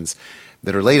conditions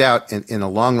that are laid out in a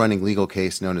long-running legal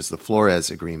case known as the Flores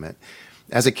Agreement.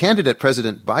 As a candidate,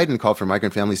 President Biden called for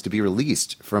migrant families to be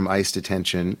released from ICE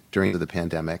detention during the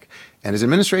pandemic, and his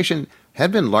administration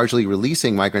had been largely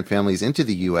releasing migrant families into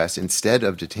the U.S. instead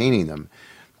of detaining them.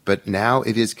 But now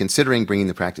it is considering bringing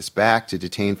the practice back to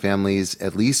detain families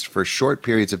at least for short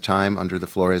periods of time under the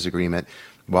Flores Agreement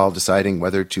while deciding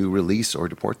whether to release or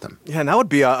deport them. Yeah, and that would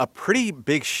be a pretty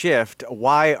big shift.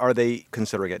 Why are they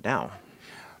considering it now?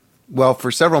 Well,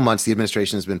 for several months, the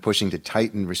administration has been pushing to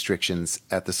tighten restrictions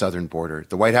at the southern border.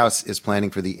 The White House is planning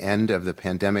for the end of the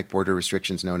pandemic border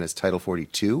restrictions known as Title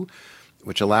 42,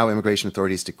 which allow immigration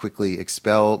authorities to quickly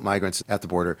expel migrants at the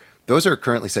border. Those are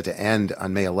currently set to end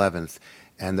on May 11th.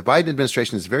 And the Biden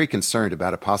administration is very concerned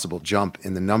about a possible jump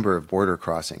in the number of border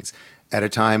crossings at a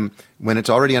time when it's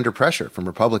already under pressure from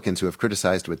Republicans who have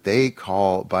criticized what they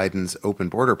call Biden's open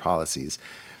border policies.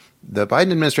 The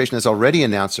Biden administration has already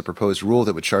announced a proposed rule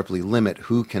that would sharply limit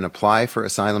who can apply for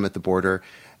asylum at the border,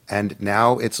 and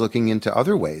now it's looking into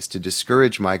other ways to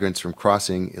discourage migrants from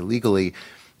crossing illegally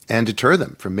and deter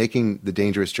them from making the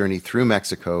dangerous journey through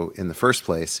Mexico in the first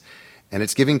place. And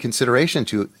it's giving consideration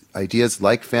to ideas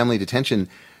like family detention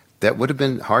that would have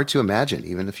been hard to imagine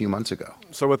even a few months ago.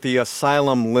 So with the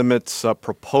asylum limits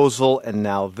proposal and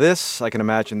now this, I can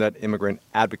imagine that immigrant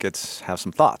advocates have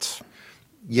some thoughts.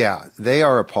 Yeah, they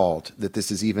are appalled that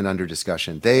this is even under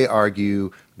discussion. They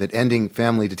argue that ending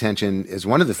family detention is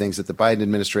one of the things that the Biden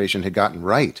administration had gotten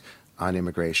right on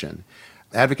immigration.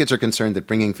 Advocates are concerned that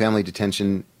bringing family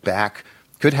detention back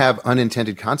could have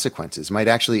unintended consequences, might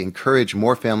actually encourage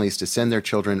more families to send their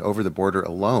children over the border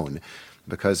alone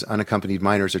because unaccompanied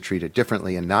minors are treated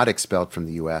differently and not expelled from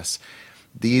the U.S.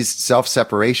 These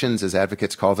self-separations, as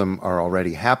advocates call them, are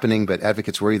already happening, but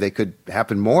advocates worry they could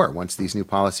happen more once these new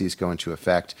policies go into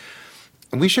effect.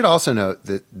 And we should also note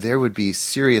that there would be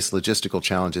serious logistical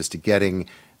challenges to getting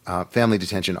family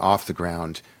detention off the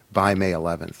ground by May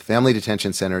 11th. Family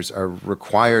detention centers are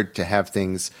required to have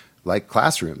things like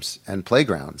classrooms and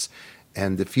playgrounds.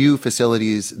 And the few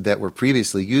facilities that were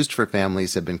previously used for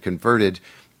families have been converted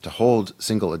to hold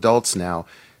single adults now.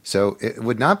 So it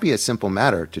would not be a simple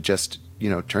matter to just,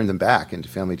 turn them back into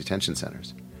family detention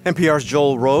centers. NPR's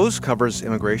Joel Rose covers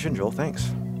immigration. Joel,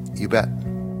 thanks. You bet.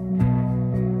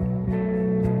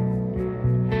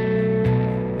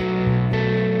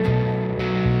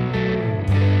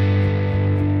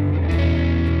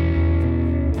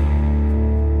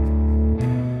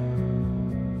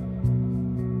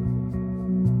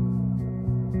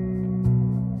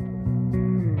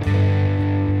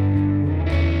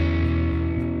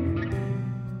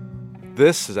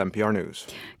 This is NPR News.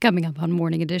 Coming up on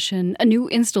Morning Edition, a new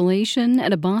installation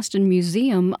at a Boston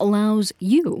museum allows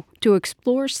you to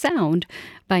explore sound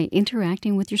by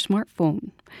interacting with your smartphone.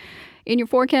 In your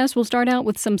forecast, we'll start out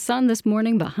with some sun this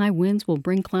morning, but high winds will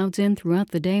bring clouds in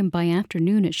throughout the day, and by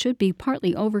afternoon it should be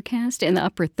partly overcast in the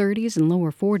upper 30s and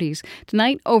lower 40s.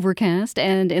 Tonight, overcast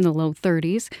and in the low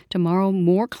 30s. Tomorrow,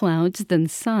 more clouds than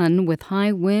sun with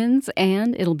high winds,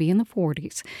 and it'll be in the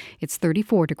 40s. It's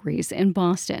 34 degrees in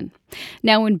Boston.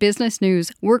 Now in business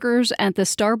news, workers at the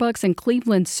Starbucks in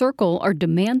Cleveland Circle are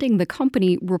demanding the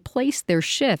company replace their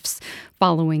shifts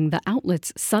following the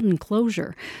outlet's sudden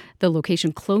closure. The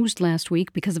location closed last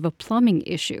week because of a plumbing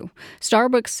issue.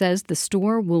 Starbucks says the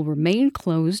store will remain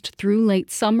closed through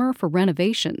late summer for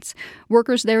renovations.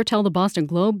 Workers there tell the Boston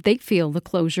Globe they feel the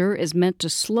closure is meant to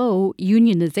slow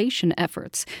unionization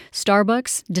efforts.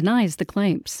 Starbucks denies the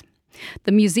claims.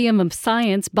 The Museum of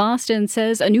Science Boston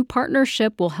says a new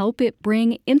partnership will help it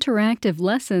bring interactive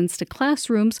lessons to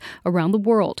classrooms around the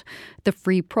world. The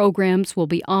free programs will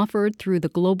be offered through the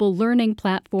global learning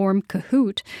platform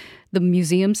Kahoot. The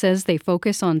museum says they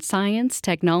focus on science,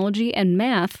 technology, and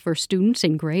math for students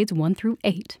in grades 1 through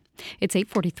 8. It's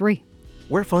 8:43.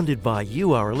 We're funded by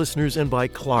you, our listeners, and by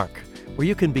Clark, where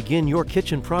you can begin your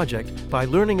kitchen project by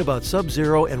learning about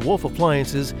Sub-Zero and Wolf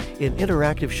appliances in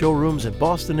interactive showrooms in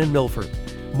Boston and Milford.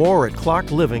 More at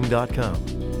clarkliving.com.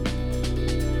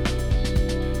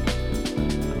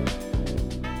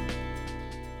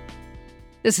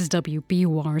 This is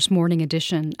WBUR's Morning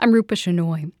Edition. I'm Rupa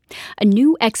Shenoy. A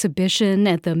new exhibition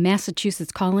at the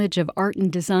Massachusetts College of Art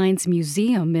and Design's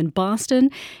museum in Boston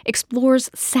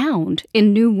explores sound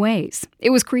in new ways.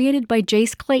 It was created by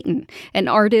Jace Clayton, an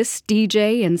artist,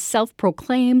 DJ, and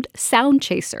self-proclaimed sound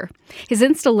chaser. His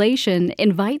installation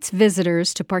invites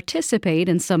visitors to participate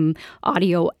in some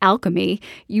audio alchemy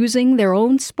using their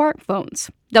own smartphones.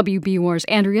 WBUR's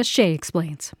Andrea Shea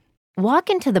explains. Walk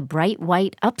into the bright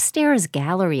white upstairs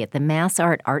gallery at the Mass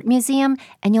Art Museum,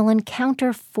 and you'll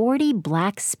encounter 40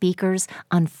 black speakers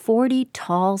on 40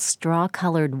 tall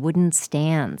straw-colored wooden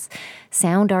stands.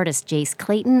 Sound artist Jace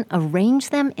Clayton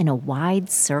arranged them in a wide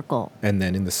circle. And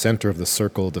then in the center of the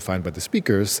circle defined by the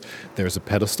speakers, there's a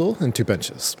pedestal and 2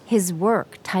 benches. His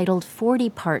work, titled 40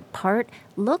 Part Part,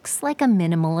 looks like a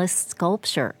minimalist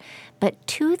sculpture. But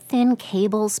 2 thin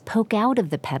cables poke out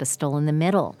of the pedestal in the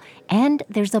middle, and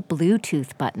there's a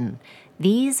Bluetooth button.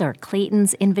 These are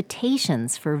Clayton's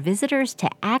invitations for visitors to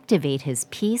activate his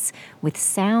piece with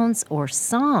sounds or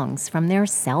songs from their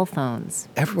cell phones.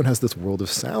 Everyone has this world of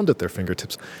sound at their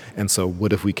fingertips. And so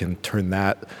what if we can turn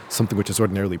that, something which is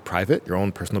ordinarily private, your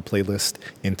own personal playlist,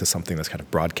 into something that's kind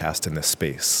of broadcast in this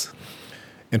space?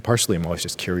 And partially, I'm always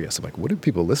just curious. I'm like, what are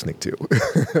people listening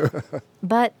to?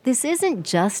 But this isn't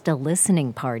just a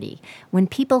listening party. When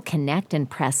people connect and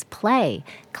press play,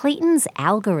 Clayton's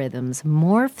algorithms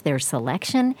morph their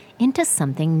selection into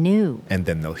something new. And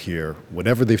then they'll hear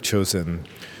whatever they've chosen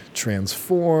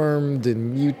transformed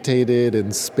and mutated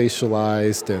and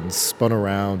spatialized and spun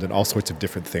around, and all sorts of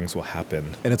different things will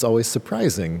happen. And it's always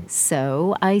surprising.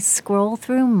 So I scroll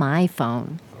through my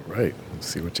phone. All right, let's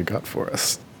see what you got for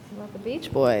us. The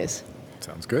Beach Boys.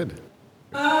 Sounds good.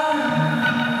 The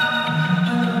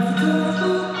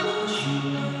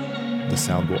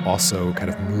sound will also kind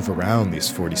of move around these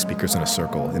 40 speakers in a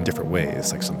circle in different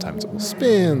ways. Like sometimes it will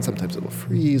spin, sometimes it will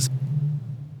freeze.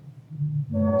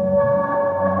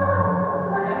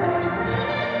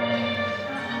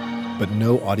 But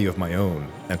no audio of my own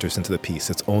enters into the piece.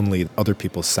 It's only other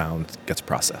people's sound gets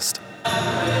processed.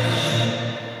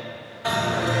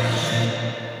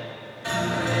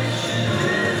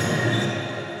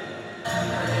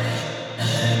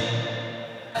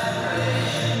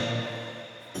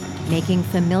 Making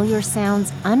familiar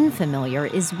sounds unfamiliar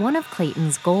is one of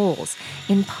Clayton's goals,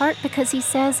 in part because he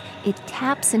says it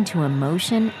taps into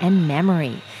emotion and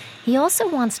memory. He also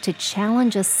wants to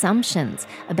challenge assumptions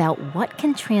about what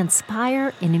can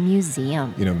transpire in a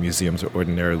museum. You know, museums are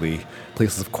ordinarily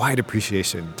places of quiet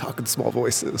appreciation, talk in small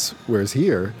voices, whereas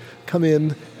here, come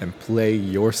in and play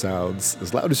your sounds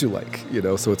as loud as you like,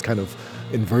 so it's kind of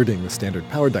inverting the standard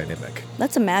power dynamic.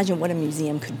 Let's imagine what a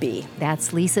museum could be.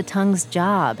 That's Lisa Tung's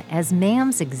job as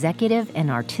MAM's executive and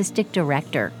artistic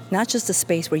director. Not just a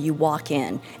space where you walk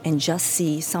in and just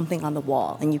see something on the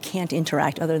wall and you can't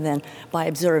interact other than by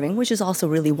observing, which is also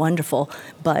really wonderful,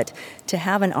 but to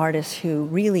have an artist who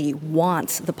really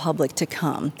wants the public to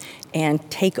come and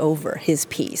take over his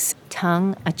piece.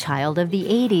 Tung, a child of the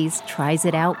 80s, tries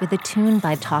it out with a tune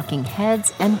by Talking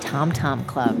Heads and Tom Tom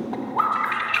Club.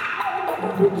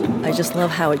 I just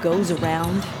love how it goes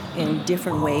around in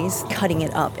different ways, cutting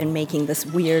it up and making this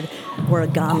weird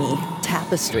origami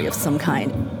tapestry of some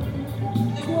kind.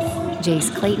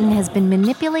 Jace Clayton has been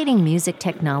manipulating music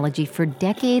technology for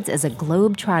decades as a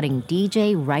globe-trotting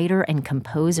DJ, writer, and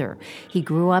composer. He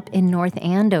grew up in North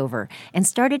Andover and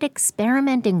started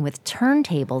experimenting with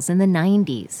turntables in the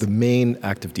 90s. The main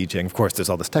act of DJing, of course, there's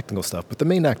all this technical stuff, but the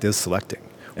main act is selecting.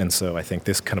 And so I think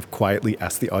this kind of quietly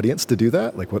asks the audience to do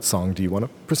that. Like, what song do you want to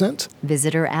present?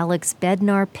 Visitor Alex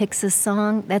Bednar picks a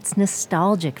song that's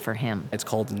nostalgic for him. It's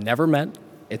called Never Meant.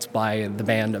 It's by the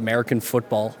band American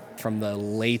Football from the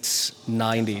late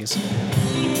 90s. It's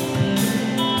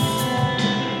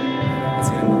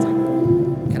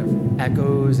like kind of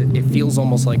echoes. It feels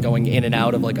almost like going in and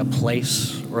out of like a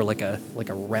place or like a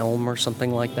realm or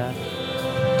something like that.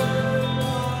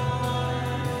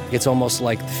 It's almost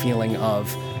like the feeling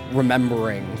of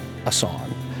remembering a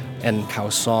song and how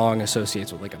a song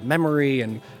associates with like a memory,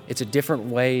 and it's a different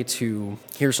way to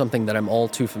hear something that I'm all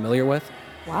too familiar with.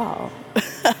 Wow.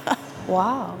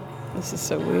 Wow. This is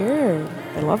so weird.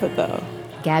 I love it though.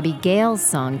 Gabby Gale's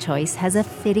song choice has a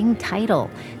fitting title,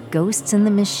 Ghosts in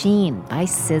the Machine by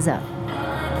SZA.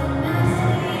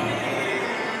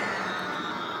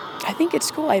 I think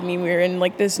it's cool. I mean, we're in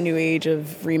like this new age of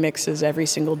remixes every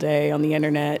single day on the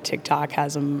internet. TikTok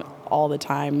has them all the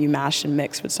time. You mash and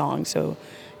mix with songs, so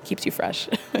it keeps you fresh.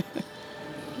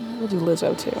 We'll do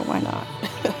Lizzo too. Why not?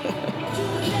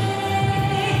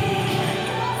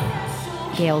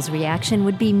 Gail's reaction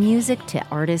would be music to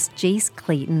artist Jace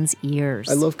Clayton's ears.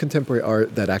 I love contemporary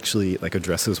art that actually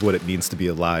addresses what it means to be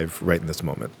alive right in this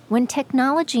moment. When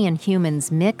technology and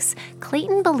humans mix,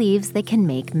 Clayton believes they can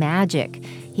make magic.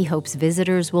 He hopes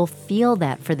visitors will feel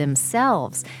that for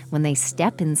themselves when they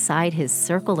step inside his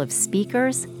circle of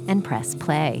speakers and press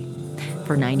play.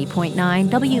 For 90.9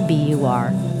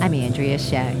 WBUR, I'm Andrea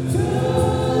Shea.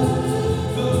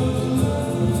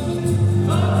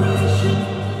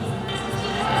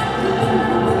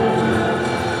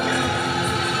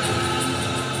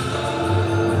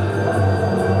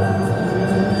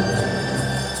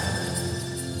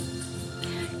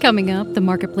 Coming up, the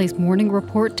Marketplace Morning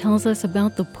Report tells us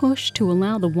about the push to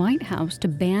allow the White House to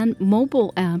ban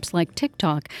mobile apps like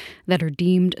TikTok that are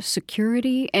deemed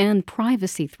security and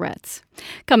privacy threats.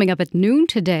 Coming up at noon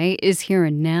today is Here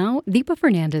and Now. Deepa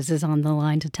Fernandez is on the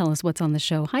line to tell us what's on the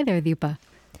show. Hi there, Deepa.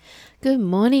 Good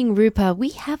morning, Rupa. We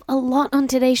have a lot on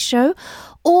today's show.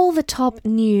 All the top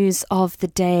news of the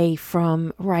day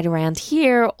from right around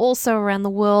here, also around the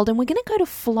world. And we're going to go to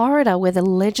Florida, where the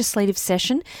legislative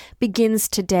session begins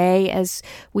today. As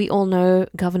we all know,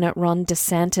 Governor Ron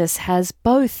DeSantis has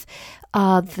both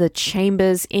the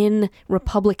chambers in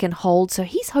Republican hold, so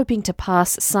he's hoping to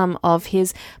pass some of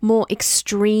his more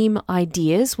extreme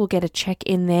ideas. We'll get a check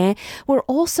in there. We're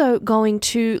also going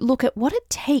to look at what it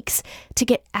takes to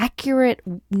get accurate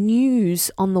news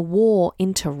on the war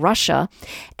into Russia,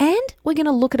 and we're going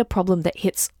to look at a problem that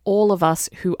hits all of us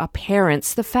who are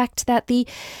parents, the fact that the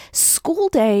school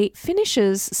day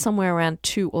finishes somewhere around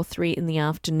 2 or 3 in the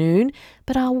afternoon,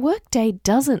 but our workday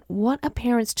doesn't. What are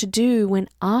parents to do when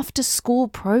after-school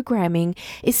programming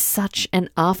is such an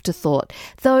afterthought?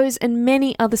 Those and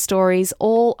many other stories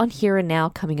all on Here and Now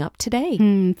coming up today.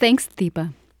 Thanks,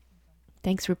 Deepa.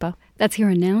 Thanks, Rupa. That's Here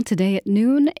and Now today at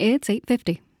noon. It's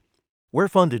 8:50. We're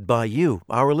funded by you,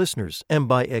 our listeners, and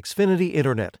by Xfinity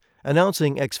Internet,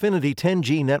 announcing Xfinity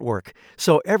 10G network,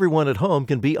 so everyone at home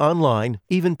can be online,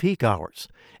 even peak hours.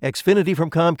 Xfinity from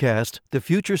Comcast, the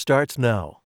future starts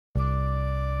now.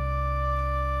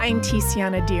 I'm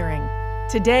Tiziana Deering.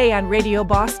 Today on Radio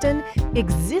Boston,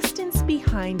 Existence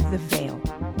Behind the Veil.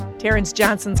 Terrence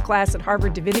Johnson's class at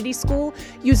Harvard Divinity School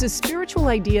uses spiritual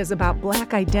ideas about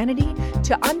Black identity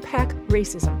to unpack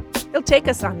racism. He'll take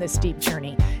us on this deep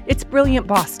journey. It's Brilliant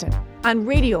Boston on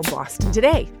Radio Boston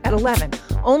today at 11,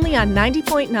 only on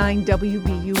 90.9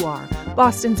 WBUR,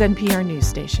 Boston's NPR news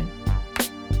station.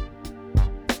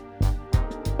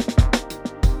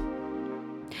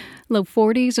 Low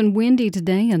 40s and windy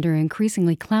today under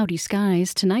increasingly cloudy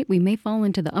skies. Tonight we may fall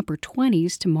into the upper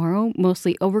 20s. Tomorrow,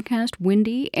 mostly overcast,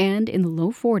 windy, and in the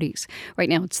low 40s. Right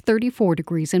now it's 34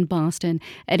 degrees in Boston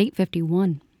at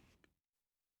 8:51.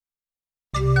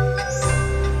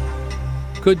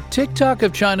 Could TikTok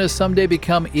of China someday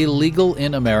become illegal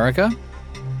in America?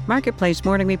 Marketplace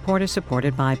Morning Report is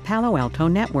supported by Palo Alto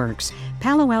Networks.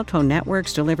 Palo Alto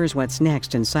Networks delivers what's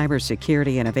next in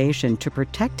cybersecurity innovation to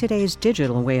protect today's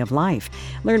digital way of life.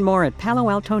 Learn more at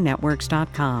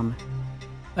paloaltonetworks.com.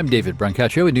 I'm David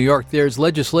Brancaccio. In New York, there's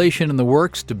legislation in the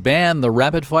works to ban the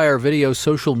rapid-fire video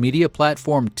social media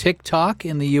platform TikTok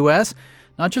in the U.S.,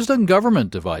 not just on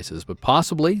government devices, but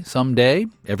possibly someday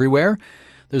everywhere.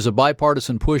 There's a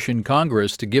bipartisan push in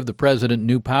Congress to give the president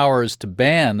new powers to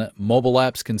ban mobile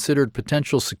apps considered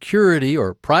potential security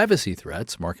or privacy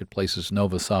threats. Marketplace's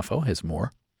Nova Safo has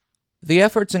more. The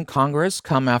efforts in Congress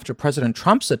come after President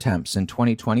Trump's attempts in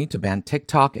 2020 to ban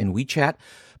TikTok and WeChat.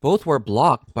 Both were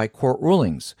blocked by court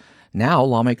rulings. Now,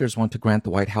 lawmakers want to grant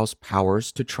the White House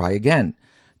powers to try again.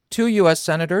 2 U.S.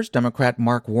 senators, Democrat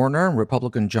Mark Warner and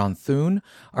Republican John Thune,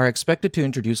 are expected to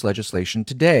introduce legislation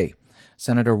today.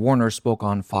 Senator Warner spoke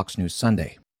on Fox News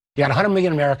Sunday. You got 100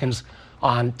 million Americans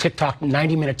on TikTok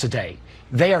 90 minutes a day.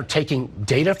 They are taking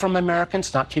data from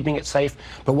Americans, not keeping it safe.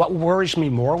 But what worries me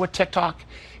more with TikTok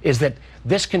is that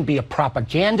this can be a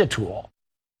propaganda tool.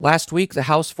 Last week, the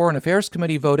House Foreign Affairs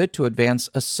Committee voted to advance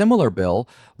a similar bill,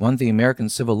 one the American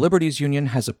Civil Liberties Union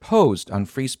has opposed on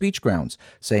free speech grounds,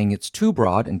 saying it's too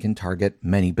broad and can target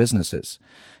many businesses.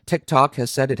 TikTok has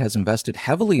said it has invested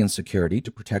heavily in security to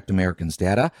protect Americans'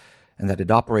 data, and that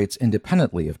it operates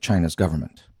independently of China's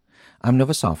government. I'm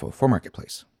Nova Safo for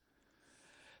Marketplace.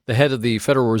 The head of the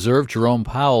Federal Reserve, Jerome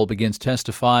Powell, begins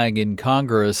testifying in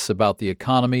Congress about the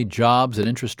economy, jobs, and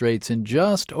interest rates in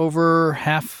just over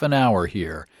half an hour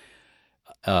here.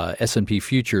 S&P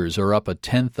futures are up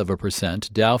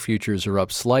 0.1%. Dow futures are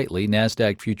up slightly.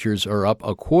 NASDAQ futures are up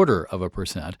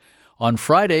 0.25%. On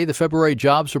Friday, the February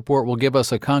jobs report will give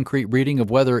us a concrete reading of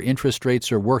whether interest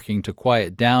rates are working to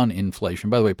quiet down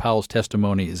inflation. By the way, Powell's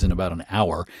testimony is in about an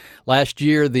hour. Last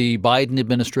year, the Biden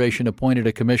administration appointed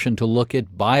a commission to look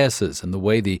at biases in the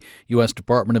way the U.S.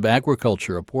 Department of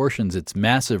Agriculture apportions its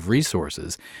massive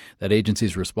resources. That agency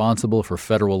is responsible for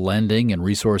federal lending and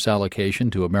resource allocation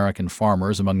to American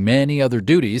farmers, among many other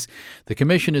duties. The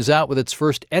commission is out with its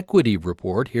first equity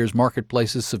report. Here's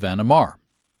Marketplace's Savannah Marr.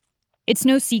 It's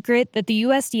no secret that the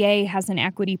USDA has an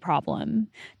equity problem.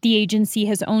 The agency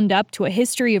has owned up to a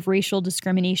history of racial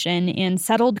discrimination and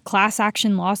settled class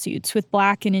action lawsuits with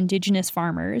Black and Indigenous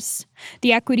farmers.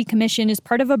 The Equity Commission is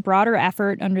part of a broader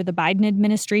effort under the Biden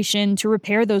administration to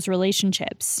repair those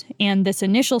relationships. And this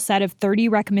initial set of 30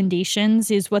 recommendations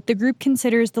is what the group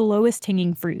considers the lowest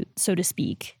hanging fruit, so to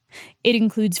speak. It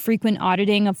includes frequent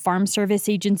auditing of Farm Service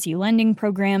Agency lending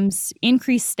programs,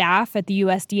 increased staff at the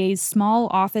USDA's Small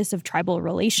Office of Tribal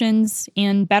Relations,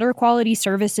 and better quality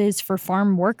services for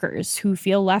farm workers who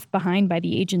feel left behind by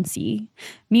the agency.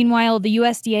 Meanwhile, the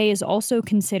USDA is also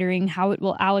considering how it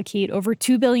will allocate over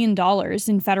 $2 billion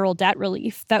in federal debt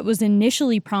relief that was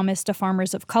initially promised to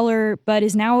farmers of color, but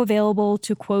is now available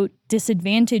to, quote,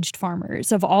 disadvantaged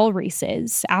farmers of all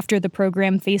races after the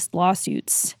program faced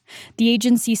lawsuits. The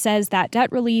agency says that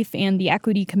debt relief and the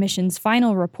Equity Commission's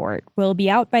final report will be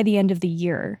out by the end of the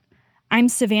year. I'm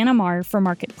Savannah Marr for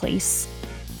Marketplace.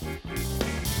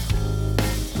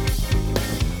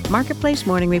 Marketplace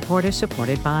Morning Report is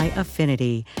supported by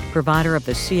Affinity, provider of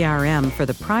the CRM for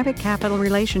the private capital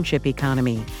relationship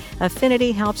economy.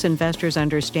 Affinity helps investors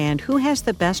understand who has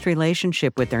the best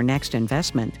relationship with their next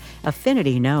investment.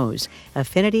 Affinity knows.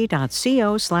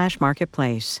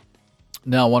 Affinity.co/marketplace.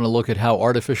 Now I want to look at how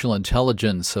artificial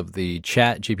intelligence of the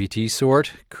chat GPT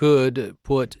sort could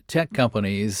put tech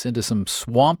companies into some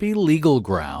swampy legal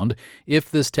ground.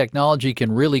 If this technology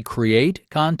can really create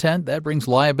content, that brings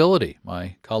liability.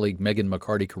 My colleague Megan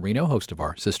McCarty-Carino, host of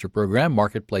our sister program,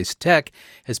 Marketplace Tech,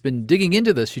 has been digging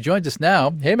into this. She joins us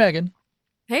now. Hey, Megan.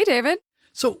 Hey, David.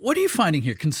 So what are you finding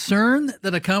here? Concern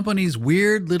that a company's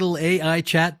weird little AI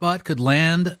chatbot could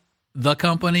land the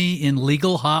company in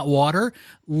legal hot water?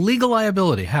 Legal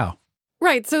liability, how?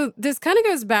 Right. So this kind of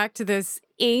goes back to this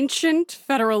ancient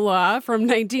federal law from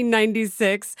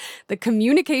 1996, the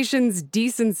Communications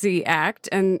Decency Act,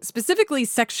 and specifically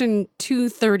Section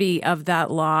 230 of that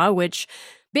law, which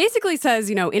basically says,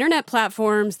 internet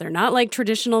platforms, they're not like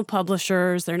traditional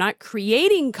publishers. They're not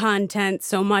creating content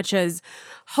so much as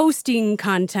hosting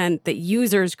content that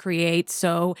users create,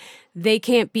 so they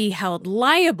can't be held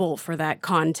liable for that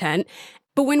content.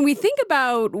 But when we think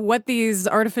about what these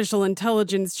artificial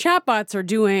intelligence chatbots are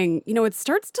doing, it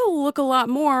starts to look a lot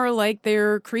more like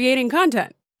they're creating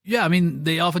content. Yeah, I mean,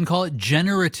 they often call it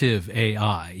generative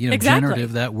AI. Exactly.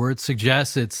 Generative, that word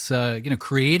suggests it's,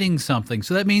 creating something.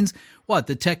 So that means what?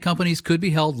 The tech companies could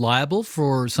be held liable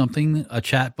for something a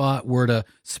chatbot were to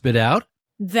spit out?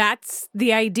 That's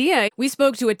the idea. We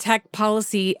spoke to a tech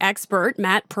policy expert,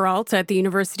 Matt Peralta, at the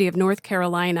University of North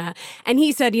Carolina, and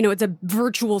he said, it's a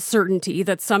virtual certainty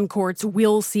that some courts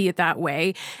will see it that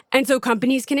way. And so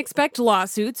companies can expect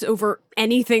lawsuits over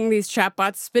anything these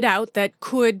chatbots spit out that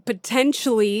could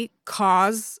potentially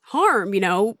cause harm,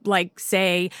 like,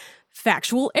 say,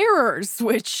 factual errors,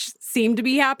 which seem to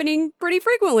be happening pretty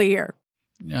frequently here.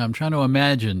 Yeah, I'm trying to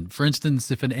imagine, for instance,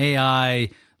 if an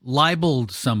AI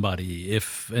libeled somebody,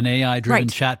 if an AI-driven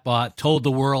chatbot told the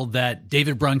world that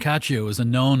David Brancaccio is a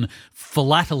known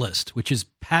philatelist, which is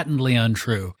patently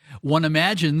untrue. One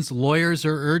imagines lawyers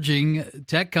are urging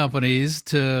tech companies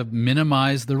to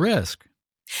minimize the risk.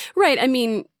 Right. I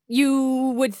mean,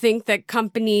 you would think that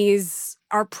companies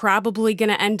are probably going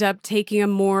to end up taking a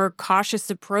more cautious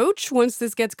approach once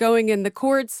this gets going in the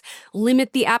courts,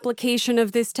 limit the application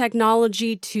of this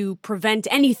technology to prevent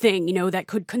anything, that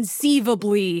could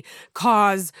conceivably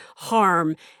cause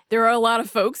harm. There are a lot of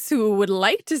folks who would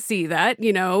like to see that,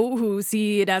 who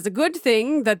see it as a good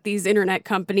thing that these internet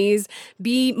companies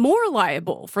be more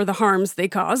liable for the harms they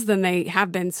cause than they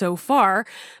have been so far.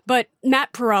 But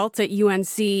Matt Peralta at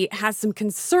UNC has some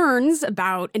concerns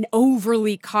about an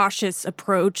overly cautious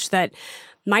approach that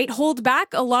might hold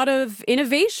back a lot of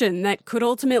innovation that could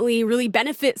ultimately really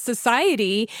benefit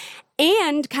society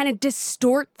and kind of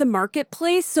distort the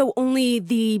marketplace so only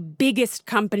the biggest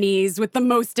companies with the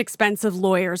most expensive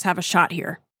lawyers have a shot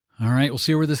here. All right, we'll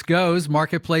see where this goes.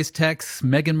 Marketplace Tech's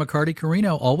Megan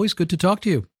McCarty-Carino, always good to talk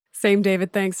to you. Same,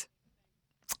 David. Thanks.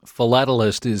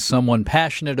 Philatelist is someone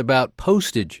passionate about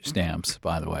postage stamps,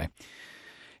 by the way.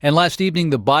 And last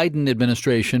evening, the Biden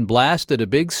administration blasted a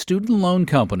big student loan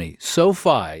company.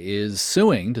 SoFi is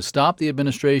suing to stop the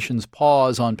administration's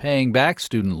pause on paying back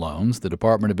student loans. The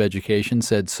Department of Education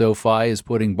said SoFi is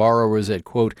putting borrowers at,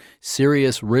 quote,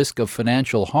 serious risk of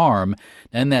financial harm.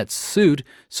 And that suit,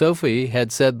 SoFi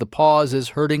had said the pause is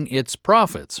hurting its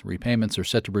profits. Repayments are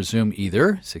set to resume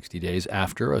either 60 days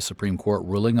after a Supreme Court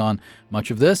ruling on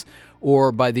much of this,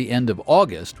 or by the end of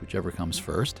August, whichever comes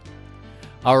first.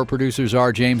 Our producers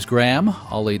are James Graham,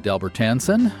 Ali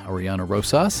Delbertanson, Ariana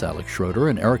Rosas, Alex Schroeder,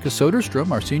 and Erica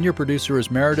Soderstrom. Our senior producer is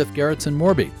Meredith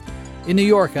Gerritsen-Morby. In New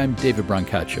York, I'm David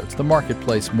Brancaccio. It's the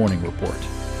Marketplace Morning Report.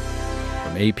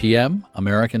 From APM,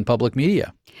 American Public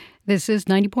Media. This is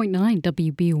 90.9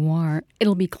 WBUR.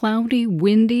 It'll be cloudy,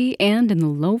 windy, and in the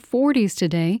low 40s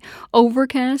today.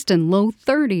 Overcast and low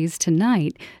 30s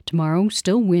tonight. Tomorrow,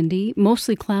 still windy,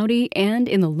 mostly cloudy, and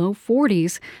in the low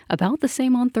 40s. About the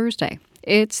same on Thursday.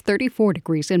 It's 34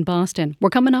 degrees in Boston. We're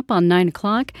coming up on 9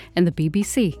 o'clock, and the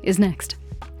BBC is next.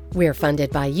 We're funded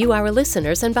by you, our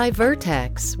listeners, and by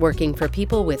Vertex, working for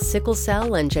people with sickle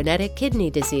cell and genetic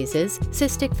kidney diseases,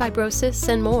 cystic fibrosis,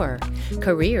 and more.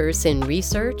 Careers in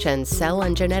research and cell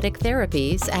and genetic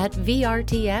therapies at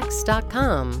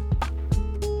vrtx.com.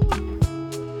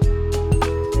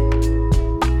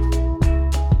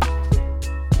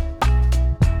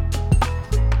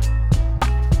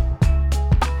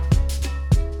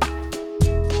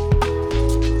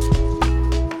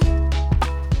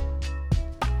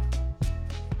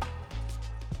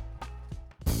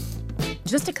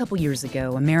 Just a couple years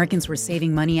ago, Americans were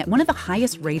saving money at one of the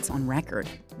highest rates on record.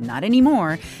 Not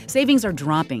anymore. Savings are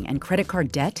dropping and credit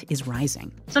card debt is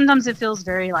rising. Sometimes it feels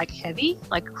very heavy,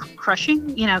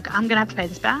 crushing. I'm going to have to pay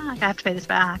this back. I have to pay this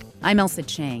back. I'm Elsa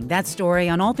Chang. That story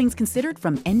on All Things Considered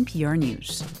from NPR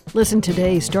News. Listen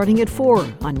today starting at 4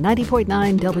 on 90.9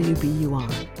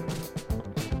 WBUR.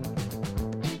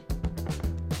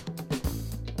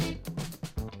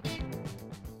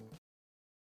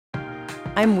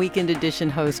 I'm Weekend Edition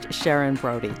host Sharon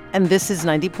Brody, and this is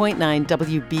 90.9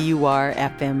 WBUR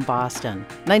FM Boston,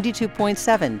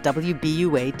 92.7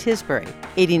 WBUA Tisbury,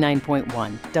 89.1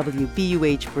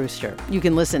 WBUH Brewster. You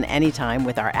can listen anytime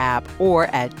with our app or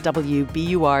at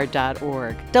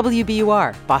WBUR.org.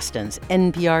 WBUR, Boston's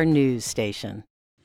NPR news station.